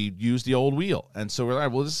we used the old wheel. And so we're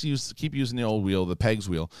like, we'll just keep using the old wheel, the pegs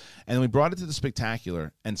wheel. And then we brought it to the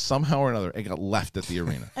Spectacular, and somehow or another, it got left at the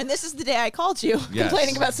arena. And this is the day I called you Yes.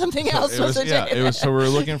 complaining about something else. It was so we were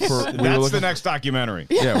looking for... That's the next documentary.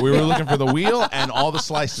 Yeah, we were looking for the wheel, and all the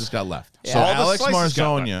slices got left. Yeah. So All the Alex slices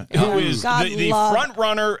got Marzonia, who is God the love- front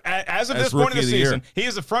runner as of As this point of Rookie the of the Year. season. He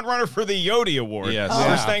is the front runner for the Yodi Award. Yes. So Yeah.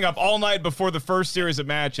 they're staying up all night before the first series of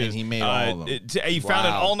matches. And he made all of them. He found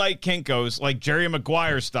an all-night Kinko's, like Jerry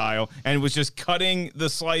Maguire style, and was just cutting the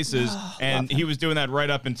slices, and he was doing that right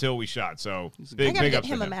up until we shot. So I big gotta get ups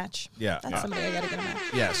to him a match. Yeah. That's somebody I gotta get a match.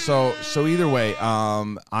 Yeah, so either way,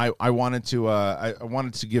 I wanted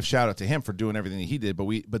to give shout out to him for doing everything that he did,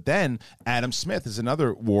 but then Adam Smith is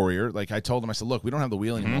another warrior. Like I told him, I said, look, we don't have the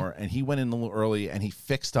wheel anymore, and he went in a little early and he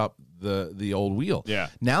fixed up the old wheel. Yeah.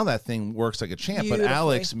 Now that thing works like a champ. But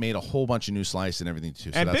Alex made a whole bunch of new slice and everything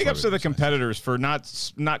too. So And that's big why ups we to the did slice. competitors for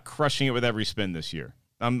not crushing it with every spin this year.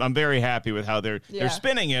 I'm very happy with how they're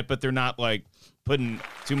spinning it, but they're not like putting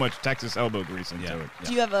too much Texas elbow grease into it.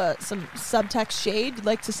 Do you have some subtext shade you'd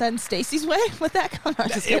like to send Stacy's way with that?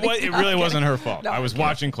 It really wasn't her fault. No, I was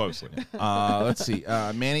watching closely. Let's see.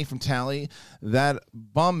 Manny from Tally. That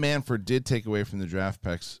bum Manford did take away from the draft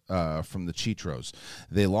picks from the Chitros.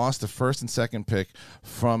 They lost the first and second pick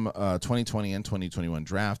from 2020 and 2021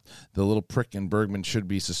 draft. The little prick in Bergman should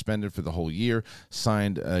be suspended for the whole year.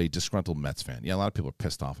 Signed a disgruntled Mets fan. Yeah, a lot of people are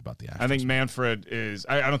pissed off about the Astros. I think Manfred is.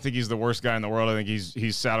 I don't think he's the worst guy in the world. I think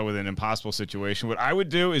he's saddled with an impossible situation. What I would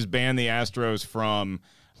do is ban the Astros from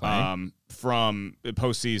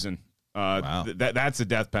postseason. Wow. That's a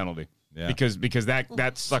death penalty. Yeah. Because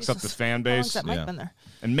that sucks up the fan base. How long's that mic been there?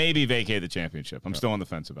 And maybe vacate the championship. I'm still on the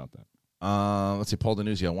fence about that. Let's see, Paul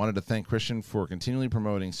Denuzzi. I wanted to thank Christian for continually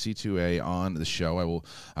promoting C2A on the show.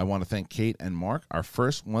 I want to thank Kate and Mark. Our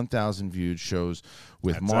first 1,000 viewed shows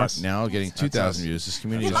with That's Mark us. now getting That's 2,000 us. views. This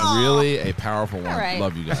community is really a powerful one. right.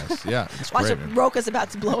 Love you guys. Yeah, it's Watch great. it. man. Roka's about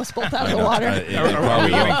to blow us both out of the know. water. Are we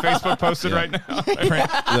getting Facebook posted right now?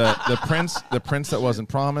 The prince that wasn't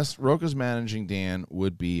promised. Roka's managing Dan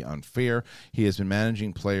would be unfair. He has been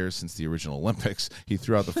managing players since the original Olympics. He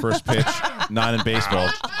threw out the first pitch, not in baseball.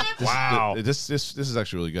 Wow. This is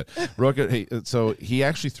actually really good. Roka, so he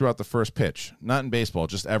actually threw out the first pitch, not in baseball,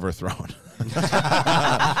 just ever thrown.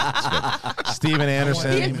 Steven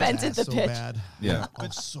Anderson. He invented the so pitch. Bad. Yeah.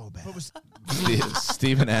 It's so bad.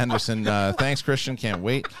 Steven Anderson. Thanks, Christian. Can't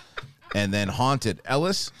wait. And then Haunted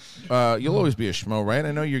Ellis. You'll always be a schmo, right?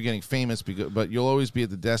 I know you're getting famous, but you'll always be at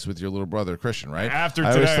the desk with your little brother, Christian, right? After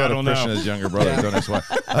I always today, thought I of don't Christian know. as younger brother. Don't ask why.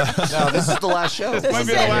 No, this is the last show. This Might is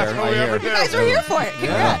be the it. last one we ever do. You guys were here for it.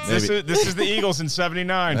 Congrats. This is the Eagles in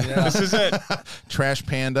 '79. This is it. Trash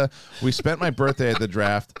Panda. We spent my birthday at the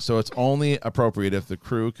draft, so it's only appropriate if the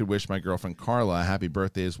crew could wish my girlfriend Carla a happy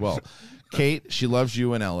birthday as well. Kate, she loves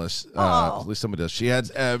you and Ellis. At least somebody does. She had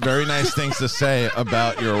very nice things to say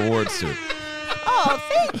about your awards suit. Oh,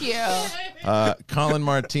 thank you. Colin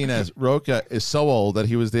Martinez. Roca is so old that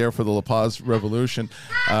he was there for the La Paz Revolution.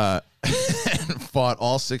 And fought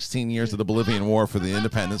all 16 years of the Bolivian War for the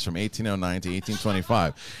independence from 1809 to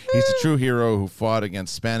 1825. He's a true hero who fought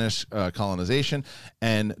against Spanish colonization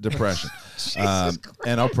and depression,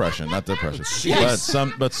 and oppression, not depression.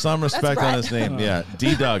 But some respect on his name. Yeah,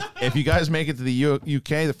 D. Doug. If you guys make it to the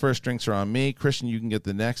UK, the first drinks are on me. Christian, you can get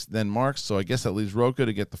the next, then Mark. So I guess that leaves Roca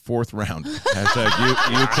to get the fourth round. Hashtag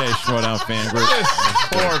UK Schmodown fan group.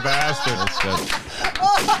 Poor bastard. That's good.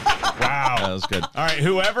 Wow, that was good. All right,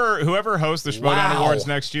 whoever hosts the Schmodown Awards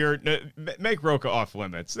next year, make Roca off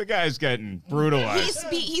limits. The guy's getting brutalized.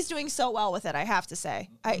 He's doing so well with it, I have to say.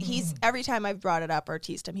 He's every time I've brought it up or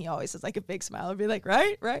teased him, he always has like a big smile and be like,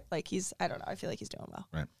 right. Like I don't know. I feel like he's doing well.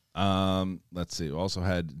 Right. Let's see. We also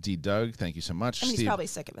had D. Doug. Thank you so much. I mean, he's probably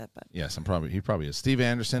sick of it, but yes, he probably is. Steve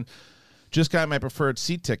Anderson. Just got my preferred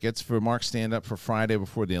seat tickets for Mark's stand-up for Friday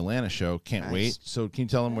before the Atlanta show. Can't wait. So can you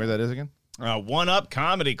tell him where that is again? One Up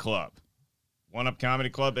Comedy Club. One Up Comedy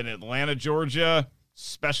Club in Atlanta, Georgia.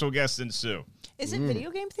 Special guests ensue. Is it video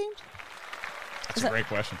game themed? That's a great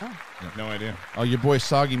question. I have no idea. Oh, your boy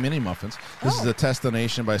Soggy Mini Muffins. This is a test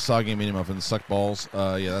donation by Soggy Mini Muffins. Suck balls.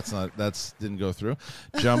 Yeah, that's didn't go through.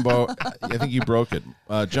 Jumbo, I think you broke it.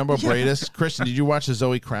 Jumbo Bradis. Christian, did you watch the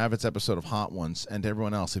Zoe Kravitz episode of Hot Ones? And to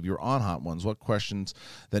everyone else, if you're on Hot Ones, what questions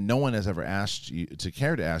that no one has ever asked you to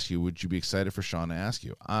care to ask you would you be excited for Sean to ask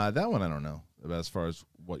you? That one I don't know about as far as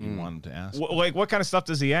what you want him to ask. Like what kind of stuff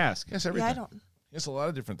does he ask? Yes, everything. Yeah, I don't. Yes, a lot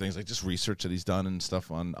of different things, like just research that he's done and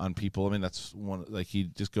stuff on people. I mean, that's one. Like he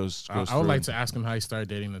just goes. I would like to ask him how he started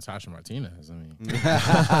dating Natasha Martinez. I mean,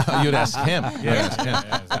 you'd ask him. Yeah, ask him.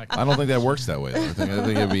 Yeah, exactly. I don't think that works that way. I think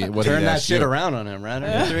it'd be what turn that shit around on him, right?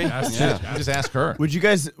 Just ask her. Would you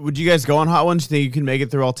guys go on Hot Ones? Do you think you can make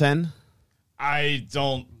it through all 10? I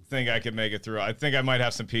don't think I could make it through. I think I might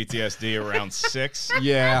have some PTSD around 6.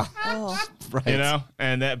 Yeah. Right. You know?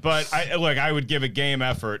 And that, but I would give a game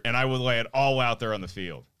effort and I would lay it all out there on the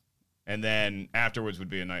field. And then afterwards would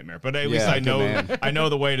be a nightmare. But at least I know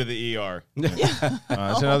the way to the ER. It's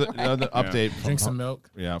another update. Drink some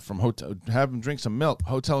milk. Yeah, from hotel. Have him drink some milk.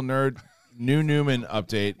 Hotel Nerd, New Newman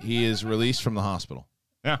update. He is released from the hospital.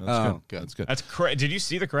 Yeah, that's good. That's good. That's crazy. Did you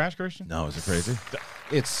see the crash, Christian? No, is it crazy?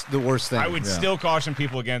 It's the worst thing. I would still caution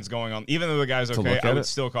people against going on, even though the guy's okay. I would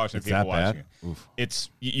still caution people watching it. Oof.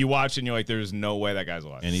 It's you watch and you're like, there's no way that guy's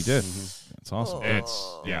alive. And he did. That's awesome.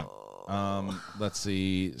 It's let's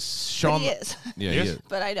see. Sean. But he is. Yeah, he is.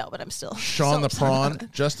 But I know. But I'm still. Sean so the Prawn.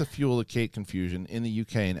 Just to fuel the Kate confusion, in the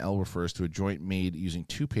UK, an L refers to a joint made using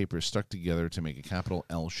two papers stuck together to make a capital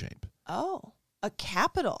L shape. Oh, a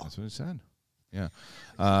capital. That's what it said. Yeah.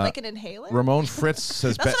 Like an inhaler? Ramon Fritz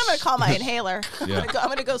says... That's what I'm going to call my inhaler. Yeah. I'm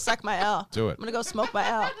going to go suck my L. Do it. I'm going to go smoke my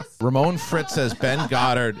L. Ramon Fritz says Ben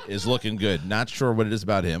Goddard is looking good. Not sure what it is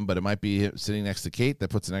about him, but it might be him sitting next to Kate that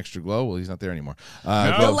puts an extra glow. Well, he's not there anymore.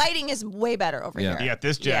 The lighting is way better over here. You got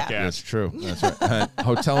this jackass. Yeah. That's true. That's right.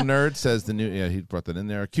 Hotel Nerd says the new... Yeah, he brought that in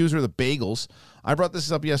there. Accuser of the Bagels. I brought this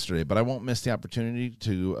up yesterday, but I won't miss the opportunity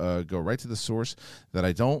to go right to the source that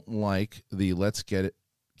I don't like the let's get it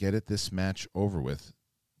this match over with.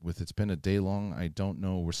 It's been a day long. I don't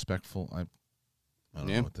know. Respectful. I don't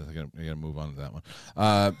know what I got to move on to that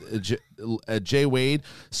one. Jay Wade,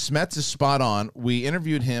 Smets is spot on. We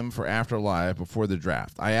interviewed him for After Live before the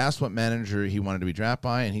draft. I asked what manager he wanted to be drafted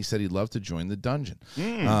by, and he said he'd love to join the dungeon.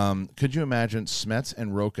 Could you imagine Smets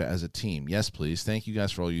and Roca as a team? Yes, please. Thank you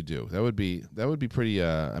guys for all you do. That would be pretty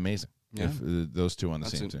amazing if those two on the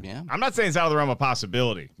same team. Yeah. I'm not saying it's out of the realm of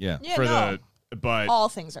possibility. Yeah. But all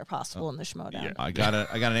things are possible in the Schmodown. Yeah. I got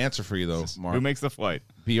an answer for you though, Mark. Who makes the flight?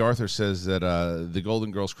 B. Arthur says that the Golden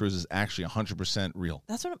Girls cruise is actually 100% real.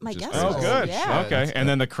 That's what my guess was. Oh, good. Yeah. Okay, and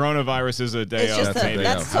then the coronavirus is a day it's off. Just that's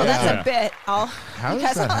a bit. How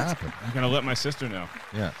does that happen? I'm gonna let my sister know.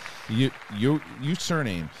 Yeah, you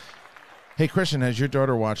surname. Hey, Christian, has your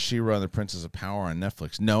daughter watched She-Ra and the Princess of Power on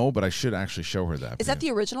Netflix? No, but I should actually show her that. Is that the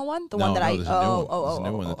original one? The no, one that there's a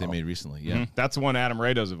new one that they made recently. Yeah, that's the one Adam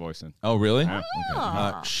Ray does a voice in. Oh, really? Yeah.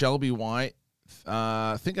 Okay. Shelby White.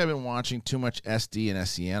 I think I've been watching too much SD and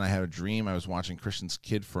SEN. I had a dream I was watching Christian's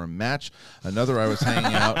kid for a match. Another, I was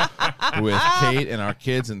hanging out with Kate and our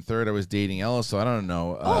kids. And third, I was dating Ella. So I don't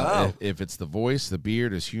know if it's the voice, the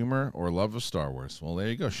beard, his humor, or love of Star Wars. Well, there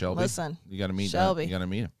you go, Shelby. Listen, you got to meet Shelby. You got to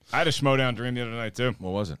meet him. I had a Schmodown dream the other night too.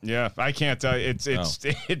 What was it? Yeah, I can't tell you. It's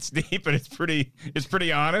deep, but it's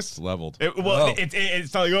pretty honest. It's leveled.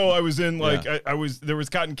 It's not like I was in there was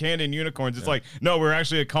cotton candy and unicorns. It's like no, we're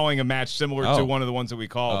actually calling a match similar to one of the ones that we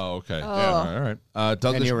called. Oh, okay. Yeah. All right.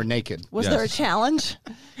 Douglas, and you were naked. Was there a challenge?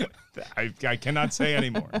 I cannot say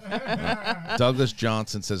anymore. Douglas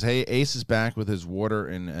Johnson says, "Hey, Ace is back with his water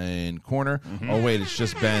in corner. Oh wait, it's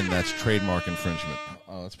just Ben. That's trademark infringement.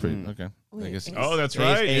 Oh, that's pretty okay. I guess. Oh, that's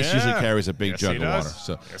right. Ace usually carries a big Yes, jug he of does. water.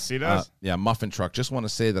 So yes, he does. Yeah, Muffin Truck. Just want to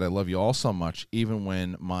say that I love you all so much, even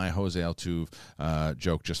when my Jose Altuve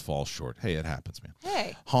joke just falls short. Hey, it happens, man.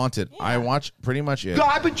 Hey, Haunted. Yeah. I watch pretty much it.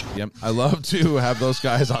 Garbage. Yep. I love to have those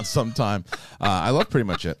guys on sometime. I love pretty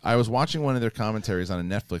much it. I was watching one of their commentaries on a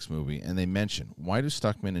Netflix movie, and they mentioned, why do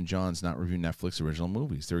Stuckman and Johns not review Netflix original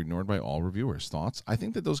movies? They're ignored by all reviewers. Thoughts? I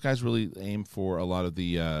think that those guys really aim for a lot of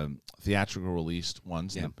the theatrical released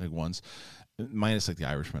ones, the big ones. Minus like The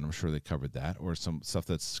Irishman, I'm sure they covered that, or some stuff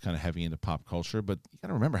that's kind of heavy into pop culture. But you got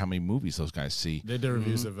to remember how many movies those guys see. They did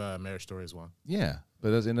reviews of Marriage Story as well. Yeah,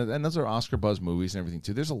 but and those are Oscar buzz movies and everything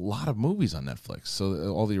too. There's a lot of movies on Netflix,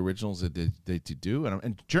 so all the originals that they do.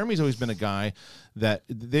 And Jeremy's always been a guy that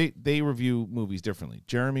they review movies differently.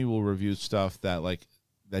 Jeremy will review stuff that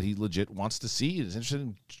he legit wants to see. Is interested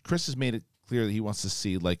in. Chris has made it clear that he wants to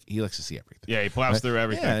see, he likes to see everything. Yeah, he plows through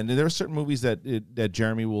everything. Yeah, and there are certain movies that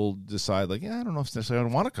Jeremy will decide, I don't know if necessarily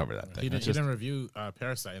I want to cover that thing. He didn't review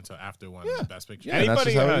Parasite until after one Best Picture. Yeah,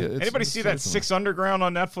 anybody see that Six Underground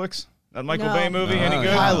on Netflix? That Michael Bay movie? Any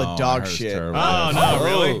good? Pile of dog shit. Oh, no,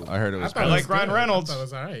 really? I heard it was I like Ryan Reynolds. I thought it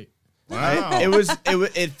was all right. Wow.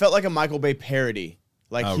 It felt like a Michael Bay parody.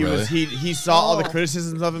 Really? He saw all the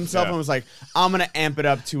criticisms of himself and was like, I'm gonna amp it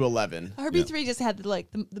up to 11. RB3 just had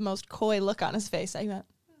the most coy look on his face. I went,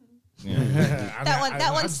 Yeah.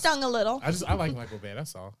 that one stung a little. I like Michael Bay.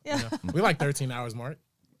 That's all. Yeah. We like 13 Hours, Mark.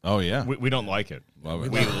 Oh yeah, we don't like it. Love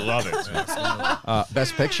it. We love it.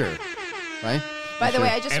 Best Picture, right? By the way,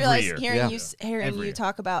 I just Every realized year. hearing you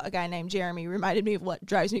talk about a guy named Jeremy reminded me of what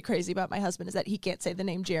drives me crazy about my husband is that he can't say the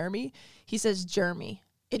name Jeremy. He says Jeremy.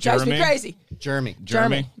 It drives me crazy. Jeremy.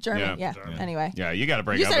 Yeah. Anyway. Yeah, you got to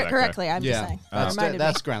break You up said with it that correctly. I'm just saying.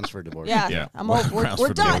 That's grounds for divorce. Yeah.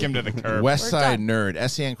 We're done. Kick him to the curb. West We're Side done. Nerd,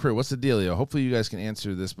 SEN crew. What's the dealio? Hopefully, you guys can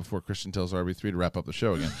answer this before Christian tells RB3 to wrap up the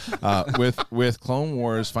show again. With Clone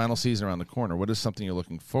Wars final season around the corner, what is something you're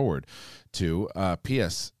looking forward to?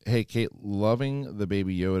 P.S. Hey, Kate, loving the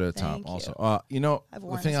Baby Yoda top. Thank you. Also, I've the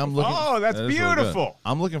worn thing this I'm before. looking. Oh, that's that is really good. beautiful.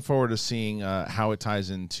 I'm looking forward to seeing how it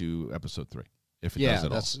ties into Episode 3. If it does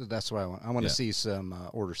at all. That's what I want. I want to see some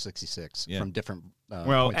Order 66 from different.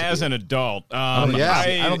 Well, points of as view. an adult, I don't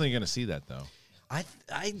think you're going to see that though.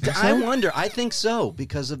 I wonder. I think so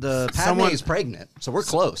because of the Padme's pregnant, so we're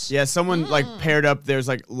close. Yeah, someone paired up. There's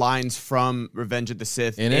lines from Revenge of the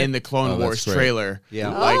Sith in the Clone Wars trailer.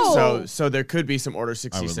 Yeah, so there could be some Order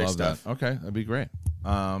 66 I would love stuff. that. Okay, that'd be great.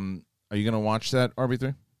 Are you going to watch that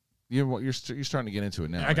RB3? You're starting to get into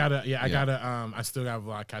it now. I still got a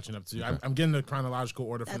lot catching up to. Okay. I'm getting the chronological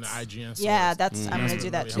order from the IGN. So I'm gonna do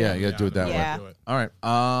that too. Yeah, you got to do it that Yeah. way. All right.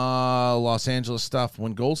 Los Angeles stuff.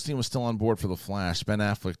 When Goldstein was still on board for The Flash, Ben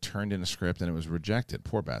Affleck turned in a script and it was rejected.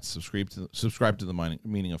 Poor Bats. Subscribe to the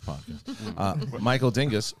meaning of podcast. Michael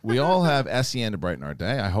Dingus. We all have SEN to brighten our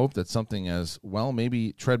day. I hope that something as well,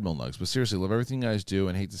 maybe treadmill nugs. But seriously, love everything you guys do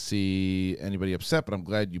and hate to see anybody upset. But I'm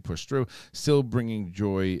glad you pushed through. Still bringing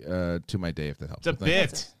joy to my day if that helps. It's a bit.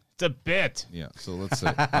 It's a bit. Yeah, so let's see.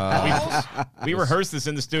 We rehearsed this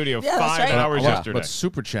in the studio 5 that's right. hours yesterday. But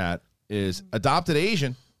Super Chat is Adopted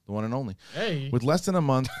Asian, the one and only. Hey. With less than a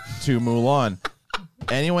month to Mulan.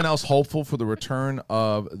 Anyone else hopeful for the return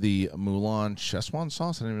of the Mulan Szechuan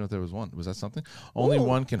sauce? I didn't even know if there was one. Was that something? Only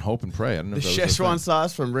one can hope and pray. I don't know The if that was a Szechuan thing.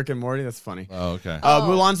 sauce from Rick and Morty. That's funny. Oh, okay.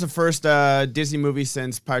 Mulan's the first Disney movie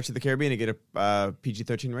since Pirates of the Caribbean to get a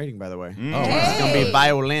PG-13 rating, by the way. It's going to be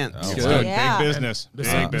violent. Oh, It's wow. good. Big business. The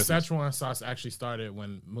Big business. Szechuan sauce actually started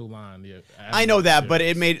when Mulan. I know that, but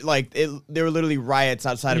it made there were literally riots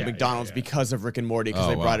outside of McDonald's because of Rick and Morty because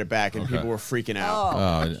they brought it back and people were freaking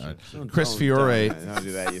out. Chris Fiore. Don't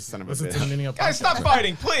do that, you son of a Listen to the bitch. meaning of Guys, stop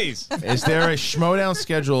fighting, please. Is there a Schmodown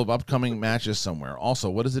schedule of upcoming matches somewhere? Also,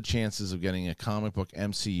 what is the chances of getting a comic book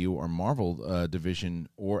MCU or Marvel division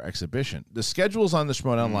or exhibition? The schedule's on the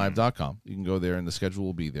schmodownlive.com. You can go there and the schedule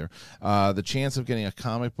will be there. The chance of getting a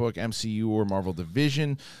comic book MCU or Marvel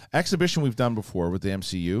division exhibition we've done before with the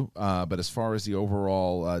MCU, but as far as the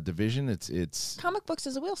overall division, it's Comic books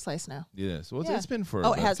is a wheel slice now. it is. Well, it's been for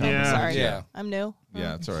Oh, it has been. Yeah. Sorry. Yeah. I'm new.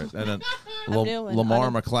 Yeah, it's all right. And then I'm new and Lamar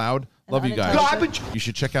McLeod. Love you guys. Garbage. You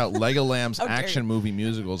should check out Legoland's How dare action movie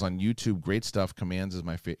musicals on YouTube. Great stuff. Commando is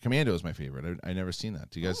my favorite. I never seen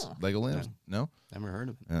that. Do you guys Legoland? No? Never heard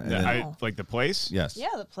of it. Like the place? Yes. Yeah,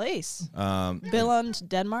 the place. Billund,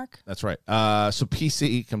 Denmark. That's right. So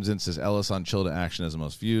PC comes in and says Ellis on Chill to Action has the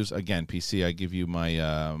most views. Again, PC, I give you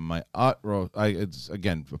my my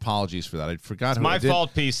again, apologies for that. I forgot. It's my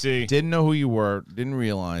fault, PC. Didn't know who you were. Didn't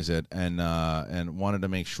realize it, and wanted to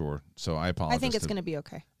make sure. So I apologize. I think it's going to be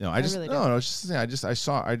okay. No, I just really no. It's just I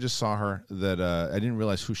just saw her that I didn't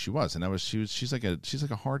realize who she was, and she's like a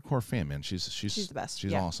hardcore fan, man. She's the best.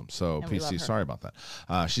 She's awesome. So PC, sorry about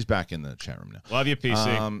that. She's back in the chat room now. Love you,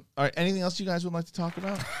 PC. All right, anything else you guys would like to talk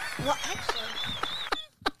about? Well,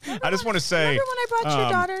 actually, I just want to say. Remember when I brought your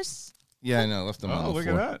daughters? Yeah, I know. Left them on the look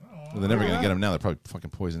floor. at that. Well, they're never going to get them now. They're probably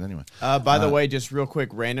fucking poisoned anyway. By the way, just real quick,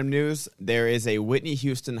 random news. There is a Whitney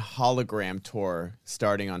Houston hologram tour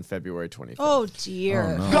starting on February 25th. Oh, dear.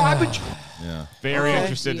 Oh, no. Garbage. Yeah. Very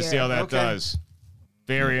interested to see how that does.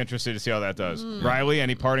 Very interested to see how that does. Riley,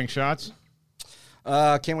 any parting shots?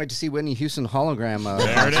 Can't wait to see Whitney Houston hologram.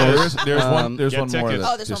 There it is. There's one more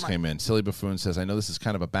that there's just one more. came in. Silly Buffoon says, I know this is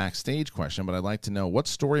kind of a backstage question, but I'd like to know what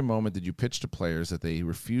story moment did you pitch to players that they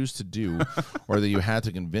refused to do or that you had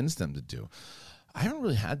to convince them to do? I haven't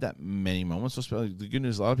really had that many moments. The good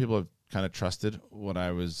news, a lot of people have kind of trusted what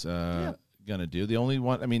I was going to do. The only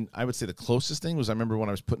one, I mean, I would say the closest thing was I remember when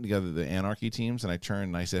I was putting together the Anarchy teams and I turned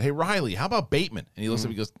and I said, hey, Riley, how about Bateman? And he looks at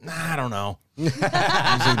me and goes, nah, I don't know. He's like,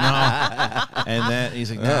 no. And then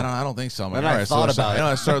he's like, no, I don't think so. I'm like, all right, thought about it.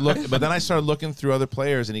 I started looking, but then I started looking through other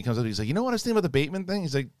players and he comes up, he's like, you know what I was thinking about the Bateman thing?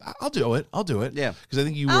 He's like, I'll do it. Yeah. Because I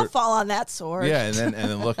think I'll fall on that sword. Yeah, and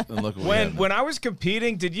then look. When I was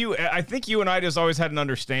competing, I think you and I just always had an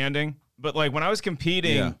understanding. But like when I was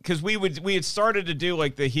competing, because we had started to do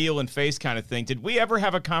like the heel and face kind of thing. Did we ever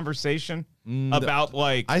have a conversation about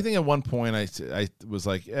like? I think at one point I was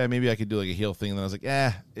like, maybe I could do like a heel thing, and then I was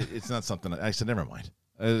like, it's not something. I said, never mind.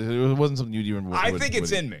 It wasn't something you'd even. I think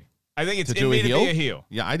it's in me. I think it's in me to be a heel.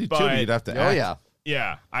 Yeah, I do too. But you'd have to. Oh yeah.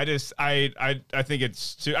 Yeah, I think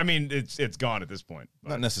it's too. I mean, it's gone at this point.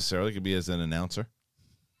 Not necessarily. It could be as an announcer.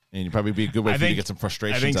 And you'd probably be a good way for you to get some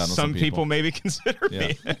frustrations out on some people maybe consider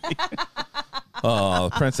me. The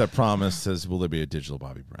Prince That Promised says, will there be a digital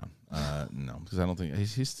Bobby Brown? No, because I don't think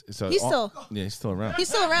he's still around. He's still around.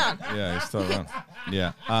 Yeah, he's still around.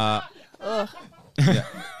 Yeah. Yeah.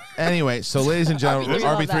 Anyway, so ladies and gentlemen,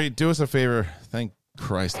 RB3, do us a favor. Thank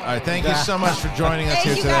Christ. All right, thank you so much for joining us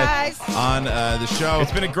here today on the show.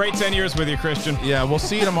 It's been a great 10 years with you, Christian. Yeah, we'll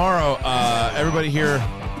see you tomorrow. Everybody here.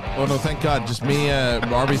 Oh no! Thank God, just me,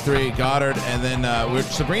 RB3, Goddard, and then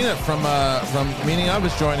Sabrina from Meaning Of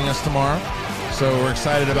is joining us tomorrow. So we're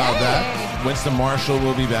excited about that. Winston Marshall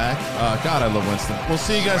will be back. God, I love Winston. We'll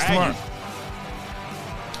see you guys tomorrow.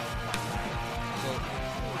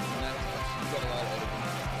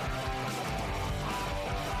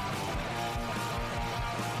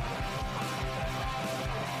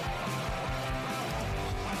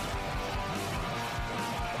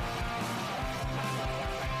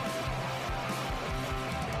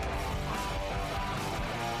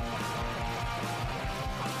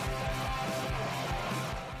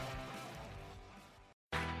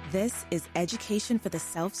 This is education for the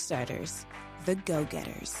self-starters, the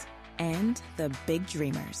go-getters, and the big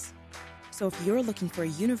dreamers. So if you're looking for a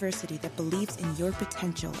university that believes in your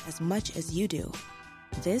potential as much as you do,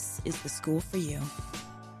 this is the school for you.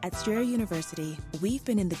 At Strayer University, we've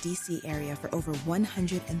been in the D.C. area for over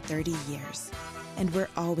 130 years, and we're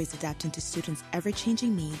always adapting to students'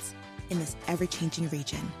 ever-changing needs in this ever-changing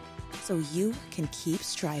region, so you can keep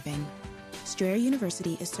striving. Strayer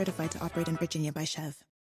University is certified to operate in Virginia by Chev.